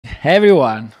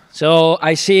everyone. So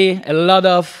I see a lot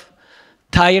of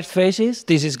tired faces.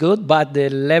 This is good, but the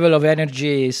level of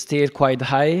energy is still quite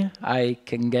high, I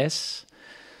can guess.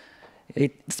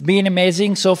 It's been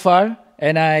amazing so far,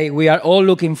 and we are all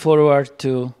looking forward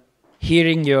to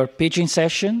hearing your pitching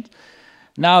session.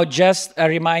 Now, just a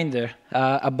reminder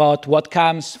about what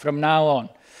comes from now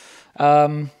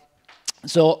on.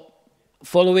 So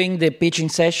following the pitching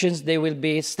sessions, there will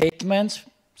be statements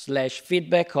 /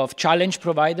 feedback of challenge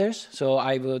providers. So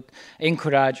I would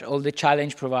encourage all the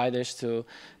challenge providers to,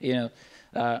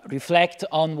 reflect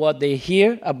on what they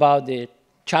hear about the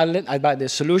challenge, about the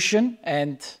solution,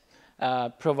 and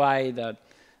provide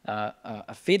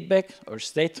a feedback or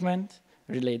statement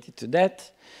related to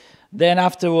that. Then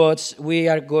afterwards, we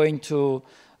are going to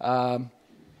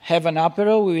have an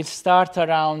apero. We will start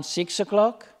around 6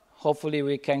 o'clock. Hopefully,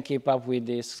 we can keep up with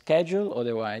this schedule.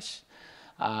 Otherwise,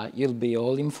 you'll be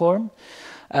all informed.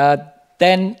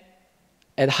 Then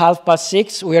at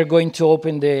 6:30, we are going to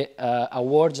open the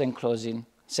awards and closing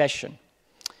session.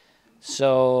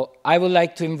 So I would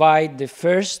like to invite the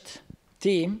first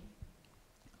team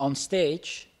on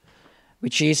stage,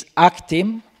 which is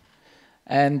ACTIM,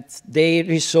 and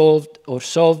they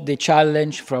solved the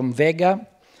challenge from Vega.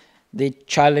 The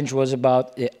challenge was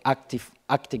about the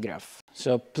actigraph.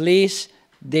 So please,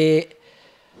 the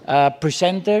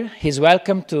presenter is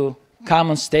welcome to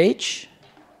come on stage.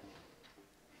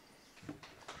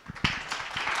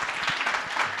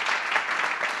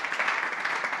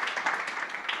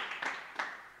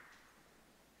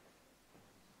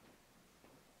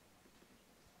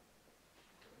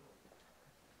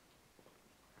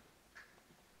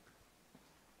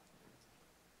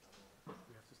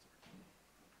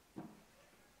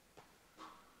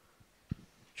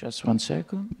 Just 1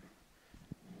 second.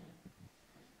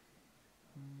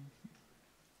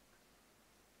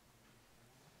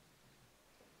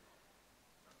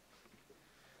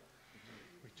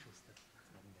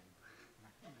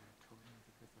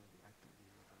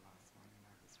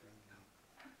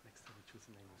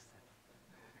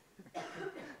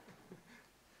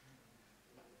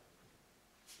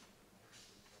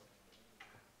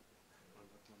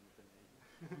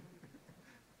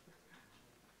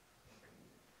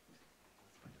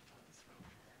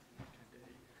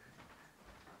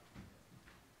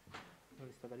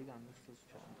 Sta caricando, sta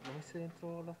succedendo. L'ho messa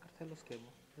dentro la cartella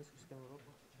schermo. Adesso schermo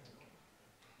dopo.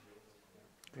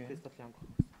 Questo a fianco.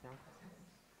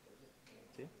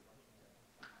 Sì.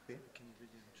 Qui.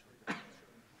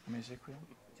 Mese qui?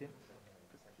 Sì.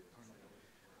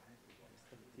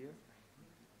 Here.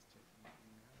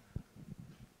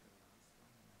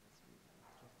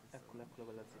 Eccolo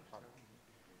quella zippata.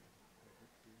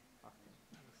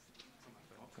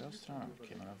 Però strano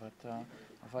perché non ha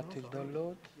fatto il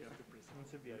download. Non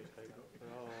serviva il carico,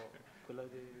 però quella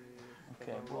di...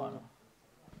 Ok, buono.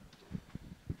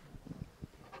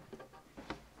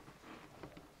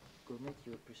 Gurmeet,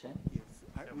 you will present? Yes,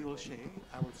 we will share.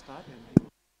 I will start and...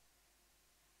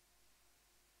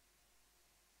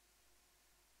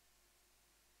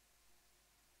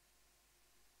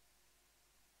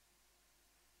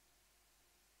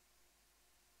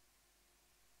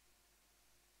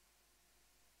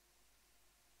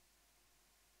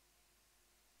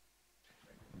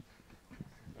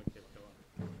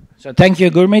 So thank you,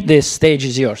 Gurmeet. This stage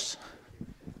is yours.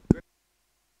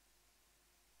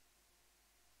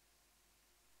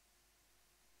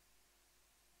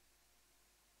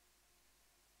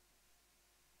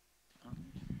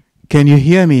 Can you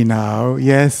hear me now?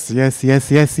 Yes, yes,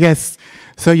 yes, yes, yes.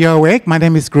 So you're awake. My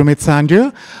name is Gurmeet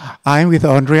Sandhu. I'm with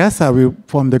Andreas. We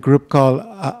form the group called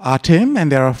ATIM,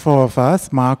 and there are 4 of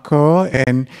us, Marco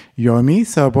and Yomi.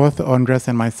 So both Andreas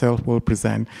and myself will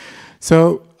present.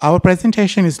 So our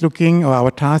presentation is looking, or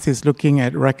our task is looking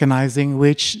at recognizing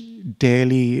which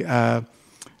daily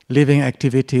living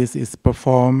activities is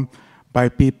performed by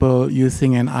people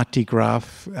using an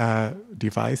artigraph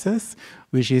devices,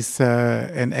 which is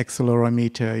an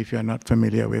accelerometer if you're not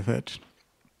familiar with it.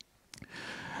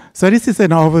 So this is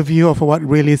an overview of what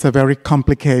really is a very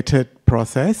complicated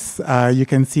process. You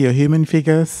can see your human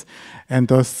figures and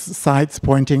those sites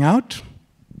pointing out.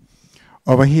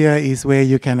 Over here is where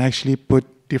you can actually put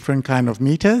different kind of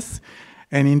meters.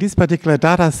 And in this particular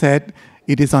data set,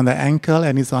 it is on the ankle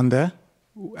and it's on the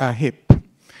hip.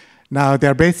 Now, there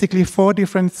are basically 4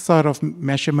 different sort of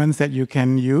measurements that you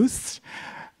can use.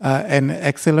 An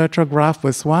accelerometer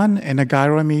was one, and a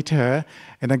gyrometer.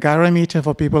 And a gyrometer,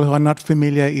 for people who are not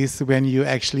familiar, is when you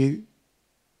actually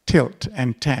tilt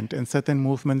and tend, and certain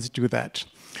movements do that.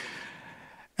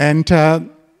 And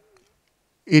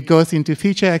it goes into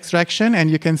feature extraction, and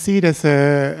you can see there's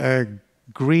a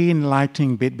green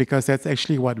lighting bit, because that's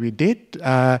actually what we did.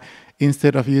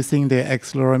 Instead of using the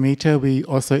accelerometer, we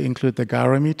also include the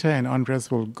gyrometer, and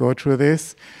Andreas will go through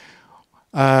this.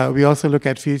 We also look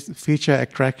at feature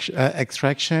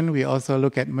extraction. We also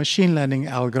look at machine learning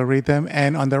algorithm.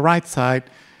 And on the right side,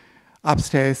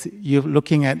 upstairs, you're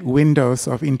looking at windows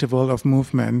of interval of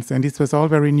movements. And this was all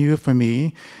very new for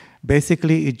me.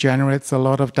 Basically, it generates a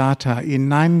lot of data. In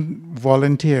 9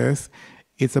 volunteers,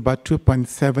 it's about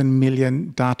 2.7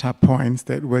 million data points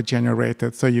that were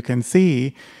generated. So you can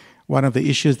see one of the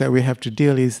issues that we have to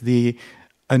deal is the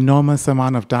enormous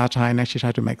amount of data and actually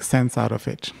try to make sense out of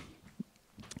it.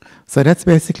 So that's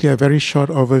basically a very short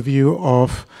overview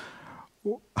of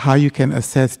how you can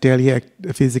assess daily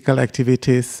physical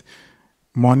activities,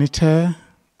 monitor,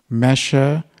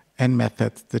 measure, and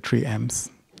methods, the 3 M's.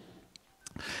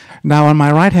 Now, on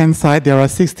my right-hand side, there are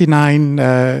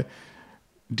 69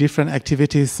 different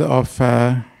activities of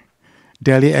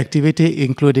daily activity,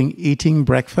 including eating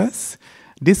breakfast.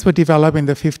 These were developed in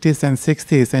the 50s and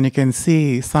 60s, and you can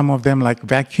see some of them, like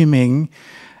vacuuming,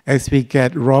 as we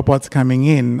get robots coming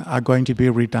in, are going to be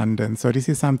redundant. So this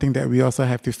is something that we also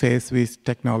have to face with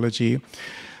technology.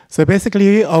 So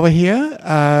basically, over here,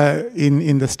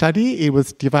 in the study, it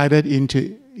was divided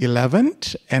into 11,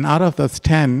 and out of those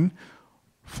 10,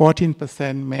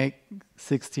 14% make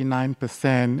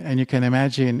 69%, and you can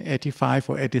imagine 85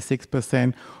 or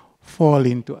 86% fall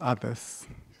into others.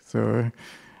 So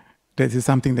this is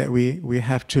something that we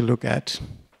have to look at.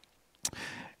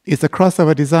 It's a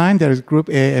crossover design. There is group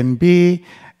A and B,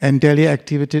 and daily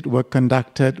activities were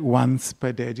conducted once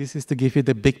per day. This is to give you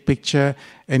the big picture,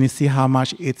 and you see how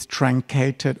much it's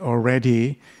truncated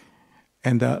already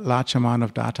and the large amount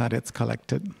of data that's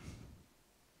collected.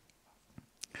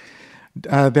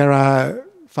 There are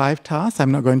 5 tasks.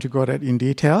 I'm not going to go that in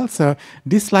detail. So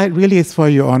this slide really is for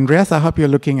you, Andreas. I hope you're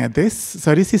looking at this.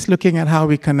 So this is looking at how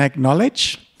we connect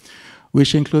knowledge,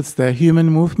 which includes the human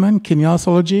movement,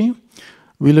 kinesiology.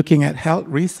 We're looking at health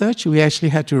research. We actually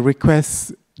had to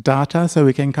request data so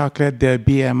we can calculate the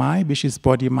BMI, which is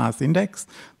body mass index,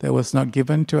 that was not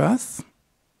given to us.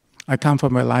 I come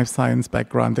from a life science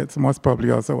background. That's most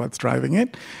probably also what's driving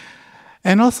it.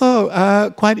 And also,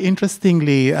 quite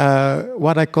interestingly,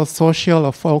 what I call social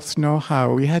or folks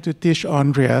know-how. We had to teach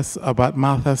Andreas about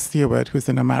Martha Stewart, who's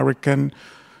an American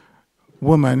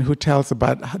woman who tells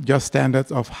about your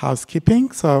standards of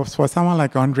housekeeping. So for someone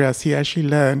like Andreas, he actually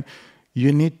learned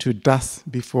you need to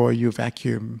dust before you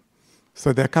vacuum.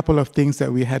 So there are a couple of things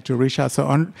that we had to reach out.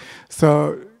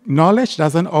 So knowledge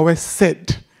doesn't always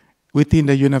sit within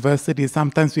the university.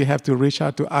 Sometimes we have to reach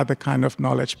out to other kind of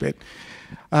knowledge bit.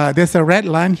 There's a red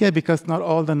line here because not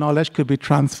all the knowledge could be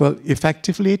transferred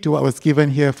effectively to what was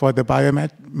given here for the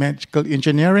biomedical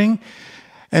engineering.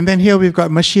 And then here we've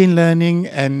got machine learning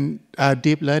and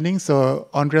deep learning. So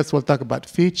Andreas will talk about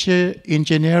feature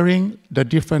engineering, the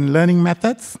different learning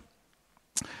methods,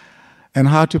 and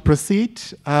how to proceed.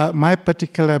 My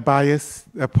particular bias,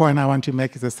 point I want to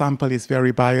make is the sample is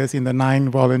very biased. In the 9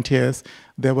 volunteers,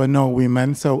 there were no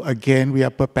women. So again, we are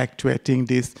perpetuating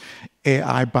this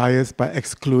AI bias by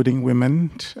excluding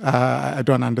women. I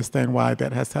don't understand why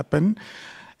that has happened.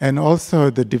 And also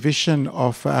the division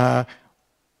of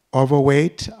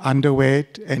overweight,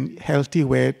 underweight, and healthy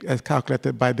weight as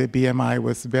calculated by the BMI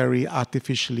was very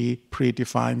artificially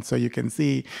predefined. So you can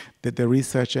see that the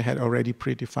researcher had already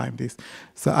predefined this.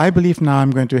 So I believe now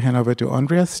I'm going to hand over to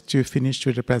Andreas to finish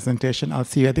with the presentation. I'll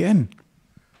see you at the end.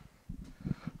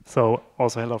 So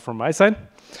also hello from my side.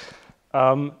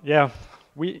 Yeah,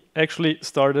 we actually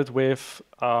started with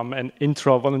an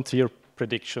intra-volunteer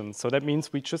prediction. So that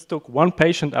means we just took 1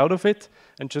 patient out of it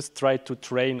and just tried to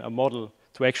train a model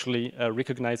to actually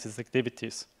recognize his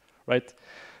activities, right?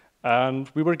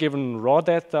 And we were given raw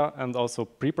data and also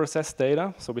pre-processed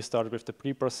data. So we started with the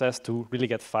pre-processed to really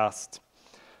get fast.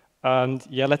 And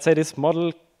yeah, let's say this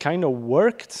model kind of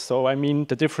worked. So I mean,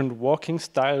 the different walking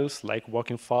styles, like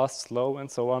walking fast, slow, and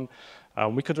so on,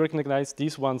 we could recognize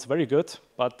these ones very good,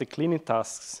 but the cleaning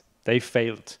tasks, they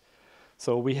failed.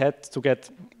 So we had to get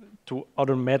to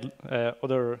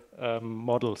other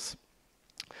models.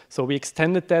 So we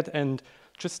extended that and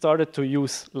just started to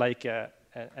use like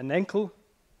an ankle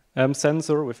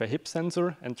sensor with a hip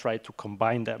sensor and try to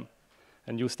combine them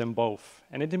and use them both.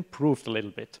 And it improved a little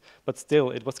bit, but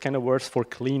still it was kind of worse for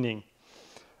cleaning.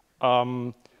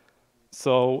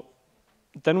 So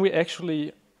then we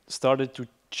actually started to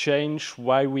change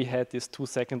why we had these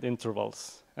 2-second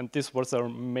intervals. And this was our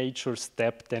major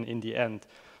step then in the end.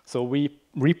 So we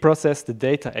reprocessed the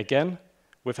data again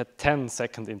with a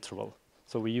 10-second interval.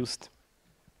 So we used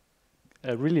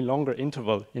a really longer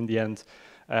interval in the end.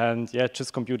 and yeah,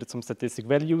 just computed some statistic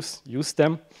values, used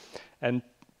them, and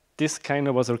this kind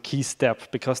of was our key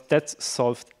step, because that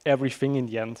solved everything in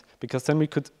the end, because then we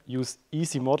could use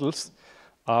easy models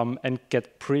and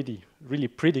get really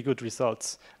pretty good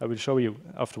results. I will show you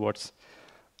afterwards.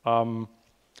 So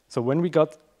when we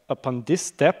got upon this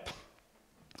step,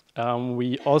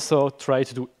 we also try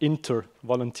to do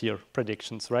inter-volunteer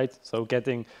predictions, right? So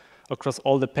getting across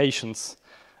all the patients.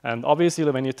 And obviously,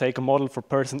 when you take a model for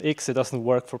person X, it doesn't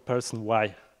work for person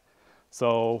Y.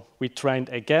 So we trained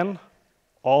again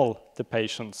all the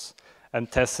patients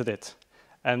and tested it.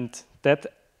 And that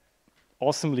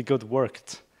awesomely good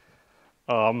worked.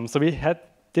 So we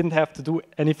didn't have to do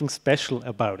anything special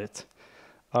about it.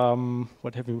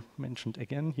 What have you mentioned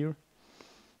again here?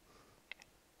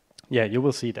 Yeah, you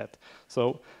will see that.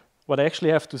 So what I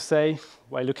actually have to say,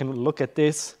 while you can look at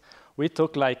this, we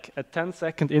took like a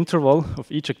 10-second interval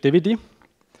of each activity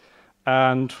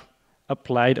and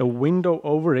applied a window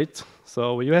over it.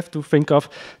 So you have to think of,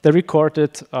 they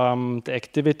recorded the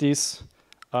activities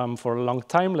for a long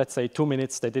time. Let's say 2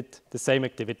 minutes, they did the same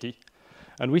activity.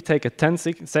 And we take a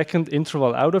 10-second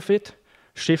interval out of it,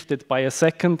 shift it by a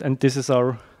second, and this is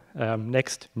our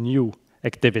next new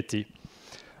activity.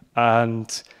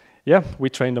 And yeah, we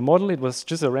trained a model. It was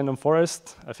just a random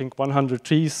forest, I think 100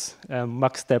 trees,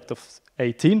 max depth of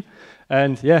 18.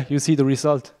 And yeah, you see the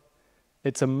result.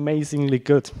 It's amazingly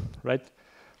good, right?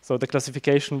 So the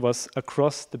classification was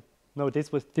across the, no,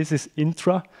 this is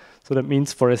intra, so that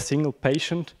means for a single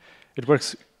patient, it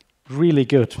works really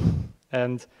good.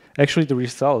 And actually the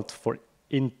result for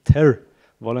inter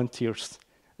volunteers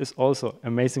is also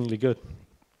amazingly good.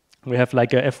 We have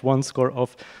like a F1 score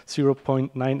of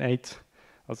 0.98,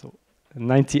 also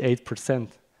 98%.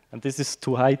 And this is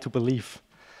too high to believe.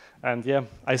 And yeah,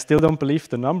 I still don't believe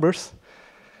the numbers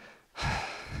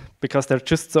because they're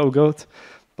just so good.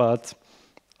 But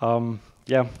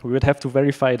yeah, we would have to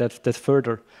verify that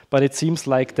further. But it seems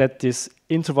like that this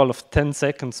interval of 10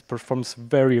 seconds performs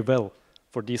very well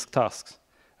for these tasks.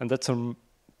 And that's a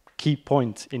key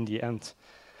point in the end.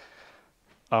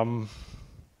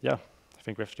 Yeah, I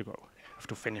think we have to go. We have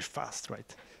to finish fast,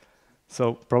 right?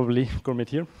 So probably Gurmeet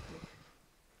here.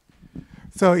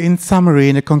 So in summary,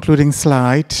 in a concluding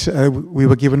slide, we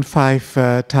were given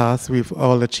 5 tasks. We've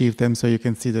all achieved them, so you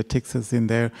can see the ticks in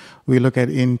there. We look at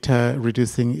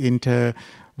reducing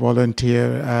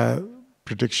inter-volunteer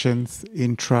predictions,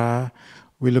 intra.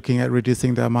 We're looking at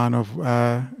reducing the amount of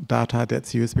data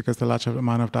that's used because the larger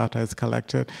amount of data is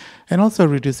collected, and also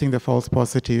reducing the false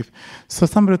positive. So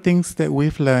some of the things that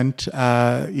we've learned,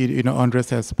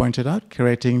 Andres has pointed out,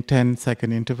 creating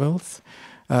 10-second intervals.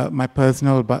 My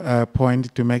personal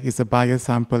point to make is a bias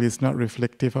sample is not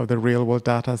reflective of the real-world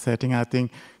data setting. I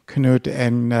think Knut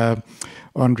and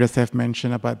Andres have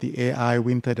mentioned about the AI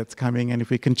winter that's coming, and if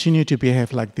we continue to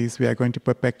behave like this, we are going to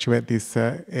perpetuate this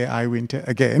AI winter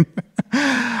again.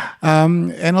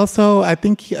 And also, I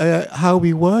think how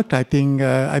we worked. I think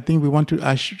we want to.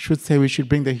 I should say we should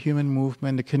bring the human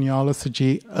movement, the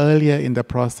kinesiology earlier in the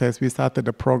process. We started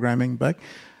the programming back.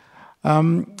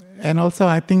 And also,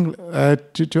 I think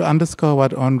to underscore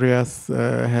what Andreas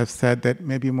has said, that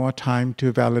maybe more time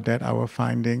to validate our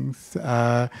findings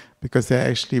because they're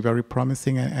actually very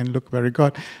promising and look very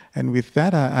good. And with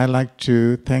that, I'd like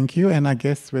to thank you. And I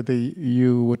guess whether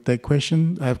you would take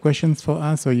have questions for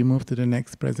us, or you move to the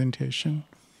next presentation.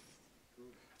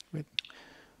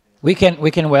 We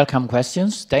can welcome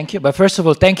questions. Thank you. But first of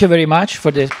all, thank you very much for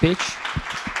the speech.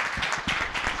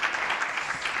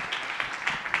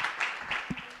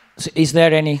 So is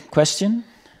there any question?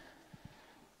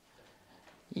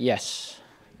 Yes.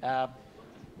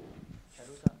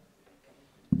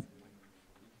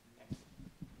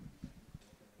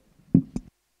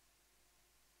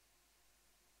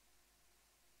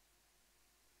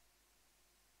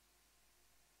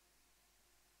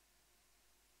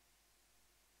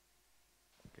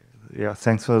 Yeah,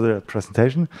 thanks for the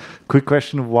presentation. Quick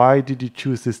question, why did you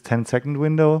choose this 10-second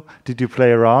window? Did you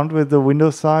play around with the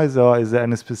window size, or is there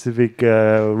any specific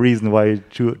reason why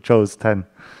you chose 10?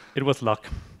 It was luck.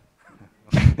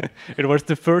 It was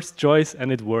the first choice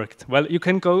and it worked. Well, you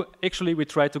can go, actually we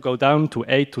tried to go down to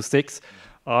 8 to 6.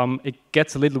 It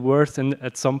gets a little worse and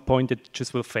at some point it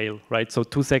just will fail, right? So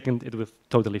 2 seconds it will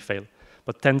totally fail.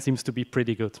 But 10 seems to be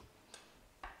pretty good.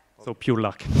 So pure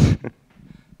luck.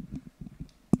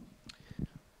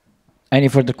 Any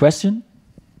further question?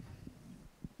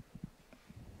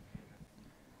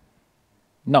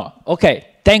 No. Okay.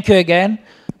 Thank you again,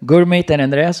 Gurmeet and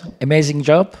Andreas. Amazing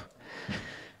job.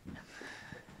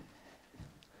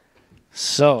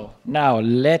 So now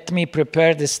let me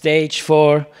prepare the stage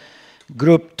for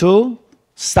group 2.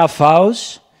 staff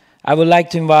house. I would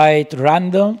like to invite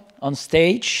Random on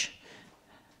stage,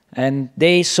 and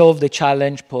they solve the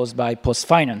challenge posed by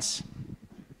post-finance.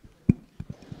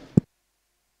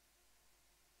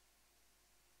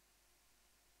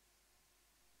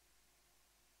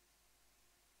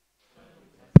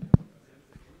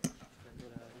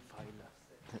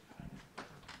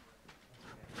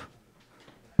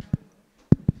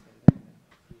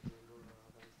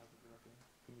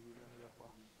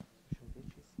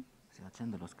 Si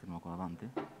accende lo schermo qua davanti?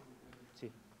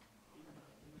 Sì.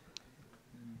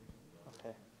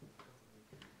 Ok.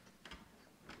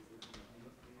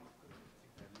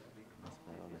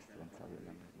 Spero le stronzate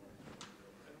della mia.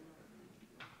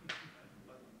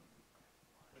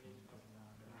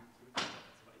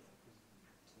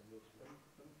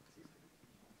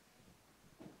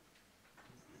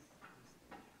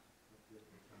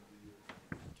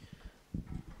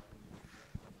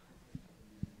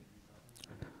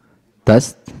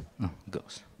 Test? Oh,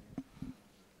 goes.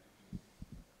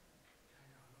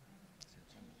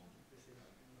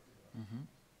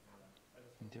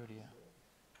 In teoria.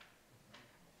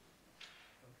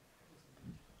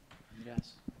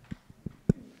 Yes.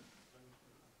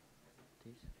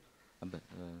 Vabbè,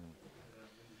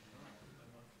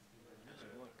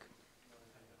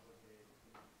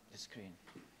 The screen.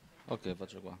 ok,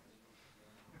 faccio qua.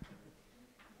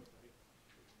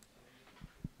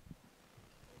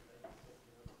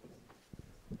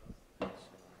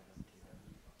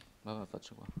 Vabbè,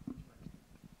 faccio qua.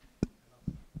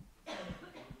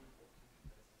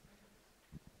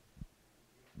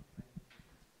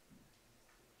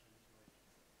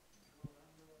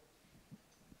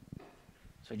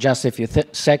 So just a few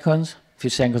seconds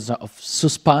of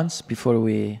suspense before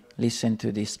we listen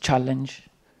to this challenge,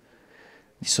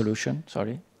 the solution,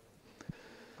 sorry.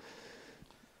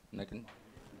 I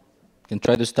can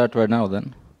try to start right now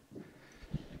then.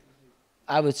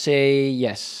 I would say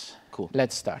yes. Cool.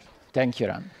 Let's start. Thank you,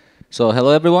 Ran. So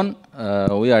hello everyone,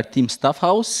 we are Team Staff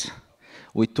House.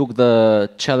 We took the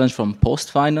challenge from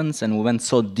Post Finance and we went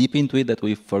so deep into it that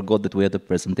we forgot that we had a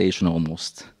presentation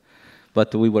almost.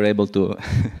 But we were able to,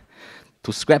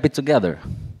 to scrap it together.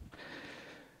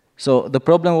 So the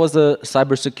problem was the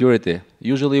cybersecurity.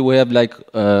 Usually we have like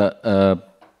a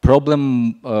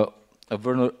problem, a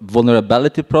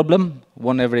vulnerability problem,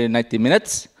 one every 90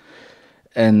 minutes.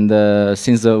 And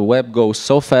since the web goes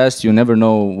so fast, you never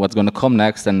know what's going to come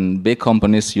next, and big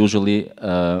companies usually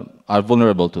are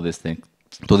vulnerable to these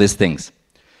things.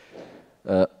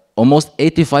 Almost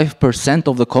 85%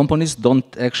 of the companies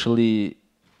don't actually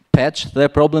patch their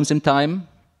problems in time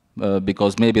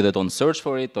because maybe they don't search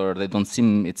for it or they don't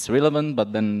seem it's relevant,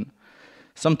 but then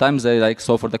sometimes they like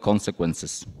suffer the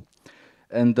consequences.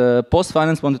 And Post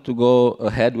Finance wanted to go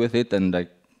ahead with it and like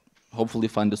hopefully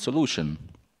find a solution.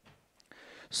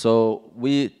 So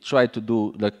we tried to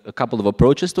do like a couple of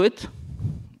approaches to it.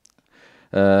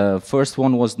 First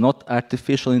one was not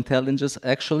artificial intelligence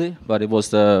actually, but it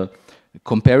was a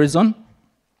comparison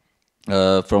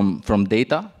from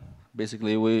data.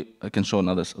 Basically, I can show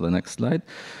the next slide.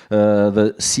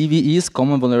 The CVEs,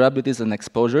 common vulnerabilities and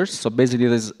exposures. So basically,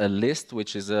 there's a list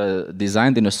which is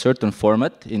designed in a certain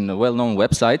format in well-known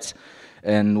websites,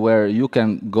 and where you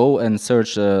can go and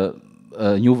search a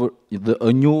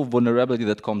new vulnerability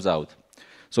that comes out.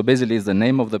 So basically, it's the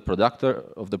name of the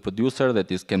producer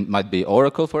that might be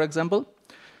Oracle, for example,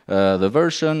 the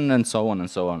version, and so on and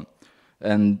so on.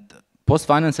 And Post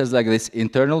Finance has like this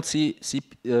internal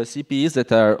CPEs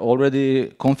that are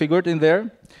already configured in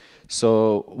there.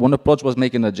 So one approach was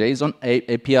making a JSON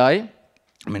API.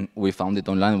 I mean, we found it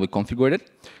online, we configured it.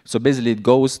 So basically, it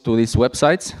goes to these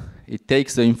websites, it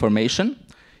takes the information,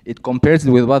 it compares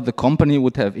it with what the company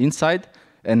would have inside,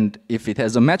 and if it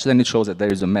has a match, then it shows that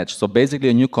there is a match. So basically,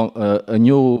 a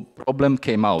new problem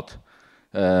came out,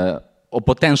 a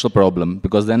potential problem,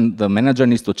 because then the manager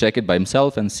needs to check it by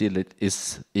himself and see that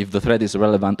if the threat is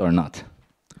relevant or not,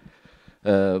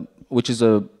 which is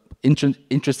an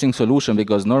interesting solution,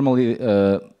 because normally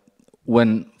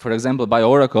when, for example, by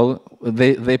Oracle,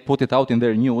 they put it out in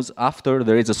their news after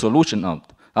there is a solution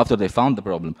out, after they found the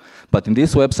problem. But in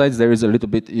these websites, there is a little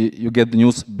bit, you get the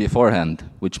news beforehand,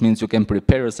 which means you can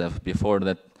prepare yourself before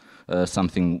that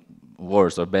something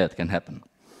worse or bad can happen.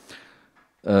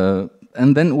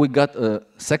 And then we got a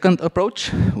second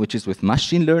approach, which is with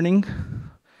machine learning.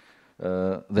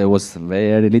 There was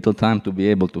very little time to be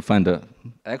able to find an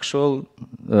actual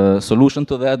solution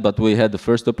to that, but we had the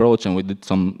first approach and we did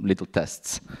some little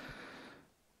tests.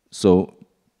 So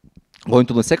going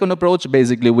to the second approach,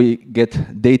 basically we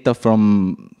get data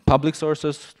from public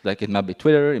sources, like it might be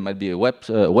Twitter, it might be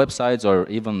websites, or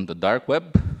even the dark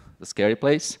web, the scary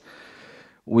place.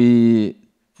 We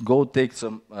go take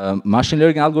some machine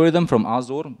learning algorithm from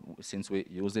Azure, since we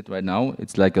use it right now.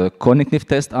 It's like a cognitive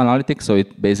test analytics, so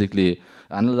it basically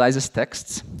analyzes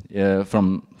texts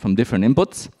from different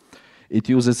inputs. It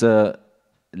uses a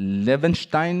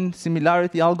Levenstein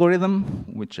similarity algorithm,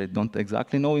 which I don't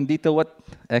exactly know in detail what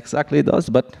exactly it does,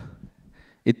 but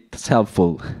it's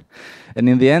helpful. And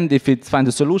in the end, if it finds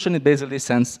a solution, it basically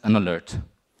sends an alert.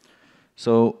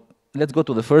 So let's go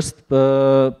to the first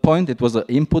point. It was the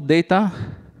input data.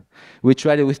 We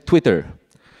tried it with Twitter.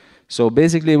 So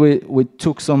basically, we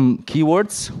took some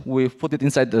keywords, we put it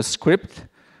inside the script.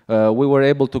 We were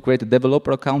able to create a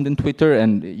developer account in Twitter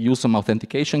and use some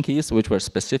authentication keys, which were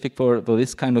specific for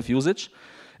this kind of usage.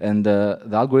 And the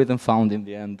algorithm found in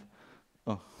the end,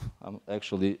 oh, I'm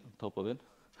actually on top of it,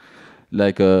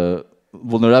 like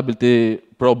vulnerability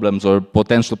problems or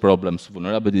potential problems.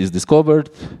 Vulnerability is discovered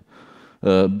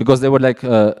because there were like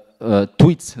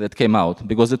tweets that came out,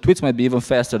 because the tweets might be even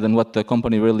faster than what the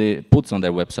company really puts on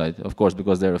their website, of course,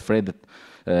 because they're afraid that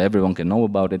everyone can know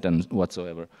about it and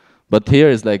whatsoever. But here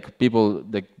is like people,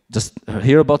 they just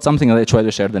hear about something and they try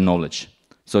to share the knowledge.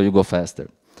 So you go faster.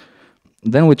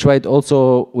 Then we tried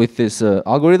also with this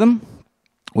algorithm.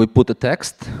 We put a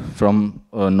text from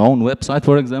a known website,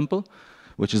 for example,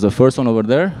 which is the first one over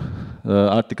there,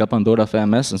 Artica, Pandora,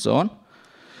 FMS, and so on.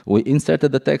 We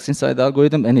inserted the text inside the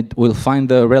algorithm and it will find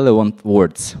the relevant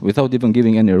words without even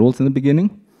giving any rules in the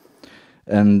beginning.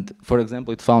 And for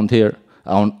example, it found here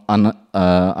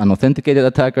unauthenticated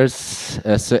attackers,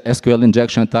 SQL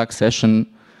injection attack session,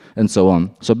 and so on.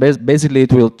 So basically,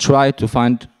 it will try to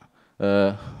find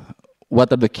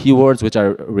what are the keywords which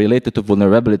are related to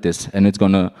vulnerabilities, and it's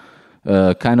going to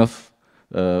kind of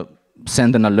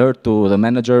send an alert to the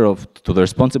manager or to the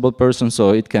responsible person,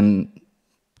 so it can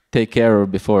take care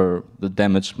before the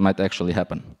damage might actually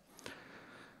happen.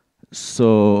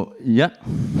 So yeah,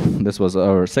 this was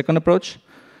our second approach,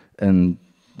 and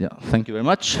yeah, thank you very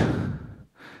much.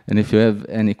 And if you have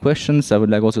any questions, I would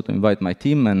like also to invite my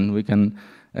team and we can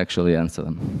actually answer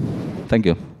them. Thank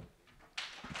you.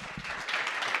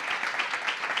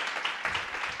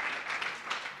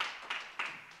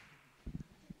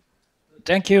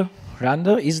 Thank you,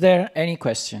 Rando. Is there any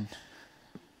question?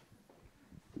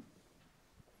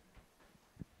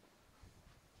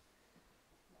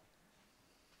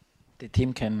 The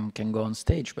team can go on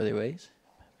stage, by the way.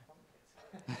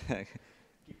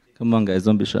 Come on, guys,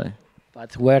 don't be shy.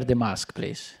 But wear the mask,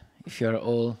 please, if you're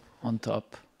all on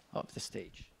top of the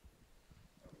stage.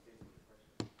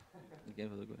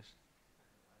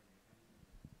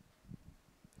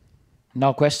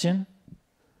 No question?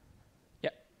 Yeah.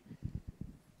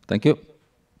 Thank you.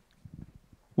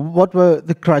 What were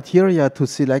the criteria to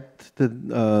select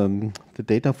the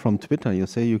data from Twitter? You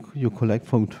say you collect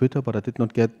from Twitter, but I did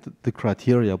not get the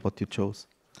criteria what you chose.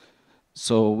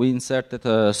 So we inserted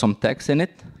some text in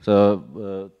it.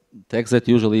 So text that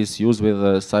usually is used with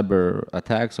cyber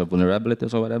attacks or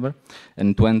vulnerabilities or whatever,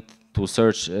 and it went to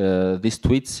search these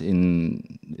tweets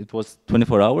in, it was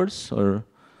 24 hours or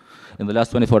in the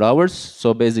last 24 hours.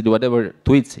 So basically whatever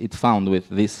tweets it found with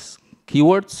these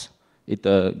keywords, it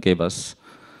gave us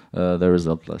the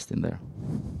result list in there.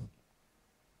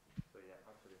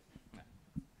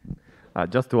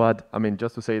 Just to add, I mean,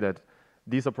 just to say that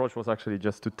this approach was actually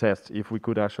just to test if we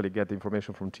could actually get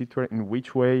information from Twitter, in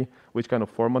which way, which kind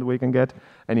of format we can get.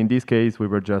 And in this case, we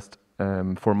were just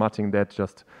formatting that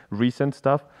just recent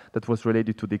stuff that was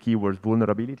related to the keywords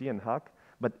vulnerability and hack,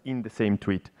 but in the same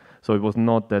tweet. So it was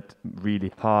not that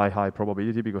really high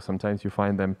probability, because sometimes you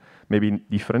find them maybe in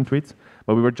different tweets,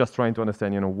 but we were just trying to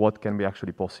understand, you know, what can be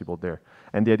actually possible there.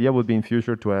 And the idea would be in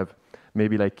future to have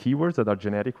maybe like keywords that are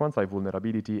generic ones, like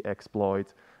vulnerability,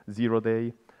 exploit,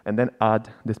 0-day, and then add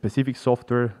the specific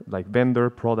software, like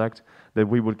vendor, product, that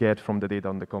we will get from the data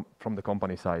on from the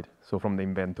company side, so from the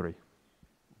inventory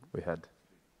we had.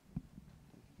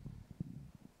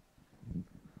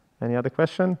 Any other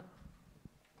question?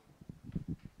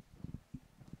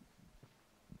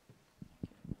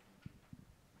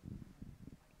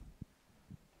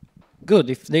 Good.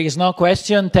 If there is no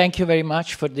question, thank you very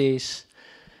much for this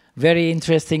very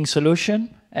interesting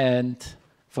solution and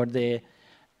for the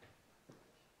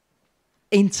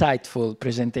insightful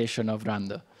presentation of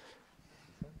Rando.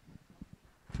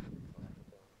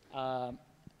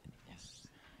 Yes.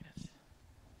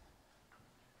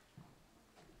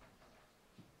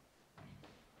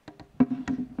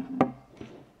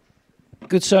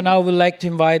 Good, so now we'd like to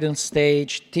invite on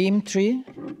stage Team 3.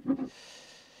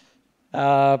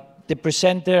 The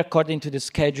presenter, according to the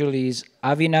schedule, is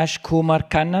Avinash Kumar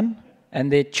Kannan,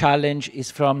 and the challenge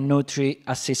is from Nutri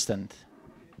Assistant.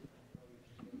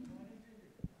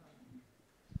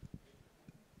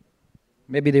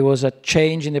 Maybe there was a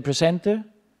change in the presenter?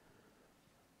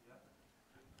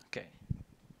 Okay.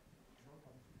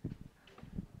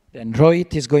 Then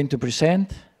Rohit is going to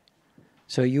present.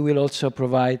 So you will also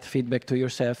provide feedback to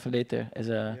yourself later as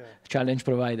a challenge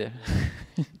provider.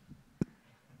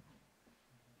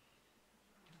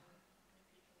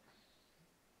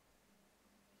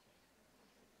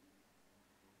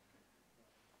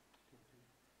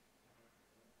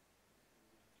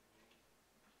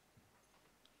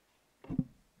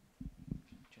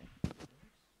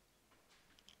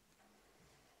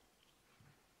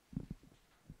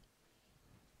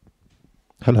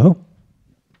 Hello.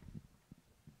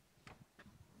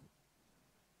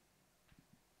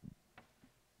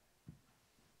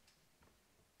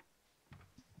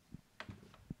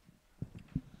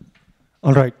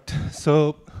 All right.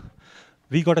 So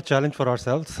we got a challenge for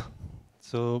ourselves.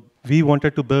 So we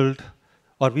wanted to build,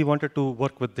 or we wanted to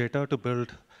work with data to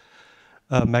build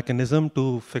a mechanism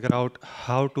to figure out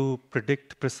how to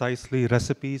predict precisely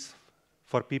recipes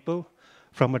for people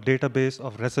from a database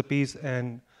of recipes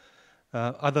and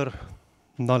other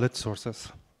knowledge sources.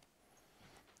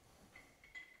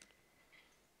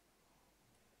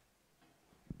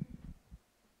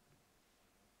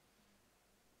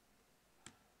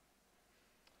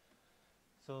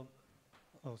 So,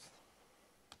 oh.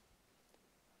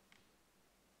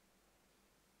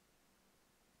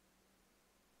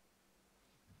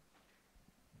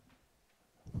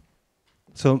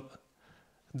 So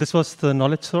this was the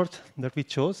knowledge source that we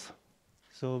chose.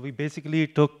 So we basically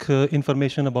took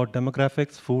information about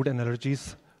demographics, food, and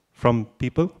allergies from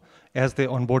people as they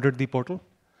onboarded the portal.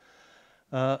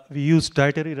 We used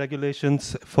dietary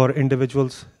regulations for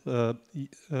individuals.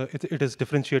 It is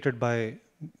differentiated by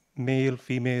male,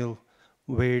 female,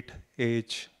 weight,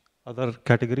 age, other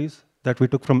categories that we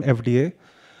took from FDA.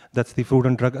 That's the Food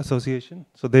and Drug Association.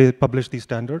 So they published these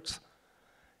standards.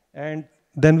 And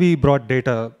then we brought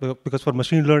data, because for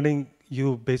machine learning,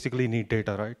 you basically need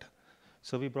data, right?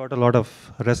 So we brought a lot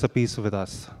of recipes with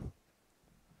us.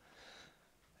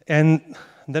 And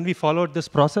then we followed this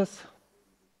process.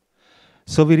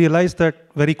 So we realized that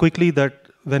very quickly that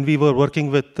when we were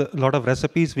working with a lot of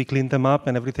recipes, we cleaned them up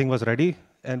and everything was ready.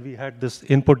 And we had this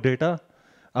input data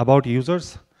about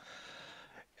users.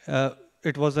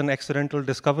 It was an accidental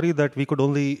discovery that we could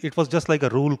only, it was just like a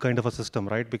rule kind of a system,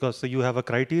 right? Because so you have a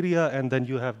criteria and then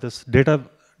you have this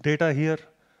data here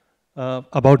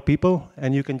about people,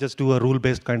 and you can just do a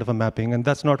rule-based kind of a mapping. And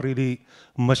that's not really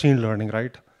machine learning,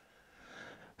 right?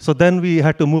 So then we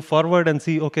had to move forward and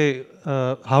see, okay,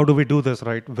 how do we do this,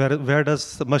 right? Where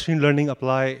does machine learning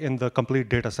apply in the complete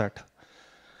data set?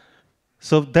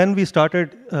 So then we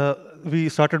started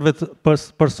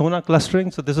with persona clustering.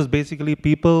 So this is basically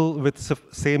people with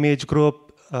same age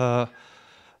group,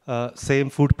 same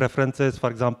food preferences, for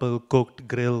example, cooked,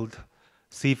 grilled,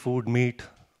 seafood, meat,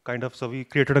 kind of. So we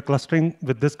created a clustering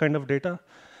with this kind of data.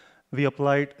 We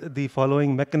applied the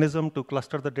following mechanism to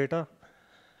cluster the data.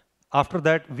 After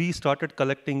that, we started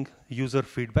collecting user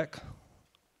feedback.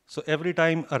 So every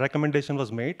time a recommendation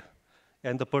was made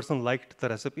and the person liked the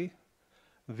recipe,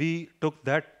 we took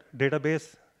that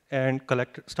database and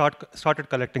started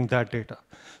collecting that data.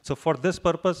 So for this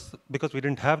purpose, because we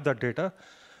didn't have that data,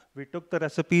 we took the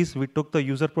recipes, we took the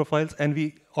user profiles, and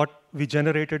we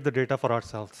generated the data for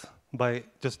ourselves by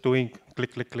just doing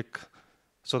click, click, click,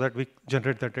 so that we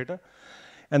generate that data.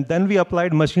 And then we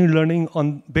applied machine learning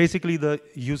on basically the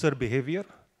user behavior,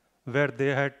 where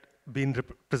they had been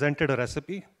presented a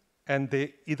recipe, and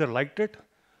they either liked it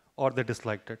or they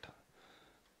disliked it.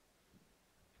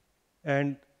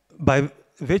 And by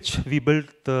which we built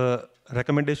the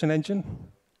recommendation engine,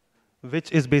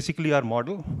 which is basically our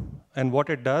model. And what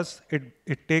it does,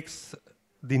 it takes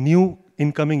the new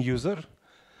incoming user,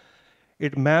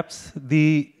 it maps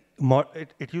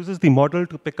it uses the model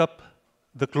to pick up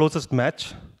the closest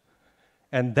match,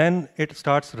 and then it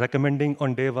starts recommending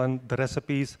on day one the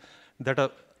recipes that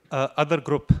a other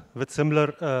group with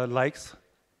similar likes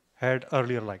had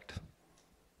earlier liked.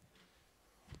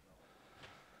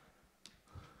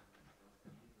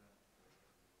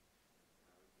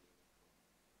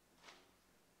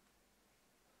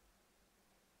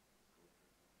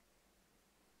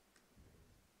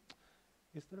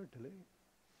 Is there a delay?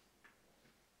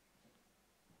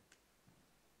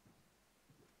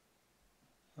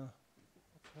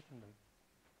 What's happened?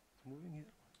 It's moving here.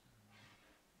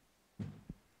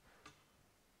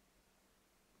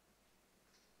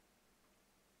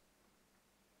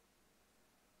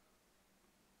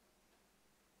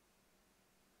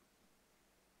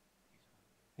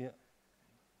 Yeah.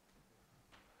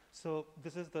 So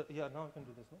this is the, yeah, now I can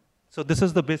do this, no? So this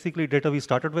is the basically data we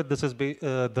started with. This is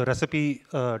the recipe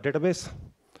database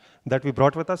that we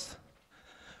brought with us,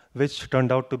 which turned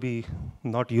out to be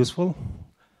not useful.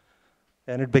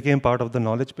 And it became part of the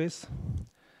knowledge base.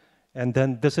 And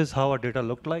then this is how our data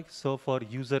looked like. So for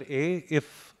user A,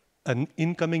 if an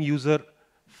incoming user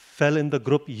fell in the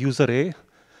group user A,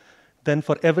 then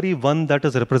for every one that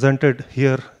is represented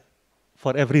here,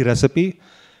 for every recipe,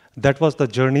 that was the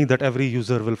journey that every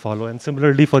user will follow. And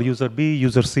similarly for user B,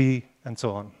 user C, and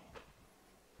so on.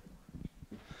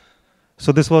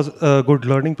 So this was a good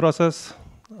learning process.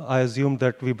 I assumed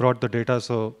that we brought the data,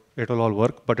 so it will all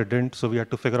work, but it didn't, so we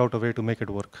had to figure out a way to make it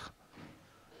work.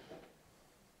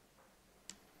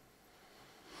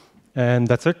 And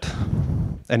that's it.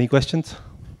 Any questions?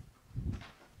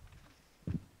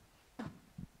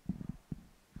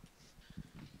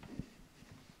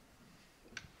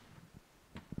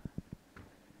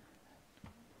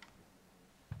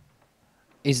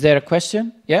 Is there a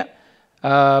question? Yeah.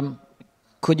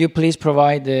 Could you please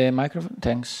provide the microphone?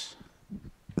 Thanks.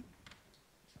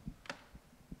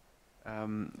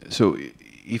 So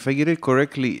if I get it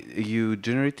correctly, you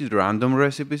generated random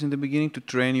recipes in the beginning to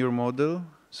train your model.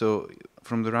 So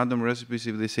from the random recipes,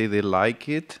 if they say they like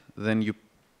it, then you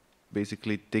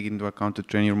basically take into account to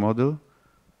train your model?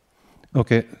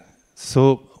 Okay.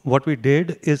 So what we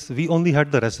did is we only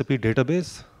had the recipe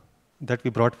database that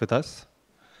we brought with us.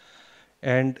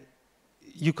 And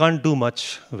you can't do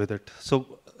much with it.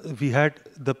 So we had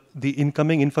the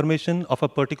incoming information of a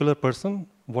particular person,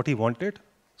 what he wanted.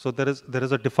 So there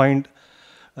is a defined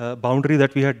boundary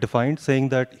that we had defined saying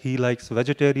that he likes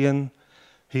vegetarian,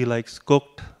 he likes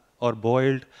cooked or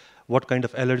boiled, what kind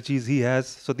of allergies he has.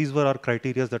 So these were our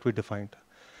criteria that we defined.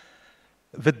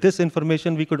 With this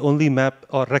information, we could only map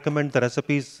or recommend the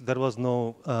recipes. There was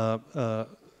no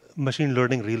machine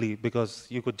learning really, because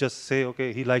you could just say,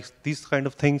 okay, he likes these kind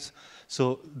of things,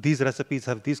 so these recipes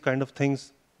have these kind of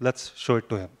things, let's show it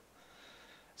to him.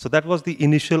 So that was the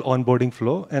initial onboarding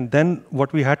flow. And then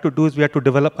what we had to do is we had to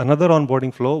develop another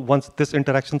onboarding flow once this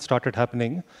interaction started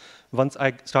happening. Once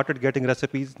I started getting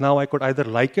recipes, now I could either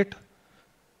like it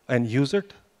and use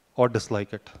it or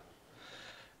dislike it.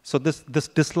 So this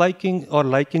disliking or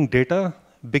liking data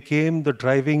became the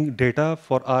driving data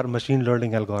for our machine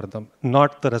learning algorithm,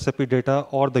 not the recipe data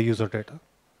or the user data.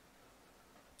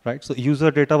 Right? So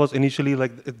user data was initially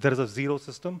like there is a zero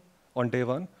system on day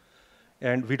one,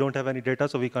 and we don't have any data,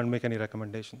 so we can't make any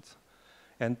recommendations.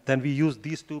 And then we use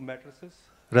these two matrices,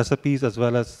 recipes as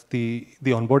well as the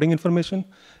onboarding information,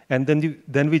 and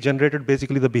then we generated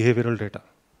basically the behavioral data.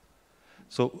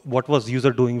 So what was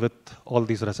user doing with all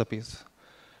these recipes?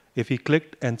 If he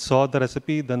clicked and saw the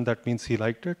recipe, then that means he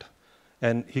liked it.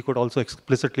 And he could also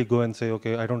explicitly go and say,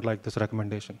 okay, I don't like this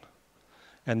recommendation.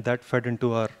 And that fed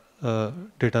into our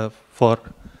data for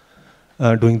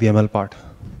doing the ML part.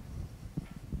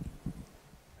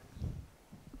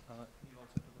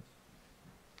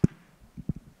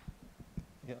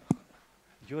 Yeah,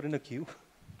 you're in a queue.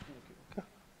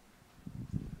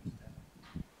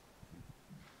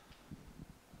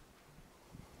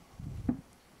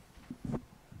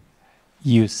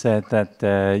 You said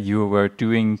that you were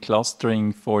doing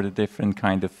clustering for the different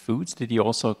kind of foods. Did you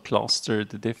also cluster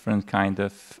the different kind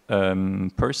of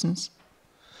persons?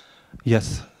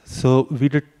 Yes. So we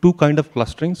did two kind of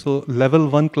clustering. So level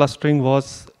 1 clustering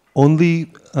was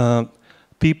only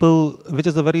people, which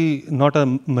is not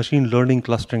a machine learning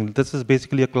clustering. This is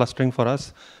basically a clustering for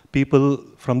us. People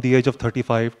from the age of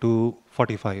 35 to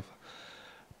 45.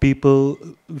 People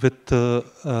with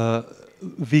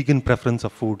vegan preference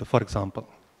of food, for example,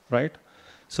 right?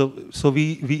 So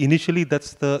we initially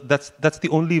that's the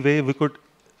only way we could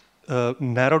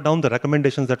narrow down the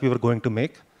recommendations that we were going to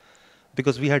make,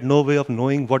 because we had no way of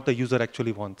knowing what the user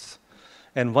actually wants.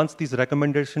 And once these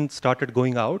recommendations started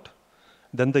going out,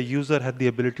 then the user had the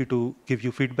ability to give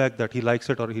you feedback that he likes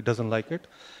it or he doesn't like it.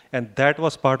 And that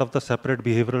was part of the separate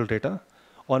behavioral data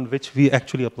on which we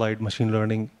actually applied machine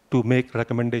learning to make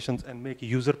recommendations and make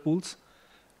user pools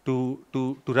to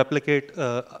replicate,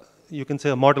 you can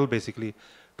say a model basically,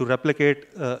 to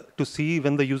replicate, to see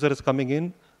when the user is coming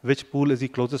in, which pool is he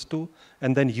closest to,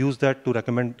 and then use that to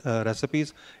recommend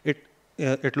recipes.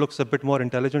 It looks a bit more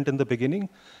intelligent in the beginning,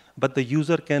 but the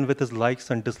user can, with his likes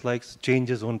and dislikes, change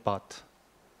his own path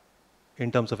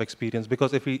in terms of experience.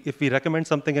 Because if we recommend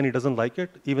something and he doesn't like it,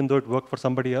 even though it worked for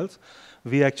somebody else,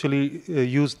 we actually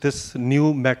use this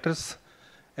new matrix,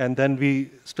 and then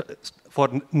for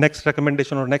next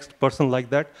recommendation or next person like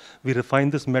that, we refine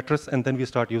this matrix, and then we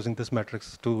start using this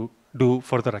matrix to do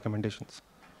further recommendations.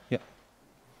 Yeah.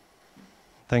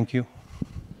 Thank you.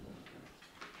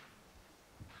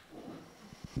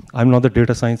 I'm not the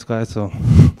data science guy, so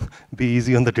be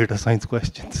easy on the data science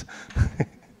questions.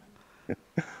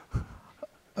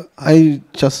 I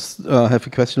just have a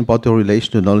question about the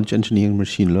relation to knowledge engineering and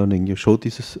machine learning. You showed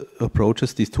these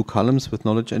approaches, these two columns with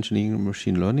knowledge engineering and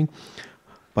machine learning,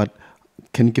 but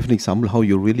can you give an example how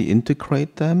you really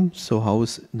integrate them? So how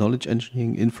is knowledge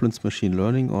engineering influence machine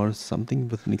learning or something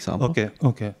with an example?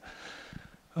 Okay.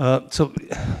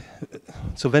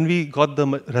 So when we got the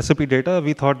recipe data,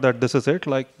 we thought that this is it.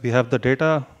 Like, we have the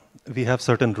data, we have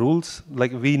certain rules.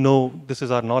 Like, we know, this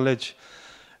is our knowledge,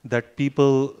 that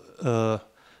people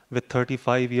with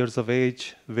 35 years of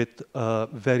age, with a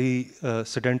very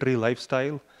sedentary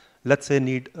lifestyle, let's say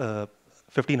need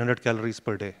 1,500 calories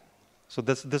per day. So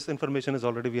this information is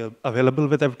already available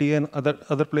with FDA and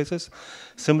other places.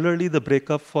 Similarly, the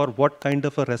breakup for what kind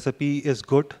of a recipe is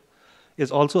good is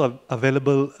also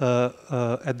available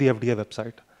at the FDA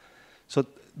website. So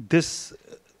this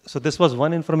was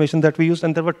one information that we used,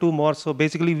 and there were two more. So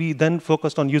basically, we then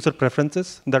focused on user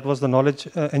preferences. That was the knowledge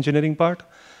engineering part.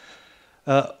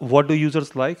 What do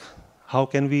users like? How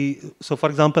can we? So for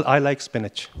example, I like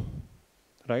spinach,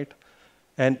 right?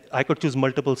 And I could choose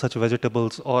multiple such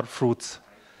vegetables or fruits.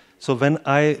 So when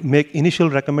I make initial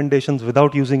recommendations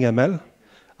without using ML,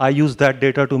 I use that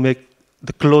data to make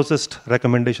the closest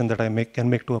recommendation that I can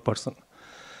make to a person.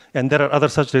 And there are other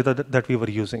such data that we were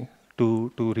using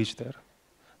to reach there.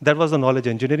 That was the knowledge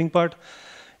engineering part.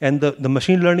 And the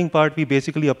machine learning part, we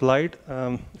basically applied,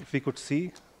 if we could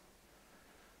see.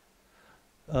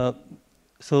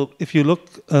 So if you look,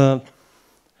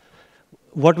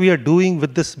 what we are doing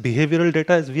with this behavioral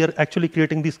data is we are actually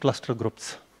creating these cluster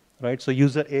groups, right? So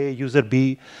user A, user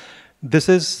B. This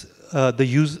is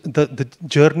the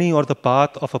journey or the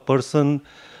path of a person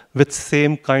with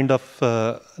same kind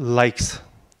of likes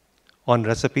on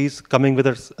recipes coming with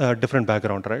a different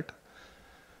background, right?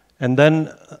 And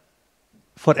then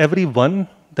for every one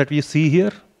that we see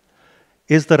here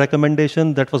is the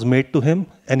recommendation that was made to him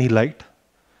and he liked.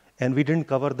 And we didn't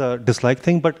cover the dislike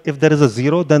thing, but if there is a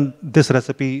 0, then this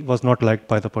recipe was not liked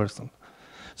by the person.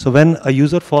 So when a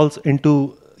user falls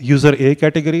into user A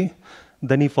category,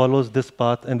 then he follows this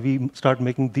path, and we start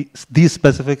making these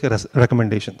specific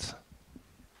recommendations.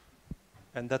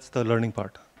 And that's the learning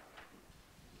part.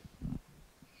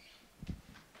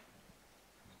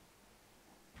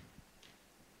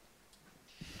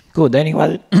 Good.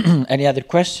 Anyone? Any other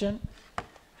question?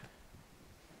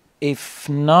 If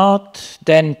not,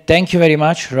 then thank you very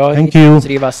much, Roy. Thank you.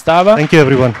 Srivastava. Thank you,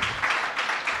 everyone.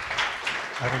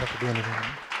 I don't have to do anything.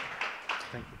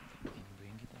 Thank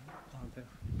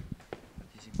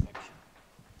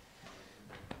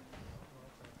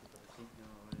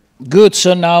you. Good.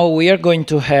 So now we are going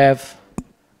to have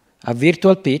a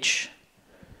virtual pitch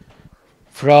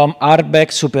from Arbeck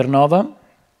Supernova,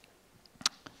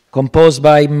 composed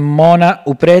by Mona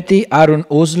Upreti, Arun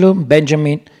Uslu,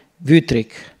 Benjamin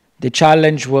Vutrick. The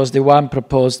challenge was the one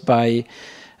proposed by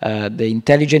the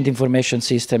Intelligent Information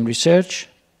System Research,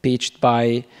 pitched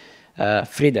by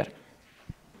Frieder.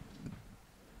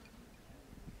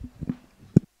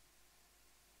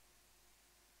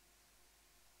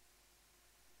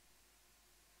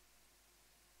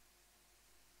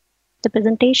 The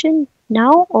presentation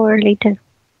now or later?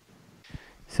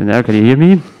 So now can you hear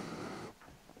me?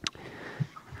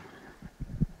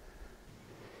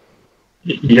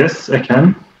 Yes, I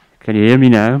can. Can you hear me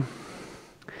now?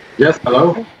 Yes,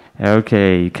 hello.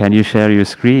 Okay, can you share your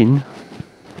screen?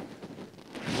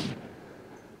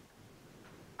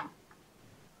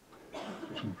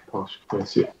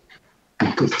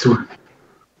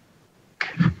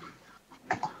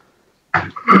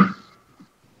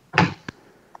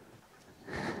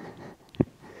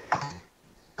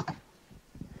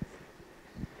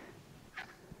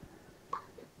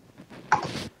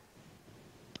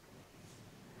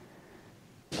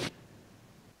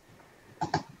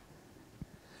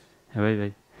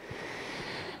 Wait.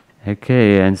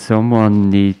 Okay, and someone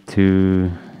need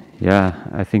to,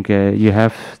 I think you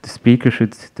have, the speaker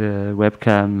should the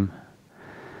webcam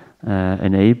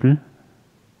enable.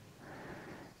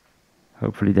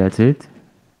 Hopefully that's it.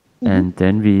 And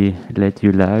then we let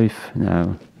you live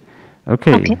now.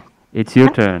 Okay. It's your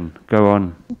turn. Go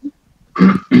on.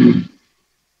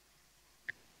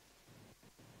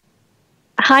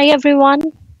 Hi, everyone.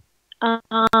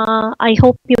 I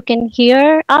hope you can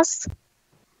hear us.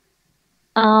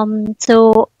 Our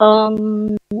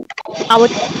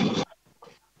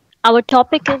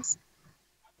topic is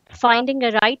finding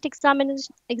a right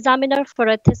examiner for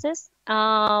a thesis.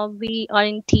 We are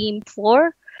in team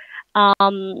 4.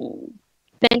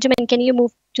 Benjamin, can you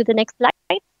move to the next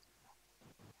slide?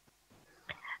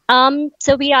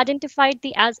 So we identified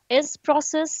the as-is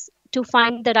process to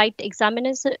find the right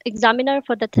examiner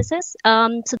for the thesis.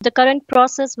 So the current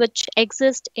process which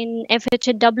exists in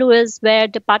FHW is where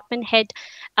department head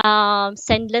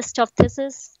send list of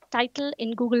thesis title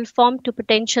in Google form to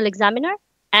potential examiner,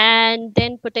 and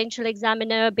then potential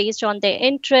examiner, based on their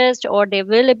interest or their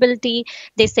availability,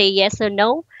 they say yes or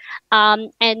no,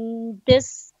 and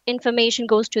this information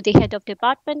goes to the head of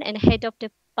department, and head of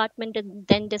department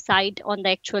then decide on the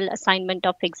actual assignment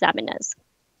of examiners.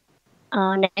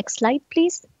 Next slide,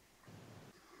 please.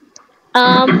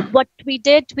 What we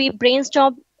did, we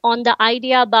brainstormed on the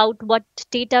idea about what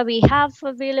data we have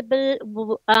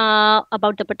available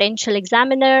about the potential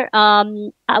examiner,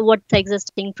 what's the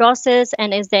existing process,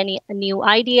 and is there any new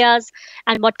ideas,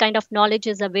 and what kind of knowledge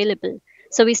is available.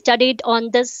 So we studied on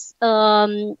this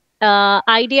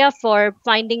idea for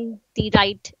finding the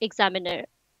right examiner.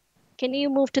 Can you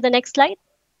move to the next slide?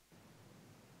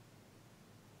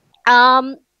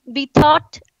 We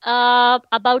thought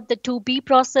about the 2B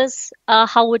process,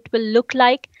 how it will look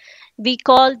like. We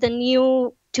call the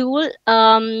new tool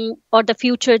or the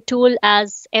future tool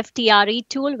as FTRE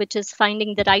tool, which is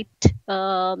finding the right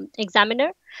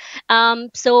examiner.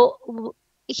 So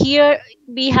here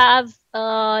we have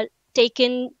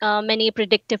taken many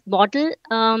predictive model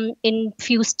in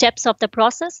few steps of the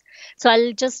process. So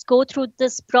I'll just go through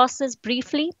this process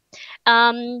briefly,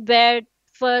 where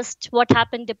first, what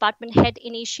happened? Department head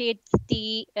initiates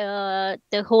the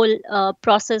whole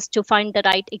process to find the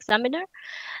right examiner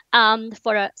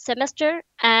for a semester,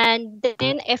 and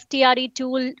then FTRE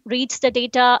tool reads the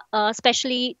data,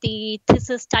 especially the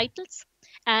thesis titles,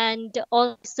 and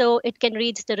also it can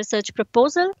read the research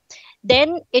proposal.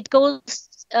 Then it goes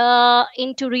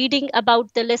into reading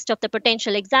about the list of the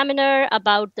potential examiner,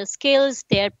 about the skills,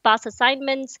 their past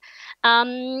assignments,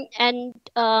 and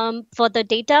for the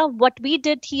data, what we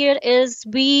did here is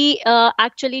we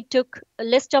actually took a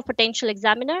list of potential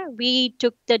examiner, we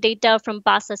took the data from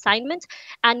past assignments,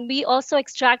 and we also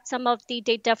extract some of the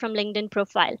data from LinkedIn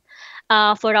profile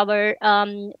for our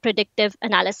predictive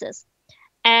analysis.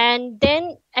 And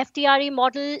then FTRE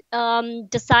model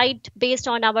decide based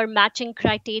on our matching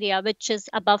criteria, which is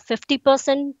above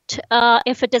 50%.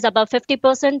 If it is above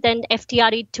 50%, then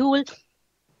FTRE tool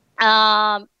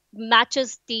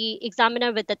matches the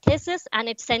examiner with the thesis, and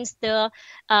it sends the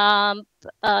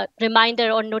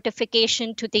reminder or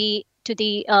notification to the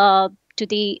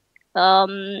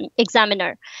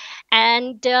examiner.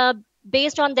 And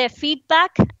based on their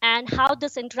feedback and how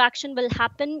this interaction will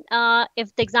happen,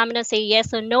 if the examiner say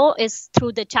yes or no, is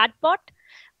through the chatbot.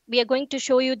 We are going to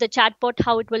show you the chatbot,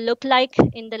 how it will look like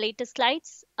in the latest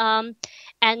slides. And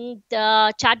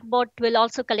the chatbot will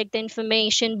also collect the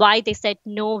information why they said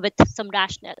no with some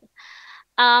rationale.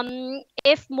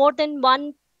 If more than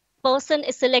one person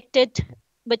is selected,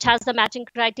 which has the matching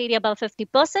criteria above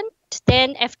 50%,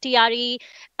 then FTRE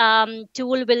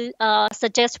tool will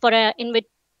suggest for a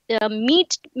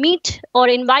meet or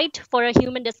invite for a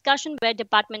human discussion, where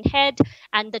department head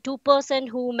and the two person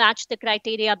who match the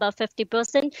criteria above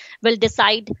 50% will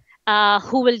decide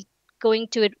who will going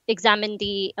to examine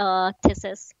the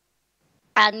thesis.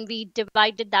 And we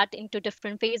divided that into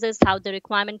different phases, how the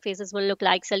requirement phases will look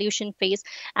like, solution phase,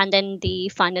 and then the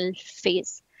final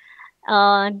phase.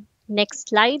 Next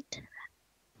slide.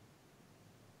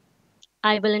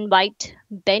 I will invite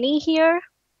Benny here.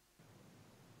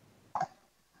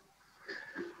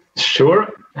 Sure.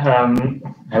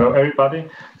 Hello, everybody.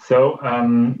 So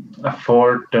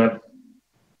for the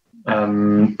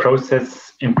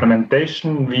process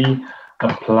implementation, we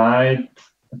applied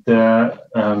the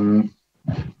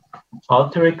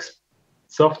Alteryx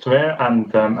software,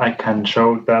 and I can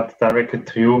show that directly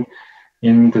to you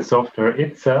in the software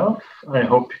itself. I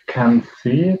hope you can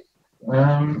see it.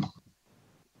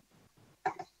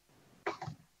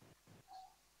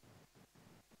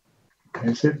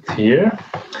 Is it here?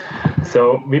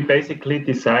 So we basically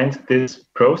designed this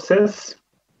process,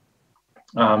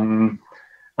 and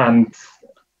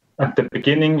at the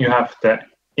beginning you have the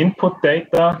input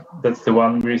data. That's the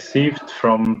one received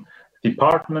from the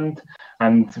department,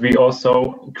 and we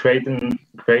also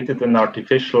created an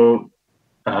artificial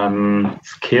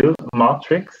skill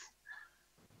matrix.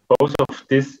 Both of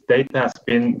this data has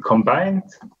been combined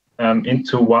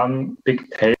into one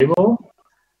big table,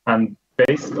 and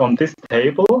based on this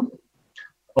table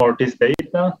or this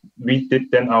data, we did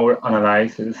then our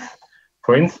analysis.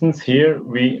 For instance, here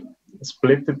we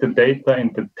split the data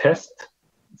into test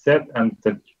set and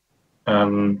the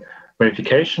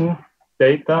verification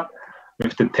data.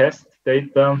 With the test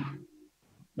data,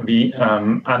 we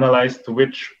analyzed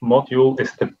which module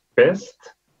is the best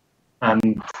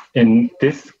And in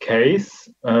this case,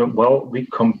 well, we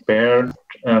compared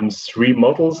 3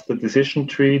 models, the decision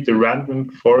tree, the random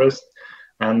forest,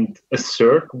 and a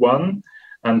third one.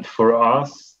 And for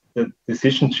us, the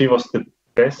decision tree was the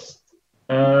best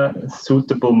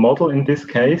suitable model in this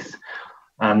case.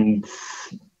 And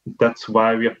that's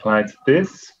why we applied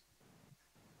this.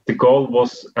 The goal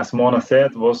was, as Mona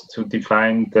said, was to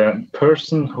define the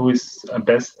person who is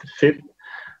best fit,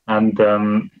 and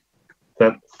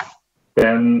that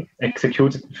then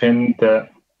executed within the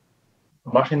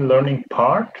machine learning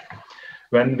part.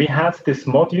 When we had this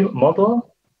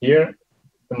model here,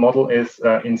 the model is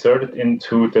inserted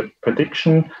into the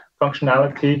prediction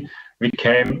functionality. We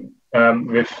came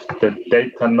with the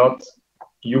data not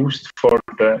used for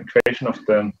the creation of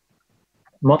the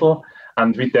model,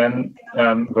 and we then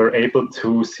were able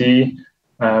to see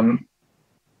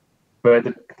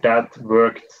whether that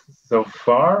worked so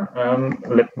far.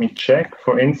 Let me check.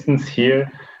 For instance,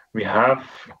 here we have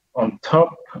on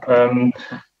top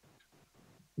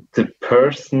the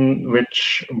person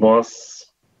which was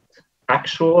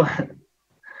actual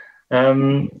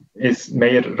is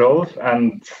Meyer Rolf,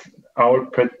 and our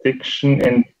prediction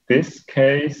in this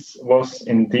case was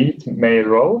indeed Meyer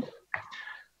Rolf.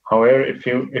 However, if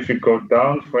you go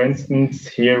down, for instance,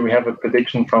 here we have a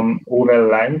prediction from Uwe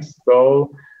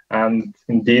Limestall, and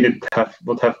indeed it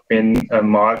would have been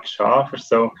Mark Schafer.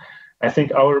 So I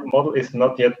think our model is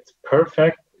not yet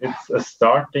perfect. It's a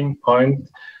starting point,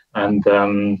 and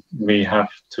we have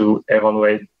to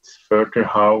evaluate further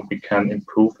how we can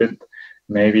improve it,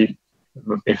 maybe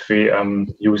if we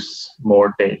use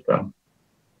more data.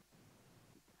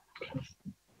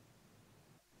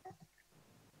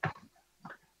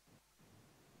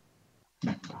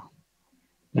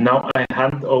 Now I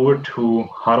hand over to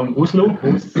Harun Uslu,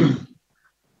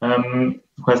 who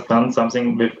has done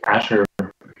something with Azure.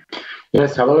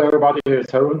 Yes, hello everybody, here's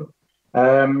Harun.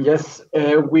 Yes,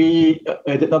 we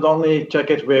did not only check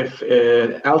it with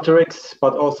Alteryx,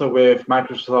 but also with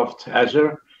Microsoft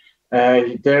Azure.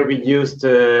 There we used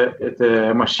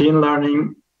the machine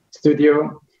learning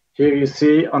studio. Here you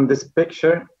see on this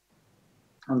picture,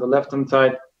 on the left-hand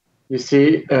side, you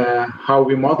see how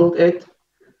we modeled it.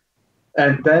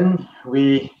 And then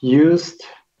we used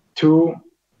 2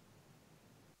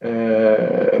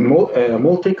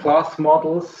 multi-class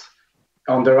models.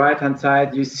 On the right-hand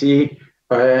side, you see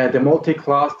the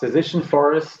multi-class decision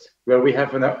forest, where we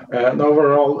have an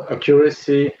overall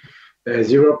accuracy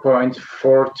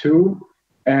 0.42.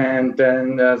 And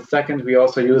then second, we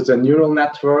also use a neural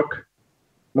network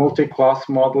multi-class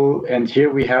model. And here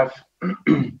we have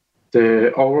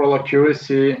the overall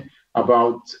accuracy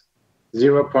about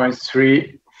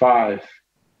 0.35.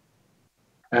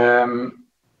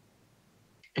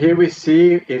 Here we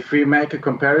see, if we make a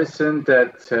comparison,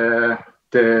 that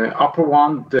the upper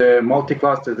one, the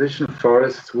multi-class decision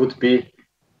forest, would be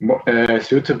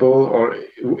suitable, or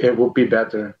it would be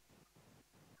better.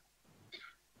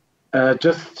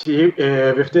 Just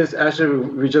here, with this Azure,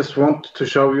 we just want to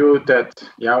show you that,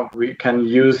 yeah, we can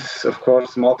use, of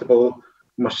course, multiple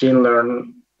machine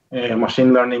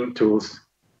learning tools.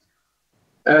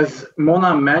 As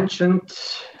Mona mentioned,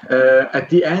 at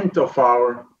the end of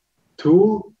our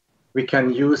tool, we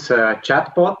can use a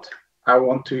chatbot. I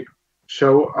want to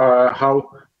show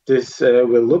how this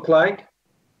will look like.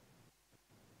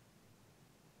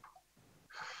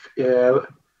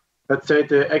 Let's say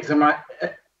the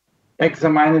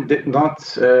examiner did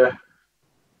not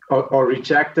or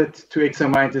rejected to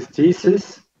examine this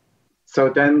thesis. So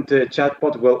then the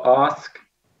chatbot will ask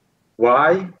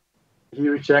why he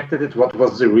rejected it, what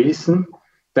was the reason.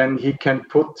 Then he can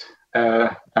put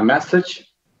a message.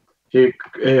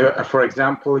 For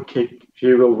example,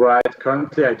 he will write,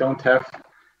 currently I don't have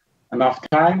enough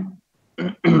time.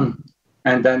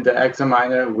 And then the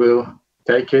examiner will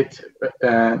take it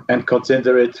and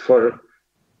consider it for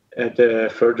the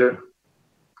further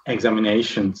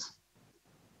examinations.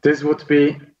 This would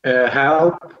be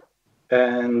help,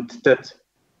 and that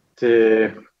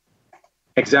the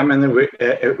examiner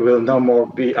will no more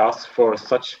be asked for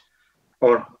such,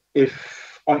 or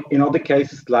if in other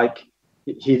cases, like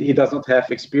he does not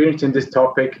have experience in this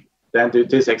topic, then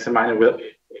this examiner will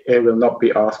not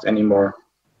be asked anymore.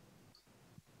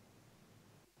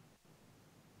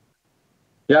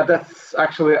 Yeah, that's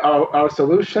actually our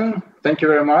solution. Thank you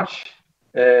very much.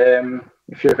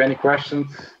 If you have any questions,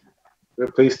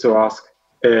 we're pleased to ask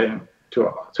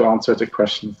to answer the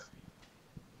questions.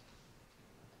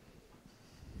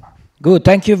 Good,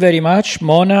 thank you very much,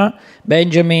 Mona,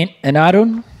 Benjamin, and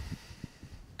Arun.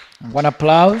 One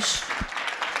applause.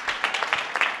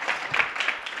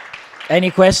 Any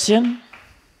question?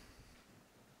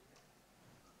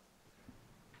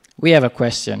 We have a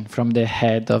question from the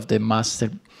head of the Master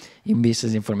in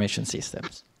Business Information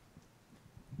Systems.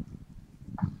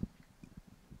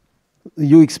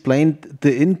 You explained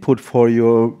the input for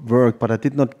your work, but I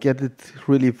did not get it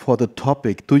really for the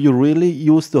topic. Do you really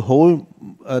use the whole,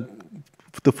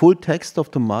 the full text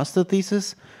of the master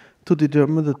thesis to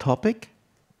determine the topic?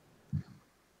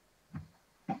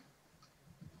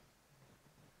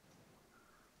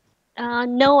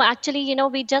 No, actually,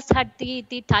 we just had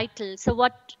the title. So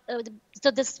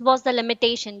so this was the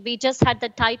limitation. We just had the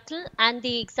title, and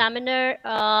the examiner,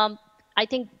 I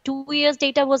think 2 years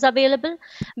data was available.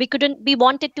 We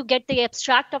wanted to get the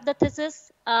abstract of the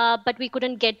thesis, but we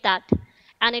couldn't get that.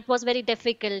 And it was very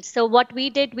difficult. So what we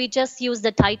did, we just used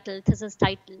the title, thesis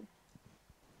title.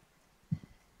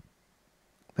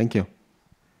 Thank you.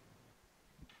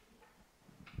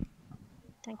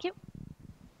 Thank you.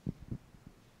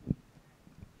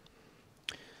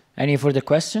 Any further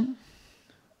question?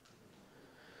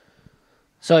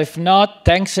 So if not,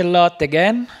 thanks a lot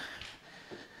again,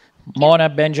 Mona,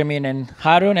 Benjamin, and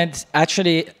Harun. And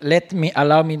actually,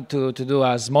 allow me to do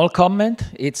a small comment.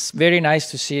 It's very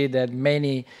nice to see that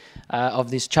many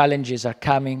of these challenges are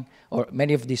coming, or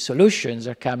many of these solutions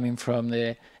are coming from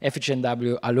the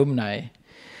FHNW alumni.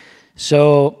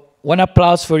 So one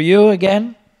applause for you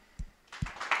again.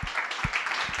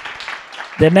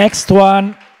 The next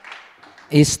one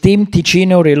is Team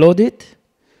Ticino Reloaded.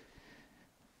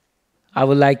 I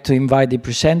would like to invite the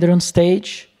presenter on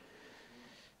stage.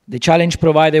 The challenge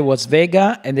provided was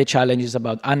Vega, and the challenge is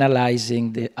about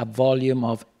analyzing a volume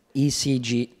of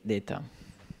ECG data.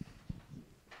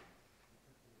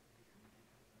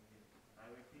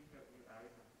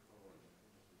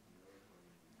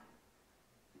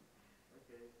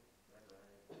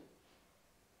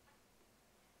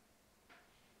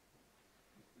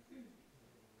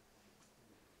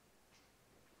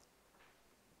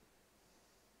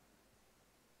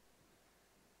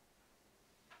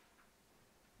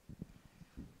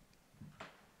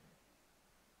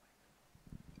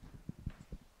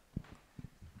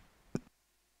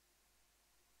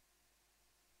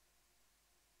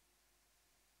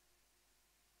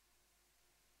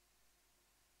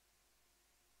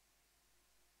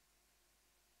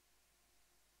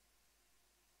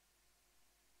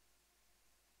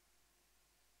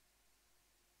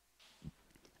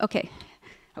 Okay.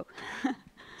 Oh. All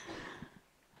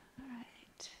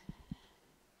right.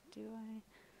 Do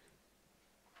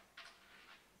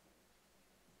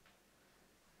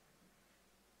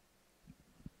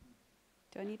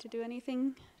I need to do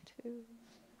anything to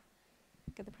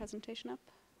get the presentation up?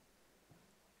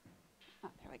 Oh,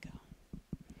 there we go.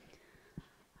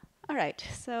 All right,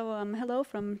 so hello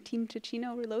from Team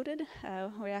Ticino Reloaded.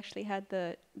 We actually had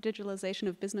the digitalization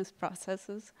of business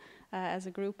processes as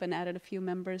a group and added a few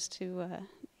members to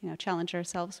challenge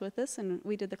ourselves with this. And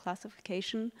we did the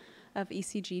classification of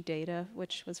ECG data,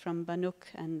 which was from Banuk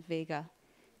and Vega.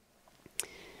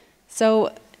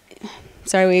 So,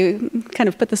 sorry, we kind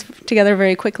of put this together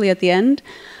very quickly at the end.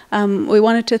 We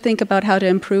wanted to think about how to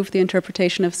improve the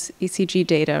interpretation of ECG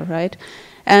data, right?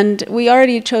 And we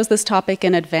already chose this topic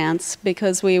in advance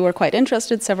because we were quite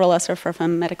interested. Several of us are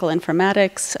from medical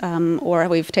informatics, or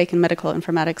we've taken medical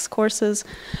informatics courses.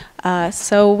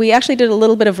 So we actually did a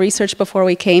little bit of research before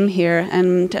we came here,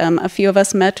 and a few of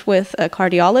us met with a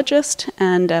cardiologist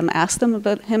and asked him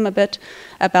a bit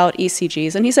about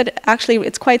ECGs. And he said, actually,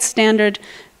 it's quite standard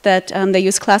that they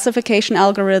use classification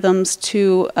algorithms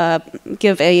to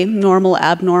give a normal,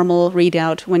 abnormal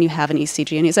readout when you have an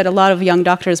ECG. And he said a lot of young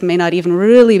doctors may not even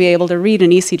really be able to read an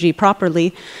ECG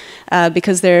properly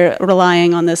because they're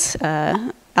relying on this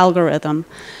algorithm.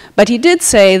 But he did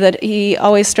say that he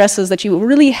always stresses that you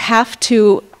really have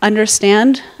to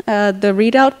understand the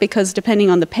readout because depending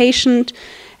on the patient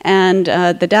and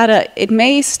the data, it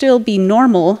may still be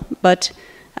normal, but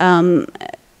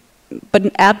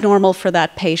abnormal for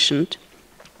that patient.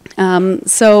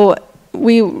 So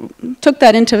we took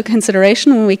that into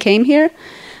consideration when we came here.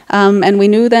 And we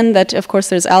knew then that, of course,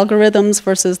 there's algorithms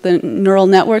versus the neural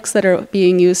networks that are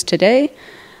being used today.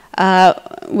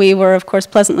 We were, of course,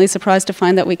 pleasantly surprised to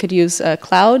find that we could use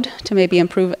cloud to maybe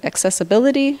improve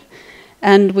accessibility.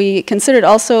 And we considered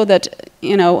also that,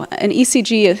 an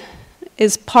ECG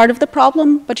is part of the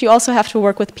problem, but you also have to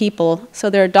work with people.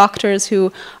 So there are doctors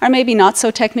who are maybe not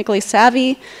so technically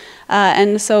savvy,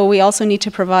 and so we also need to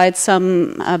provide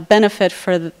some benefit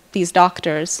for these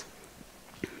doctors.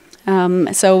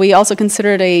 So we also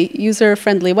considered a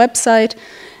user-friendly website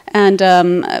and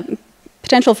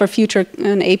potential for future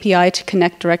an API to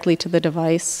connect directly to the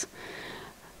device.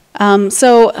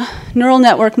 So neural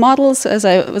network models, as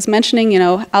I was mentioning,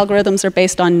 algorithms are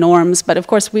based on norms, but of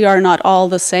course we are not all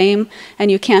the same,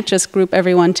 and you can't just group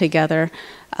everyone together.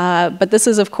 But this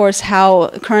is, of course, how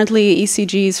currently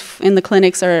ECGs in the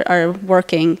clinics are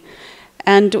working.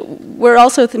 And we're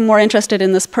also more interested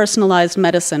in this personalized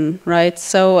medicine, right?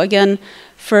 So again,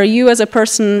 for you as a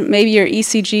person, maybe your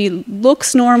ECG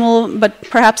looks normal, but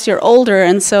perhaps you're older,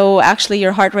 and so actually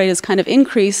your heart rate is kind of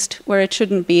increased where it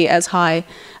shouldn't be as high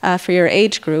for your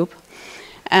age group.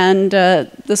 And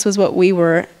this was what we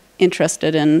were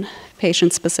interested in,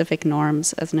 patient-specific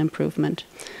norms as an improvement.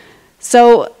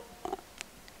 So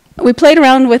we played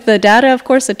around with the data, of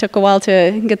course. It took a while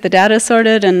to get the data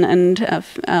sorted and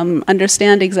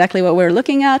understand exactly what we were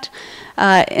looking at.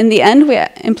 In the end, we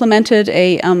implemented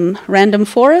a random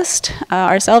forest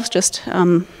ourselves, just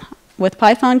with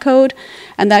Python code,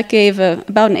 and that gave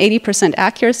about an 80%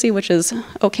 accuracy, which is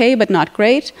okay, but not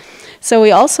great. So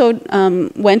we also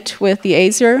went with the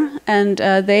Azure, and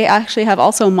they actually have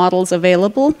also models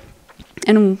available.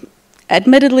 And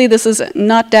admittedly, this is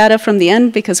not data from the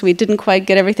end because we didn't quite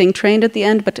get everything trained at the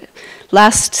end, but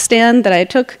last stand that I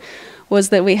took was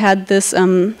that we had this,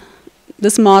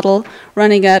 this model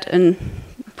running at an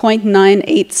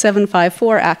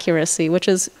 0.98754 accuracy, which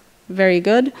is very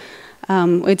good.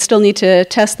 We'd still need to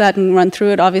test that and run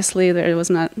through it. Obviously, there was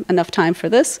not enough time for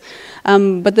this.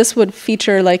 But this would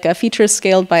feature like a feature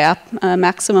scaled by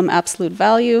maximum absolute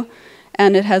value.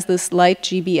 And it has this light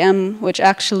GBM, which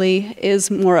actually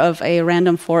is more of a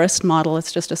random forest model.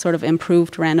 It's just a sort of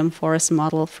improved random forest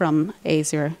model from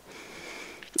Azure.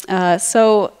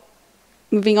 So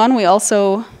moving on, we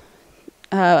also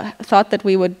thought that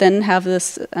we would then have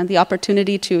this the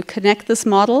opportunity to connect this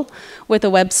model with a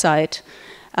website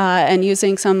and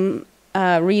using some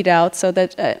readout so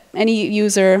that any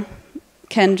user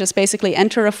can just basically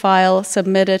enter a file,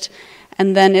 submit it,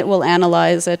 and then it will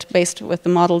analyze it based with the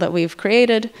model that we've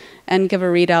created and give a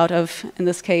readout of, in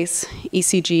this case,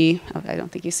 ECG. Oh, I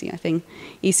don't think you see anything.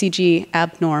 ECG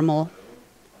abnormal.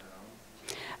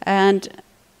 And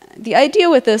the idea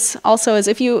with this also is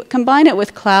if you combine it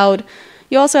with cloud,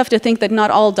 you also have to think that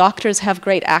not all doctors have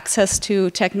great access to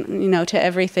to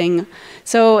everything.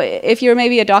 So if you're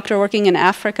maybe a doctor working in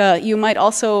Africa, you might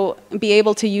also be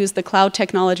able to use the cloud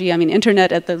technology. I mean,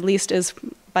 internet at the least is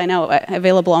by now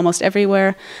available almost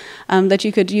everywhere, that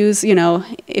you could use,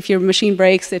 if your machine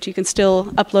breaks, that you can still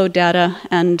upload data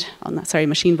and, well, not, sorry,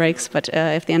 machine breaks, but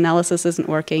if the analysis isn't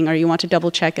working or you want to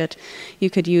double check it, you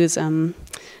could use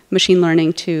machine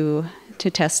learning to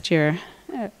test your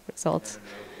results.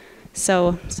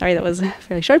 So, sorry that was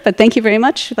fairly short, but thank you very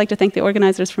much. I'd like to thank the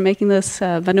organizers for making this,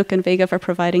 Vanuk and Vega for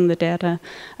providing the data,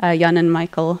 Jan and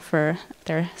Michael for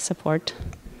their support.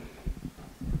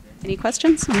 Any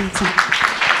questions?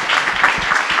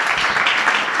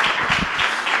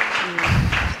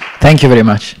 Thank you very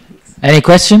much. Any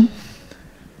question?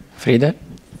 Frida?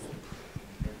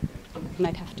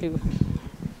 Might have to.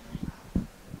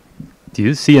 Do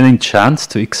you see any chance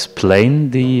to explain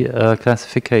the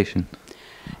classification?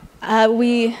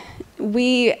 We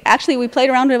played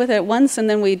around with it once, and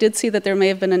then we did see that there may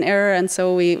have been an error, and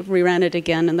so we reran it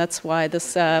again, and that's why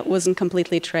this wasn't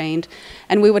completely trained.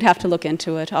 And we would have to look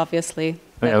into it, obviously.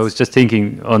 I was just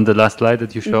thinking on the last slide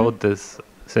that you showed, this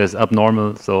says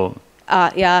abnormal, so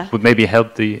yeah, would maybe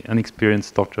help the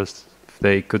inexperienced doctors if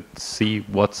they could see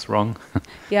what's wrong.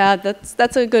 Yeah,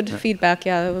 that's a good feedback.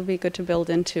 Yeah, it would be good to build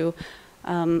into.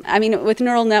 I mean, with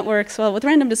neural networks, well, with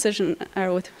random decision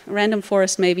or with random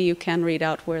forest, maybe you can read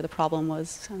out where the problem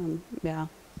was. Yeah.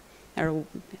 Thank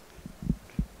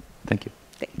you.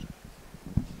 Thank you.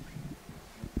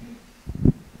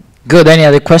 Good. Any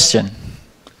other question?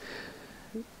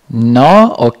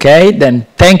 No? Okay. Then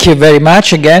thank you very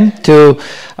much again to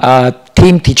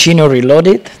Team Ticino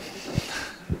Reloaded.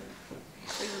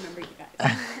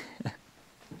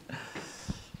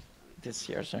 This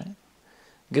year's, right?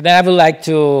 Good. Then I would like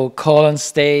to call on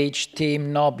stage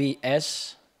Team No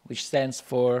BS, which stands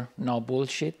for No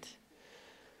Bullshit.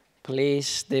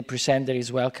 Please, the presenter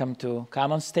is welcome to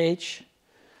come on stage.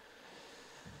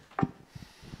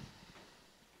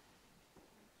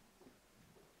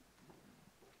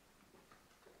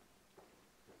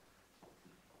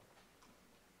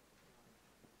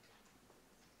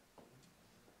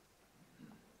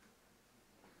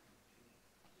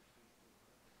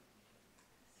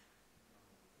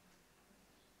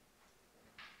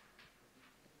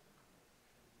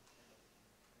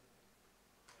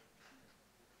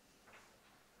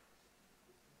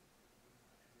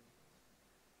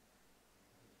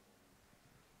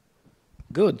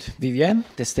 Good. Vivienne,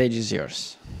 the stage is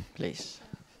yours, please.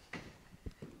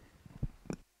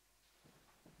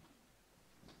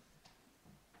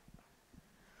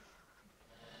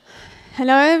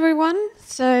 Hello everyone.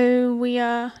 So we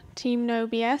are Team No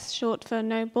BS, short for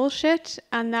No Bullshit,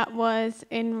 and that was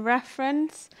in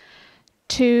reference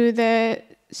to the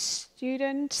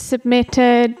student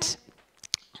submitted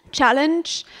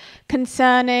challenge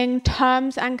concerning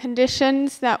terms and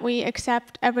conditions that we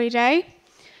accept every day.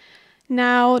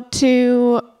 Now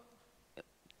to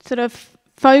sort of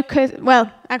focus,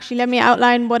 well, actually let me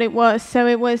outline what it was. So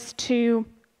it was to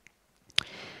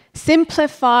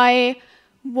simplify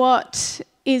what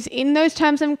is in those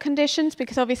terms and conditions,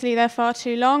 because obviously they're far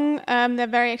too long, they're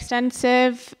very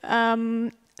extensive.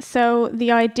 So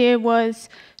the idea was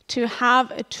to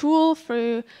have a tool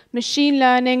through machine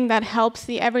learning that helps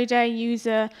the everyday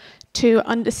user to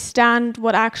understand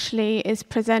what actually is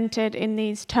presented in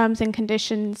these terms and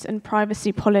conditions and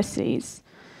privacy policies.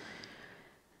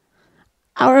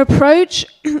 Our approach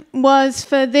was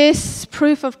for this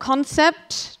proof of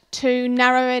concept to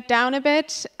narrow it down a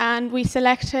bit, and we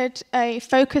selected a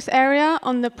focus area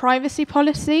on the privacy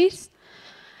policies.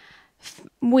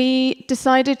 We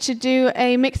decided to do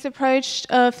a mixed approach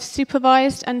of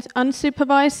supervised and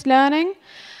unsupervised learning.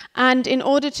 And in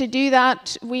order to do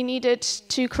that, we needed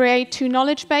to create two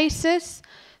knowledge bases.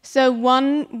 So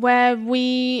one where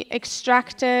we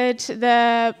extracted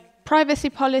the privacy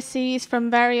policies from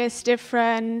various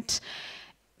different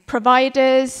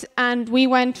providers, and we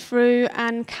went through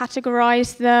and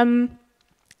categorized them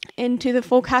into the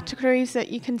 4 categories that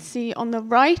you can see on the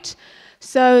right.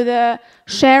 So the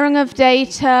sharing of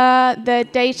data, the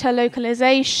data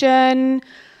localization,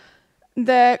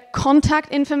 the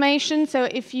contact information. So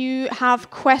if you have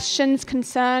questions,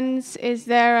 concerns, is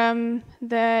there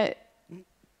the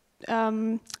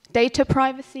data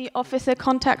privacy officer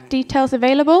contact details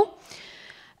available?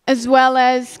 As well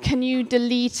as, can you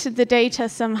delete the data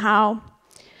somehow?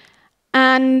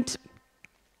 And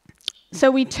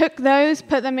so we took those,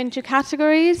 put them into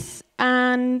categories,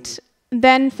 and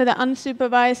then for the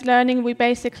unsupervised learning, we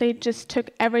basically just took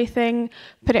everything,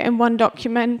 put it in one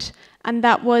document, and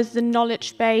that was the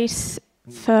knowledge base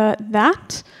for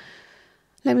that.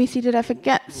 Let me see, did I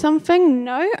forget something?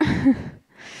 No.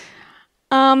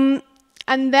 And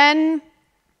then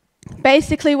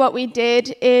basically what we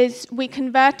did is we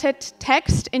converted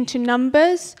text into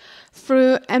numbers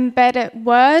through embedded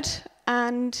word,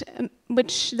 and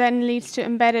which then leads to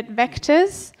embedded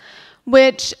vectors,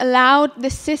 which allowed the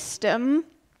system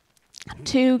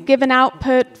to give an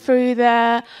output through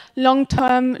the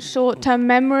long-term, short-term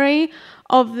memory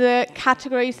of the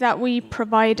categories that we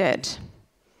provided.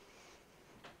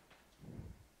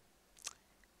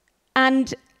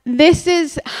 And this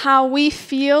is how we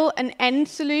feel an end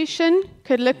solution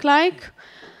could look like.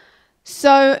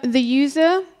 So the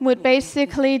user would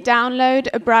basically download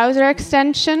a browser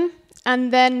extension,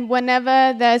 and then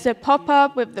whenever there's a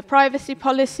pop-up with the privacy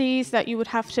policies that you would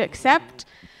have to accept,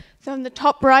 so on the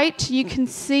top right, you can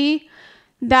see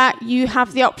that you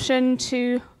have the option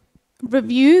to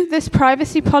review this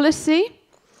privacy policy.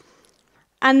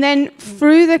 And then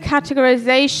through the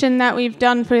categorization that we've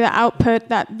done through the output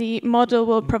that the model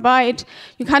will provide,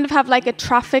 you kind of have like a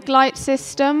traffic light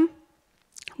system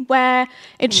where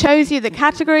it shows you the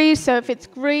categories. So if it's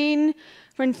green,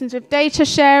 for instance, with data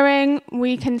sharing,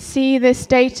 we can see this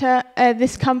data,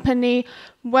 this company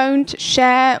won't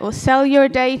share or sell your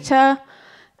data.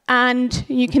 And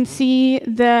you can see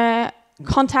the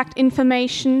contact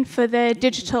information for the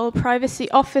digital privacy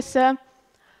officer.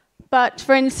 But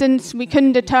for instance, we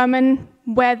couldn't determine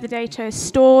where the data is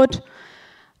stored,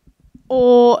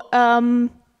 or for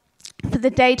the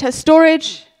data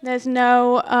storage, there's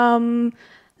no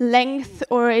length,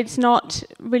 or it's not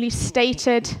really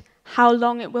stated how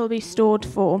long it will be stored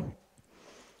for.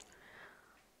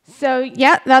 So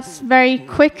yeah, that's very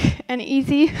quick and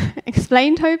easy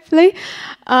explained, hopefully.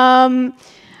 But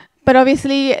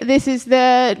obviously, this is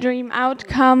the dream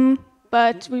outcome.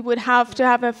 But we would have to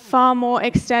have a far more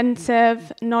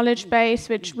extensive knowledge base,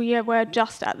 which we were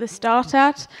just at the start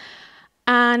at.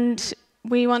 And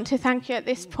we want to thank you at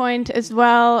this point as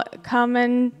well,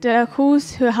 Carmen de la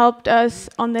Cruz, who helped us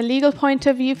on the legal point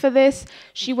of view for this.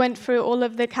 She went through all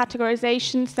of the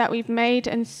categorizations that we've made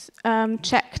and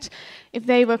checked if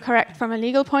they were correct from a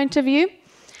legal point of view,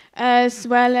 as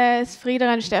well as Frieda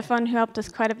and Stefan, who helped us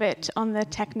quite a bit on the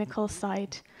technical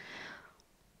side.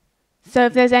 So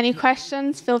if there's any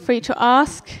questions, feel free to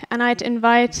ask, and I'd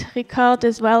invite Ricard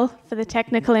as well for the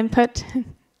technical input.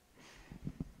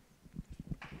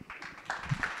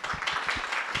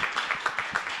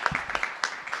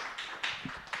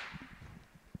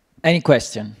 Any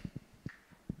question?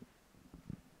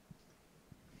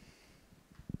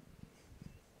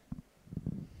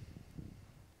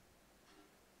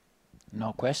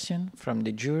 No question from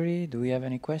the jury. Do we have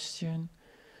any question?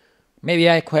 Maybe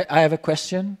I have a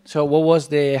question. So what was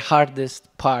the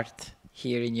hardest part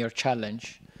here in your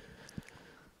challenge?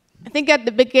 I think at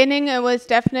the beginning it was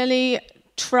definitely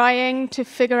trying to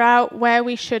figure out where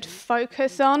we should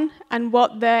focus on and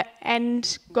what the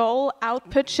end goal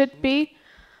output should be.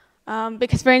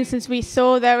 Because, for instance, we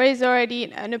saw there is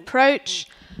already an approach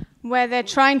where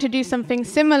they're trying to do something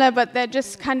similar, but they're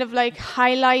just kind of like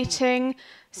highlighting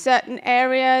certain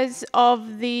areas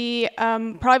of the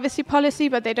privacy policy,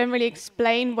 but they don't really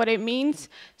explain what it means.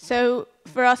 So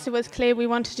for us, it was clear we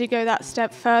wanted to go that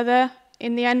step further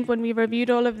in the end when we reviewed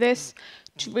all of this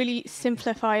to really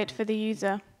simplify it for the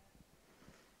user.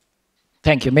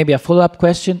 Thank you. Maybe a follow-up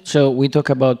question. So we talk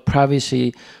about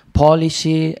privacy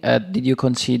policy. Did you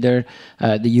consider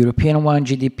the European one,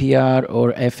 GDPR,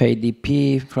 or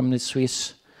FADP from the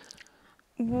Swiss?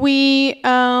 We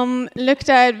looked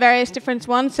at various different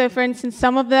ones. So for instance,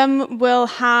 some of them will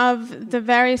have the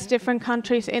various different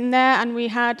countries in there, and we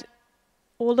had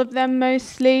all of them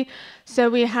mostly. So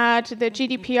we had the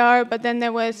GDPR, but then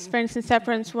there was, for instance,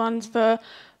 separate ones for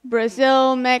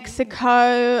Brazil,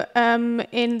 Mexico.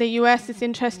 In the US, it's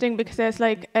interesting because there's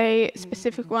like a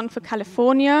specific one for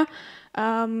California.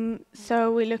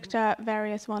 So we looked at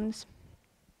various ones.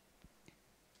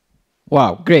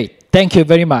 Wow, great. Thank you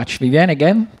very much, Viviane,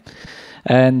 again.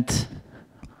 And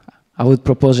I would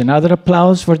propose another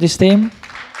applause for this team.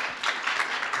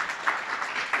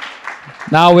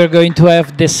 Now we're going to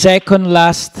have the second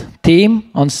last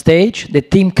team on stage, the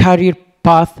Team Career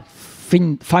Path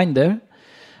Finder.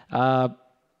 I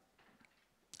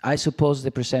suppose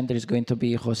the presenter is going to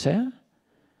be Jose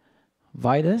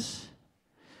Vides.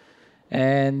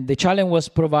 And the challenge was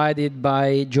provided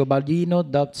by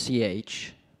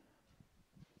jobaldino.ch.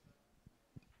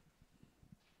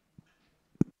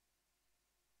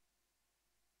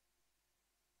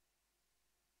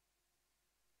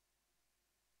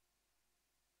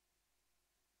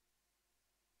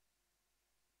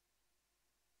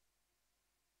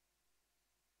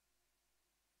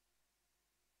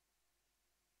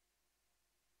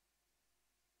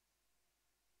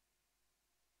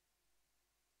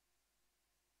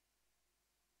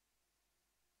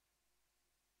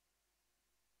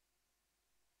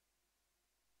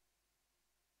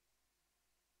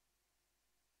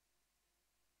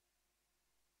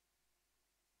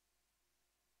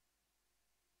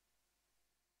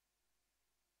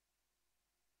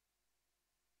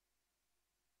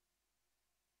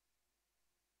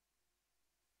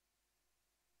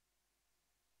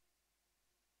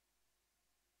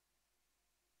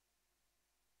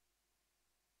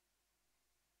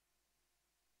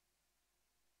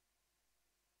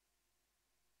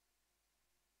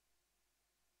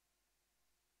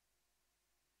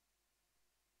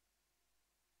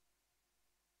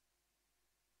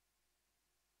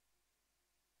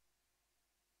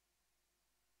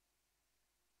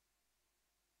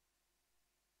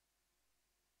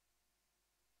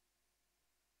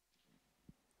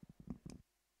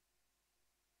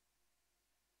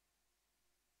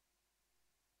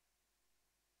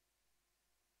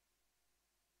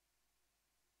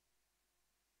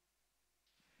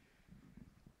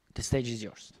 The stage is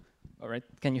yours. All right,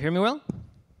 can you hear me well?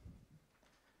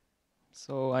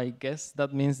 So I guess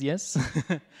that means yes.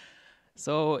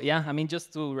 So yeah, I mean,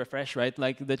 just to refresh, right?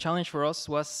 Like the challenge for us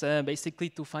was basically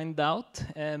to find out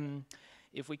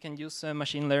if we can use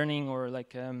machine learning or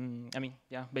like, I mean,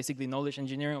 yeah, basically knowledge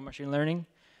engineering or machine learning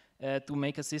to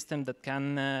make a system that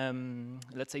can,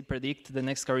 let's say, predict the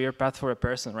next career path for a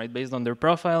person, right? Based on their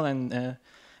profile and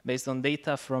based on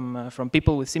data from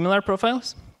people with similar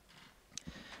profiles.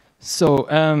 So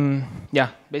yeah,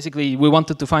 basically we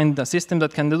wanted to find a system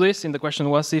that can do this, and the question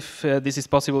was if this is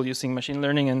possible using machine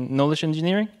learning and knowledge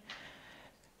engineering.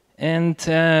 And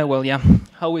well, yeah,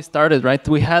 how we started, right?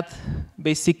 We had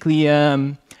basically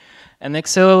an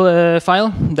Excel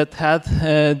file that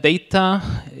had data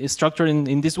structured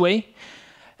in this way.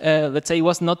 Let's say it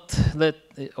was not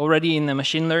already in a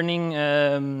machine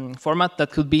learning format that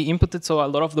could be inputted, so a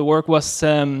lot of the work was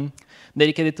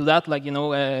dedicated to that, like, you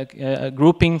know,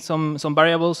 grouping some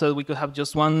variables so that we could have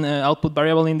just one output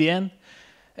variable in the end.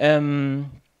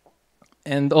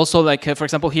 And also, like, for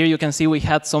example, here you can see we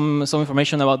had some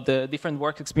information about the different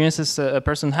work experiences a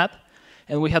person had,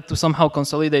 and we had to somehow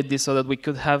consolidate this so that we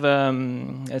could have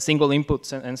a single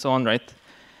inputs and so on, right?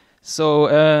 So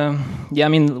yeah, I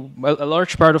mean, a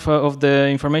large part of the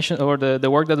information or the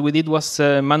work that we did was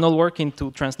manual work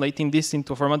into translating this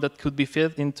into a format that could be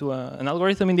fed into an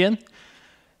algorithm in the end.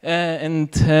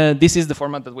 And this is the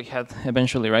format that we had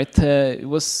eventually, right? It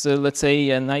was, let's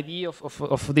say, an idea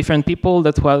of different people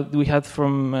that we had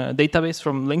from a database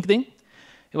from LinkedIn.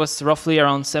 It was roughly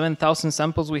around 7,000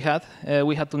 samples we had.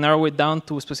 We had to narrow it down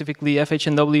to specifically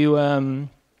FHNW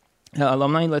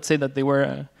alumni. Let's say that they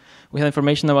were, we had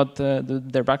information about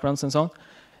their backgrounds and so on.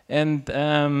 And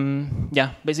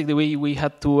yeah, basically we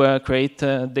had to create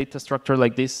a data structure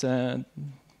like this,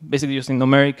 basically using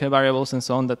numeric variables and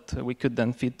so on that we could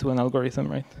then feed to an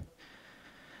algorithm, right?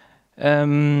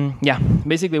 Yeah,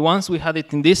 basically once we had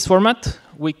it in this format,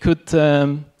 we could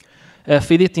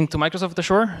feed it into Microsoft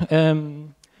Azure.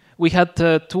 We had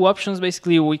two options,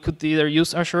 basically. We could either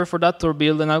use Azure for that or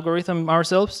build an algorithm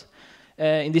ourselves.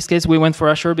 In this case, we went for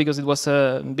Azure because it was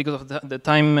because of the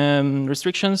time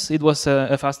restrictions. It was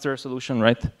a faster solution,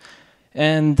 right?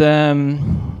 And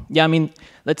yeah, I mean,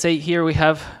 let's say here we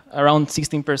have around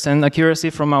 16%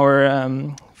 accuracy from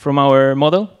our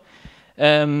model.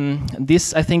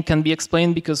 This I think can be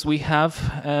explained because we have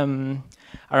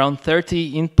around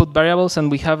 30 input variables, and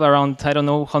we have around, I don't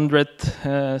know,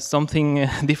 100 something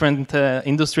different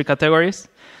industry categories.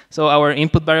 So our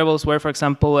input variables were, for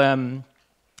example,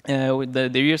 with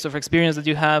the years of experience that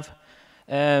you have,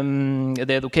 the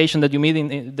education that you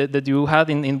made that you had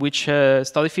in which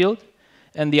study field,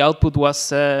 and the output was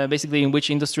basically in which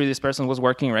industry this person was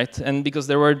working, right? And because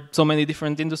there were so many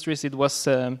different industries, it was,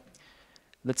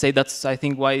 let's say that's, I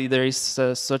think, why there is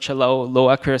such a low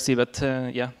accuracy. But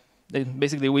yeah,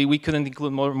 basically we couldn't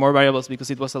include more variables because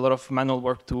it was a lot of manual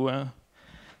work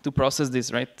to process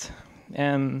this, right?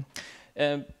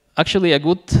 Actually, a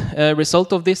good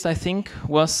result of this, I think,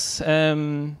 was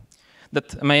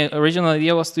that my original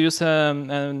idea was to use a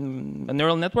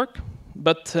neural network.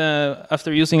 But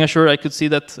after using Azure, I could see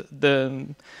that the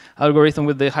algorithm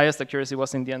with the highest accuracy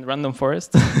was in the end random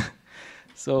forest.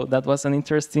 So that was an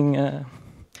interesting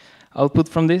output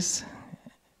from this.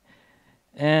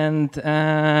 And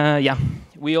yeah,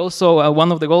 we also,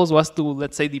 one of the goals was to,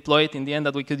 let's say, deploy it in the end,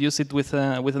 that we could use it with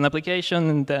an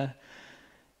application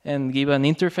and give an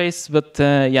interface. But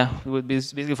yeah, it would be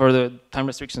basically for the time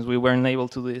restrictions, we weren't able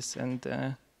to do this.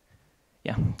 And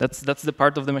yeah, that's the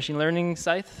part of the machine learning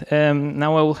side.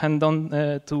 Now I will hand on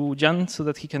to Jan so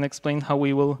that he can explain how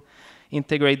we will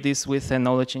integrate this with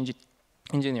knowledge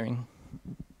engineering.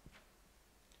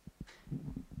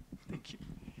 Thank you.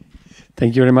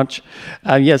 Thank you very much.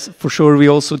 Yes, for sure, we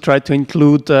also try to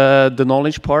include the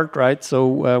knowledge part, right?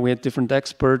 So we had different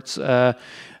experts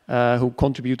who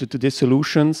contributed to these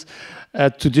solutions.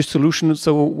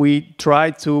 So we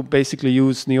tried to basically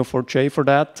use Neo4j for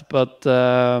that, but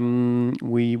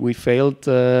we failed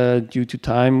due to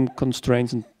time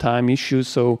constraints and time issues.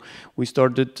 So we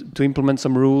started to implement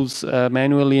some rules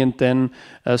manually, and then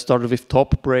started with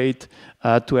top braid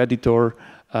to editor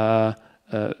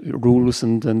rules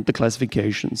and the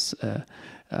classifications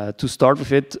to start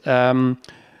with it.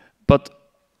 But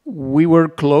we were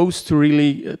close to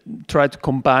really try to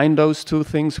combine those two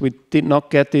things. We did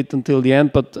not get it until the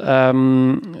end, but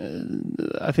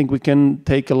I think we can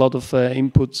take a lot of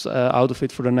inputs out of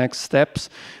it for the next steps,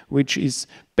 which is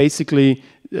basically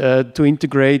to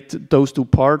integrate those two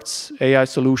parts, AI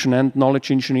solution and knowledge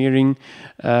engineering,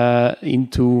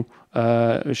 into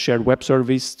a shared web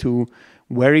service to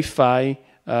verify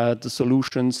the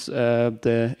solutions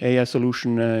the AI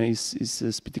solution is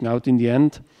spitting out in the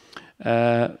end.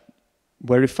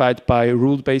 Verified by a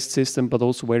rule-based system, but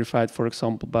also verified, for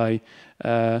example, by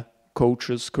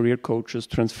coaches, career coaches,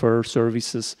 transfer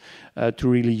services to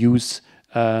really use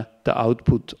the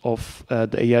output of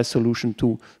the AI solution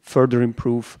to further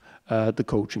improve the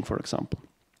coaching, for example.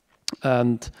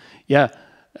 And yeah,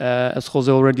 as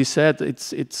Jose already said,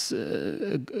 it's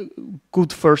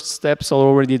good first steps are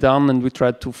already done, and we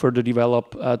tried to further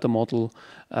develop the model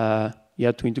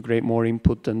to integrate more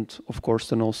input and, of course,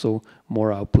 then also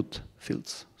more output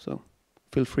fields. So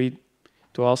feel free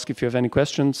to ask if you have any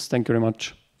questions. Thank you very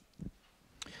much.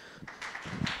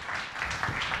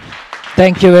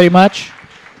 Thank you very much,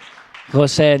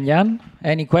 Jose and Jan.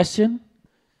 Any question?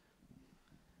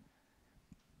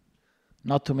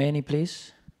 Not too many,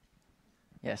 please.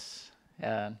 Yes.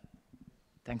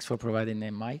 Thanks for providing the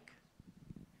mic.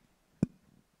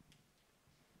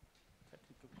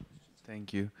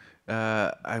 Thank you.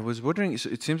 I was wondering, so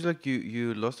it seems like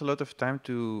you lost a lot of time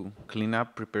to clean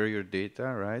up, prepare your data,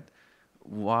 right?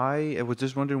 Why? I was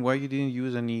just wondering why you didn't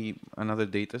use another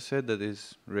data set that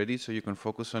is ready so you can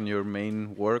focus on your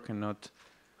main work and not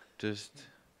just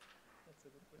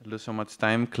lose so much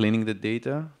time cleaning the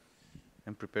data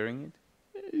and preparing it?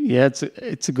 Yeah,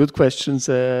 it's a good question.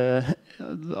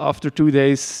 after 2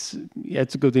 days, yeah,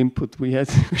 it's a good input. We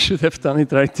should have done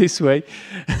it right this way.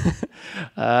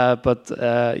 But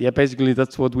yeah, basically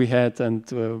that's what we had. And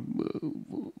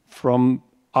from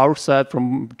our side,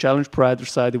 from challenge provider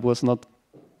side, it was not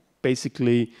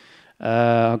basically,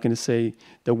 how can I say,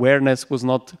 the awareness was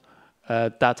not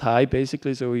that high,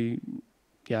 basically. So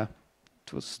yeah,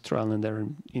 it was trial and error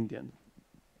in the end.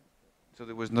 So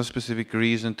there was no specific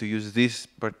reason to use this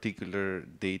particular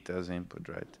data as input,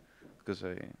 right? Because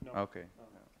okay.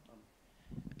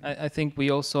 I think we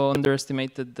also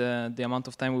underestimated the amount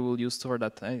of time we will use for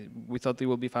that. We thought it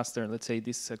will be faster, let's say,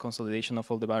 this consolidation of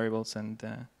all the variables, and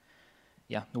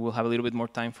yeah, we'll have a little bit more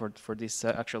time for this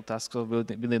actual task of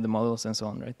building the models and so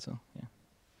on, right? So yeah.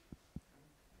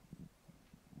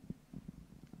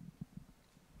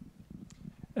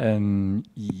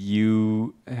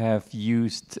 You have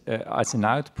used, as an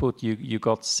output, you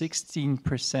got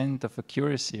 16% of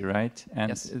accuracy, right? And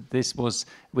yes. This was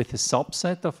with a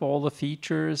subset of all the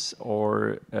features,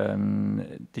 or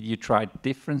did you try a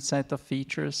different set of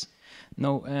features?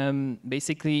 No,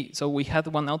 basically, so we had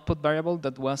one output variable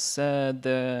that was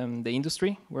the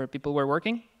industry where people were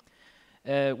working.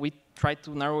 We tried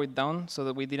to narrow it down so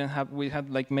that we had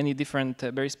like many different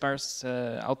very sparse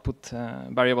output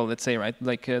variable, let's say, right?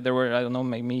 Like there were, I don't know,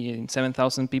 maybe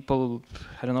 7,000 people,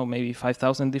 I don't know, maybe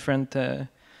 5,000 different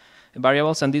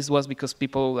variables, and this was because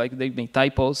people, like, they make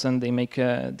typos and they make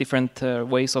different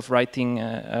ways of writing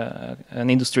an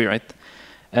industry, right?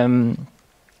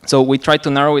 So we tried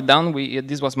to narrow it down.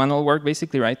 This was manual work,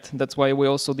 basically, right? That's why we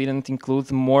also didn't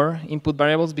include more input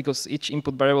variables, because each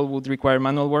input variable would require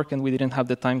manual work, and we didn't have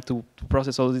the time to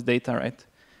process all this data, right?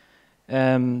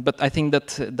 But I think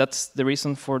that's the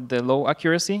reason for the low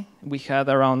accuracy. We had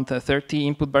around 30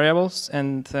 input variables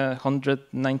and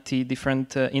 190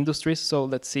 different industries. So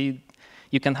let's see,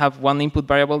 you can have one input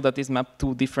variable that is mapped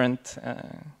to different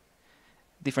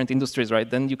industries, right?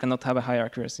 Then you cannot have a high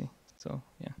accuracy. So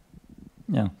yeah.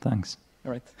 Yeah, thanks.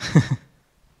 All right.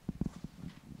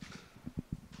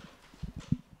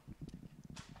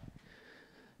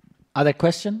 Other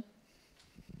question?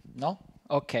 No?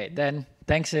 Okay, then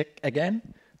thanks again,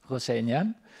 Jose and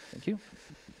Jan. Thank you.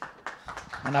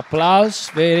 An applause.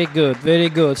 Very good, very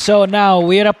good. So now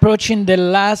we are approaching the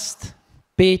last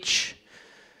pitch.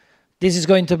 This is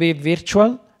going to be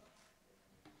virtual.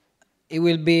 It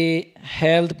will be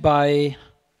held by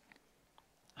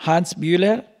Hans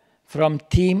Bühler from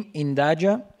Team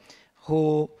Indaja,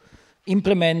 who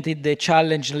implemented the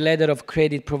challenge letter of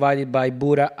credit provided by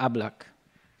Bura Ablak.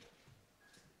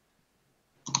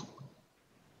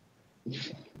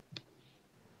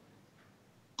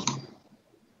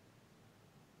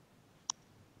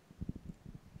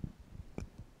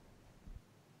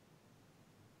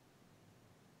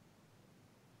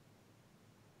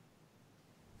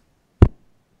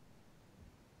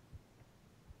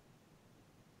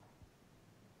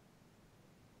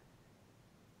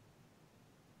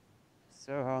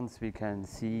 So Hans, we can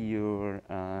see your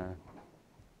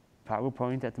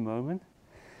PowerPoint at the moment.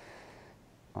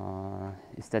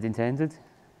 Is that intended?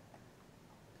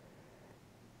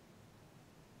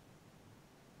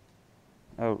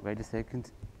 Oh, wait a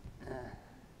second.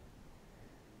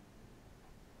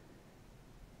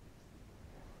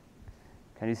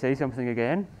 Can you say something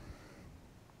again?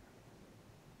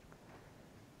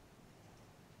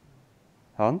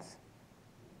 Hans?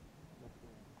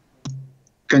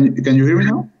 Can you hear me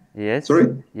now? Yes.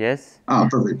 Sorry? Yes. Ah,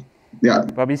 perfect. Yeah.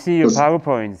 But we see your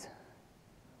PowerPoints.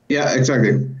 Yeah,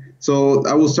 exactly. So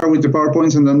I will start with the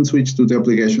PowerPoints and then switch to the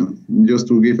application, just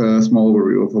to give a small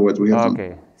overview of what we have done.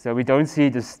 Okay. So we don't see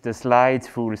the slides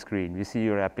full screen. We see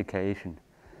your application.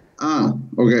 Ah,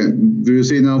 okay. Do you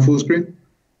see now full screen?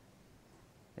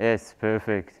 Yes,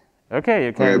 perfect. Okay,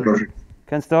 you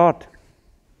can start.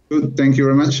 Good, thank you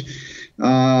very much.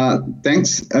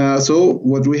 Thanks. So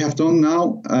what we have done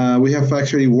now, we have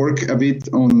actually worked a bit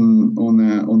on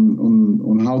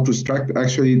how to extract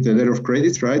actually the letter of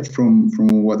credit, right, from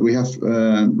what we have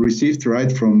received,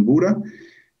 right, from Bura.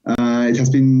 It has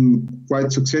been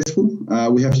quite successful.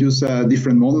 We have used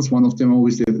different models. One of them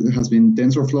obviously has been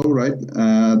TensorFlow, right,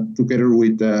 together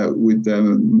with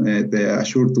the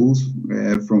Azure tools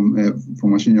from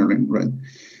machine learning, right.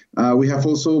 We have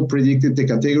also predicted the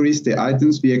categories, the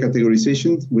items via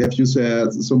categorization. We have used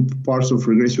some parts of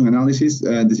regression analysis,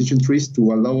 decision trees,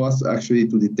 to allow us actually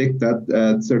to detect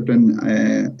that certain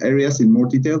areas in more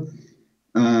detail.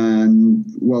 And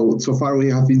well, so far we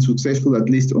have been successful, at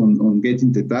least on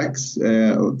getting the tags,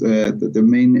 the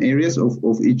main areas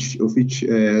of each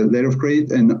letter of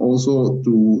credit, and also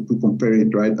to compare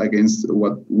it, right, against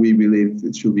what we believe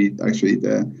it should be actually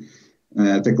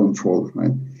the control,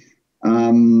 right.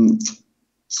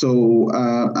 So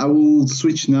I will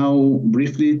switch now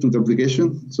briefly to the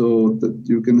application so that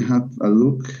you can have a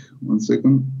look. 1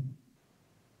 second.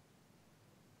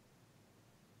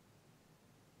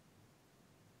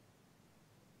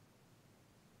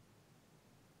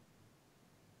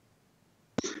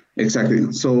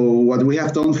 Exactly. So what we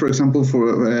have done, for example,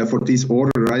 for this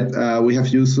order, right? We have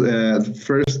used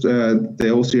first the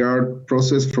OCR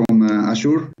process from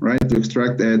Azure, right, to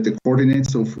extract the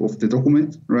coordinates of the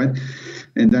document, right?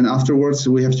 And then afterwards,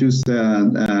 we have used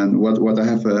what I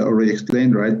have already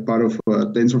explained, right? Part of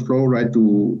TensorFlow, right,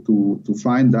 to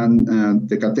find then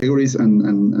the categories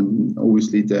and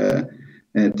obviously the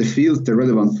fields, the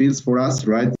relevant fields for us,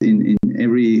 right, in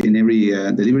every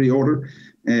delivery order.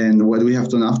 And what we have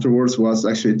done afterwards was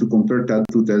actually to compare that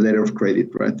to the letter of credit,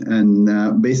 right?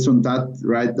 And based on that,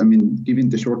 right, I mean, given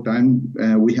the short time,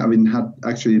 we haven't had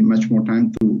actually much more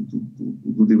time to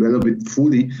develop it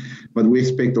fully, but we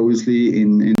expect obviously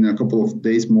in a couple of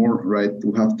days more, right,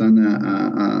 to have done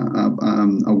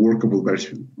a workable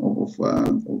version of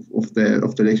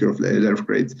the lecture of the letter of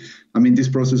credit. I mean, this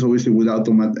process obviously will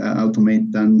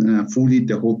automate then fully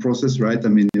the whole process, right? I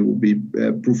mean, it will be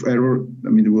proof error. I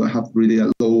mean, it will have really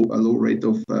a low rate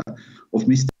of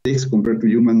mistakes compared to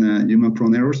human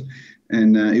prone errors,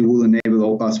 and it will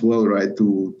enable us well, right,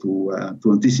 to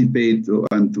anticipate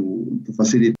and to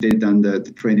facilitate and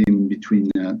the training between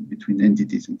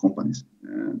entities and companies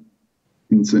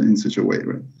in such a way,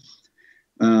 right?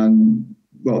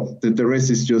 Well, the rest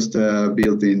is just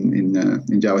built in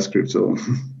JavaScript, so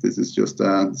this is just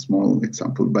a small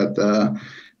example, but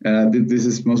this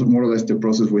is more or less the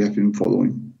process we have been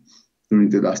following during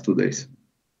the last 2 days.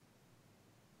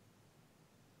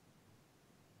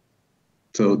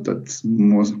 So that's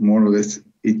more or less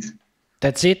it.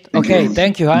 That's it? Okay,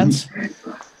 thank you, Hans.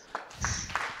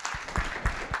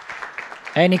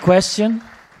 Any question?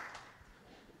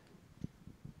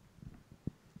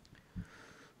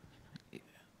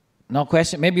 No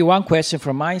question. Maybe one question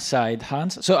from my side,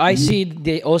 Hans. So I see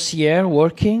the OCR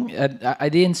working. I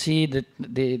didn't see that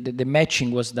the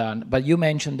matching was done, but you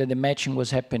mentioned that the matching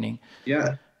was happening.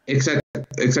 Yeah,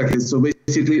 exactly. So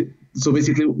basically,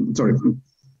 sorry.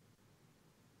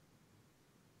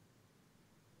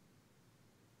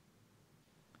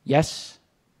 Yes,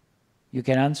 you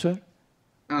can answer.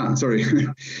 Sorry.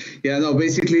 Yeah, no,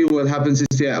 basically what happens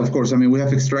is, yeah, of course, I mean, we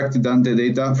have extracted then the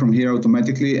data from here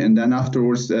automatically, and then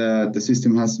afterwards the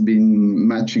system has been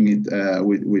matching it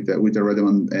with the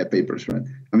relevant papers, right?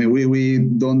 I mean, we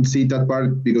don't see that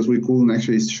part because we couldn't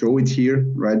actually show it here,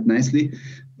 right, nicely,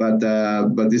 but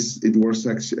it works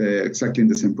exactly in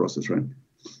the same process, right?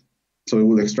 So it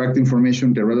will extract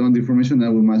information, the relevant information,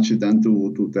 and will match it then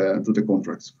to the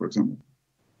contracts, for example.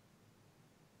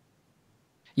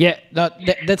 Yeah, no,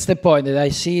 that's the point. That I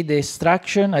see the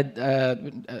extraction. I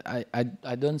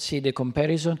don't see the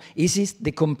comparison. Is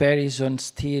the comparison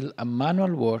still a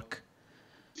manual work?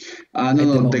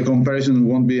 No, the comparison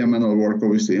won't be a manual work,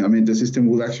 obviously. I mean, the system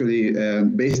will actually,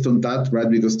 based on that, right,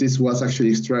 because this was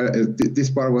actually this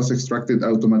part was extracted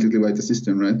automatically by the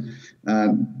system, right?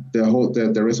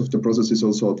 The rest of the process is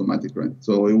also automatic, right?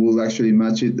 So it will actually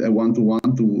match it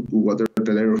one-to-one to whatever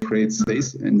the letter of credit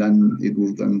says, and then it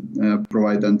will then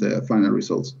provide then the final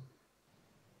results.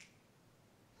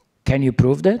 Can you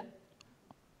prove that?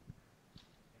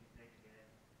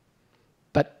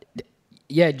 But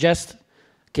yeah, just.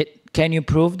 Can you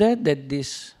prove that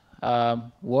this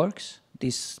works,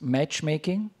 this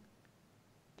matchmaking?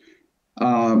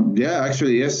 Yeah,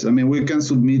 actually, yes. I mean, we can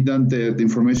submit then the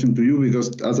information to you because,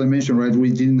 as I mentioned, right, we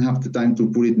didn't have the time to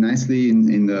put it nicely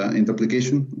in the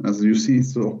application, as you see.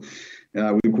 So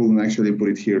we couldn't actually put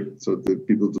it here so the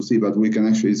people to see, but we can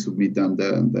actually submit then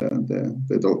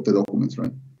the documents,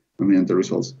 right? I mean, the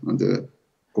results and the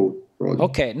code.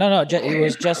 Okay, no, it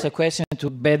was just a question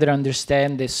to better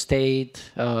understand the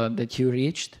state that you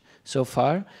reached so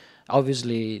far.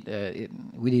 Obviously,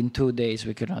 within 2 days,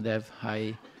 we cannot have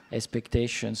high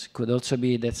expectations. Could also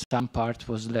be that some part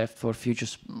was left for future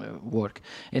work.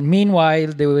 And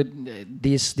meanwhile,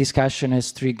 this discussion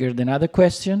has triggered another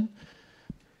question.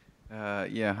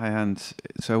 Yeah, hi Hans.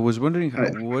 So I was wondering,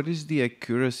 what is the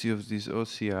accuracy of this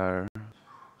OCR?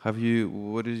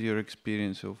 What is your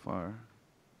experience so far?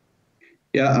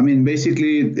 Yeah, I mean,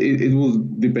 basically, it will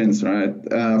depends, right?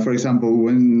 For example,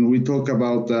 when we talk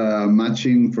about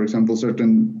matching, for example,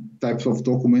 certain types of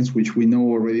documents, which we know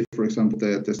already, for example,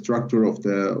 the structure of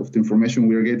the information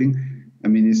we are getting, I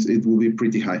mean, it will be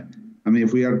pretty high. I mean,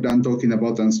 if we are done talking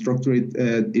about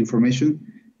unstructured information,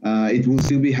 it will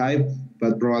still be high,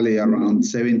 but probably around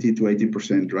 70 to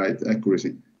 80%, right,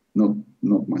 accuracy, not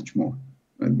much more.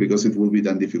 right? Because it will be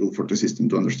then difficult for the system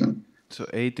to understand. So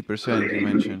 80% you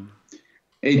mentioned.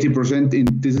 80% in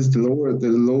this is the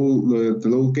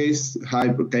low case.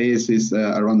 High case is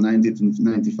around 90 to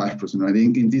 95%. I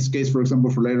think in this case, for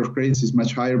example, for letter of credits is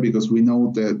much higher because we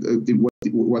know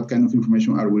what kind of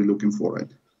information are we looking for,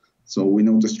 right? So we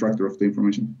know the structure of the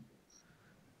information.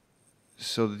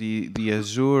 So the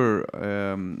Azure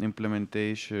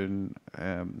implementation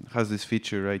has this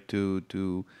feature, right,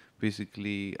 to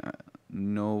basically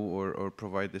know or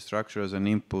provide the structure as an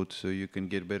input, so you can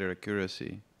get better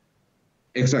accuracy.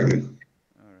 Exactly.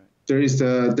 There is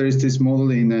this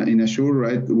model in Azure,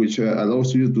 right, which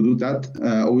allows you to do that.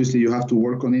 Obviously, you have to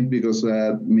work on it because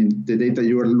I mean the data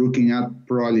you are looking at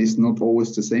probably is not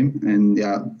always the same, and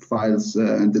yeah, files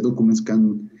and the documents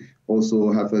can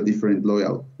also have a different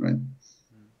layout, right?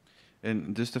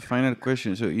 And just a final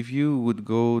question. So if you would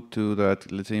go to that,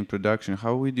 let's say in production,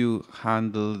 how would you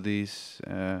handle this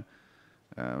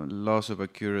loss of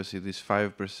accuracy, this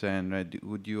 5%, right?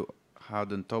 Would you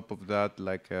have on top of that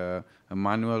like a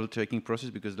manual checking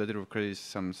process? Because letter of credit is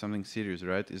something serious,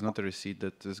 right? It's not a receipt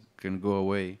that just can go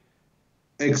away.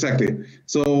 Exactly.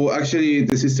 So actually,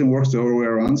 the system works the other way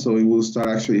around. So it will start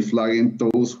actually flagging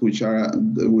those which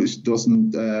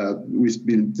doesn't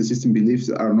the system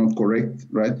believes are not correct,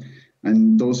 right?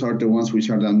 And those are the ones which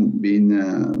are then being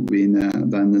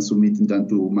submitted then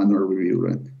to manual review,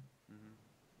 right?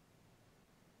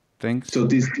 Thanks. So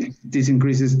this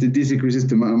decreases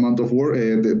the amount of work,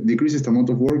 decreases the amount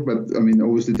of work, but I mean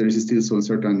obviously there is still some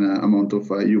certain amount of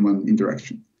human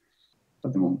interaction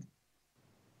at the moment.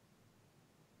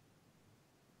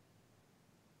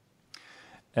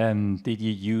 Did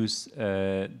you use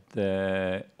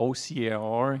the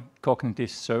OCR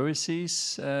Cognitive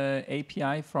Services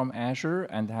API from Azure?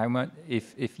 And how much,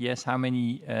 if yes, how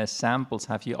many samples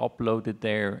have you uploaded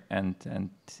there, and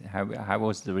how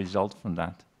was the result from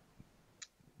that?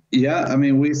 Yeah, I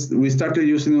mean we started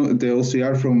using the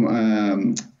OCR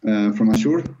from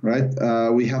Azure,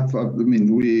 right? We have, I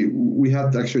mean we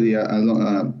had actually a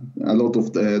lot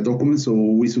of the documents, so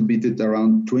we submitted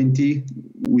around 20.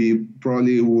 We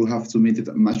probably will have submitted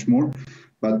much more,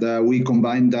 but we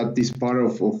combined this part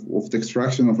of the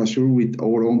extraction of Azure with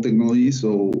our own technology,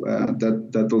 so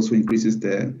that also increases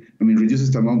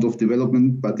reduces the amount of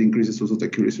development, but increases also the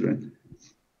accuracy, right?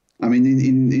 I mean,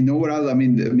 in overall,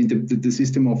 the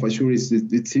system of Azure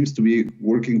it seems to be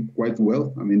working quite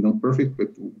well. I mean, not perfect,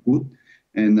 but good,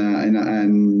 and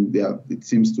yeah, it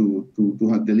seems to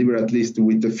have delivered at least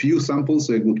with a few samples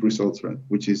good results, right?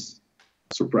 Which is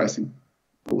surprising,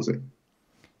 I would say.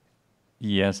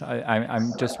 Yes,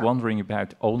 I'm just wondering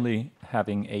about only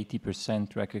having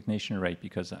 80% recognition rate,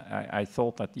 because I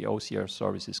thought that the OCR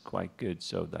service is quite good,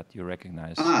 so that you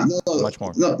recognize much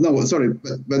more. No, sorry,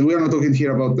 but we are not talking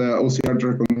here about the OCR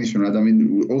recognition, right? I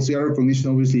mean, OCR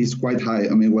recognition obviously is quite high.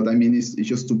 I mean, what I mean is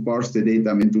just to parse the data.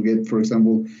 I mean, to get, for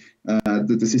example, that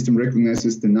the system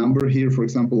recognizes the number here, for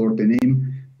example, or the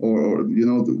name, or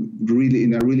really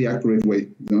in a really accurate way.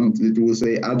 It will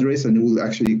say address, and it will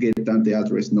actually get down the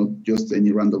address, not just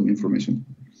any random information.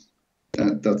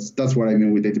 That's what I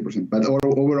mean with 80%. But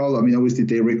overall, I mean, obviously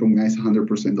they recognize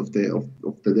 100% of the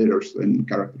letters and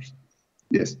characters.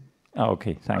 Yes. Oh,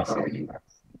 okay, thanks.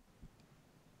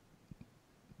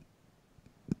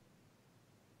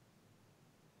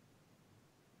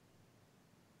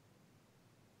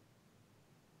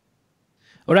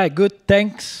 All right, good.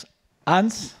 Thanks,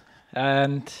 Hans.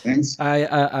 And thanks.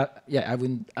 I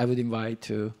would invite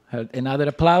to have another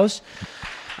applause.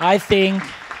 I think.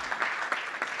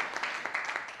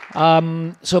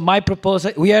 So my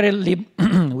proposal, we are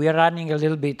running a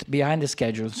little bit behind the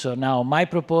schedule. So now my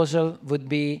proposal would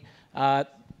be,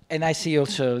 and I see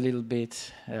also a little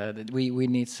bit that we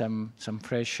need some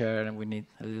fresh air, and we need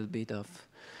a little bit of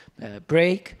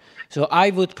break. So I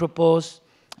would propose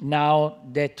now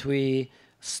that we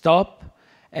stop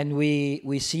and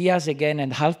we see us again at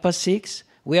 6:30.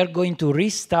 We are going to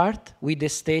restart with the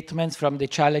statements from the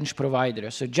challenge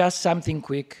provider. So just something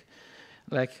quick,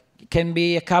 like it can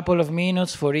be a couple of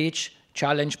minutes for each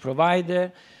challenge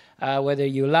provider, whether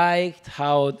you liked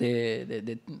how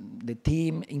the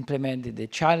team implemented the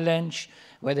challenge,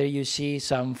 whether you see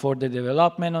some further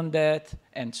development on that,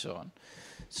 and so on.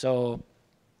 So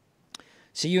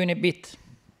see you in a bit.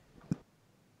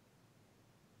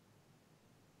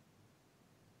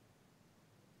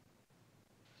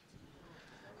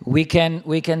 We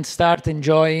can start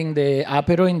enjoying the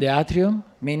apero in the atrium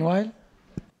meanwhile.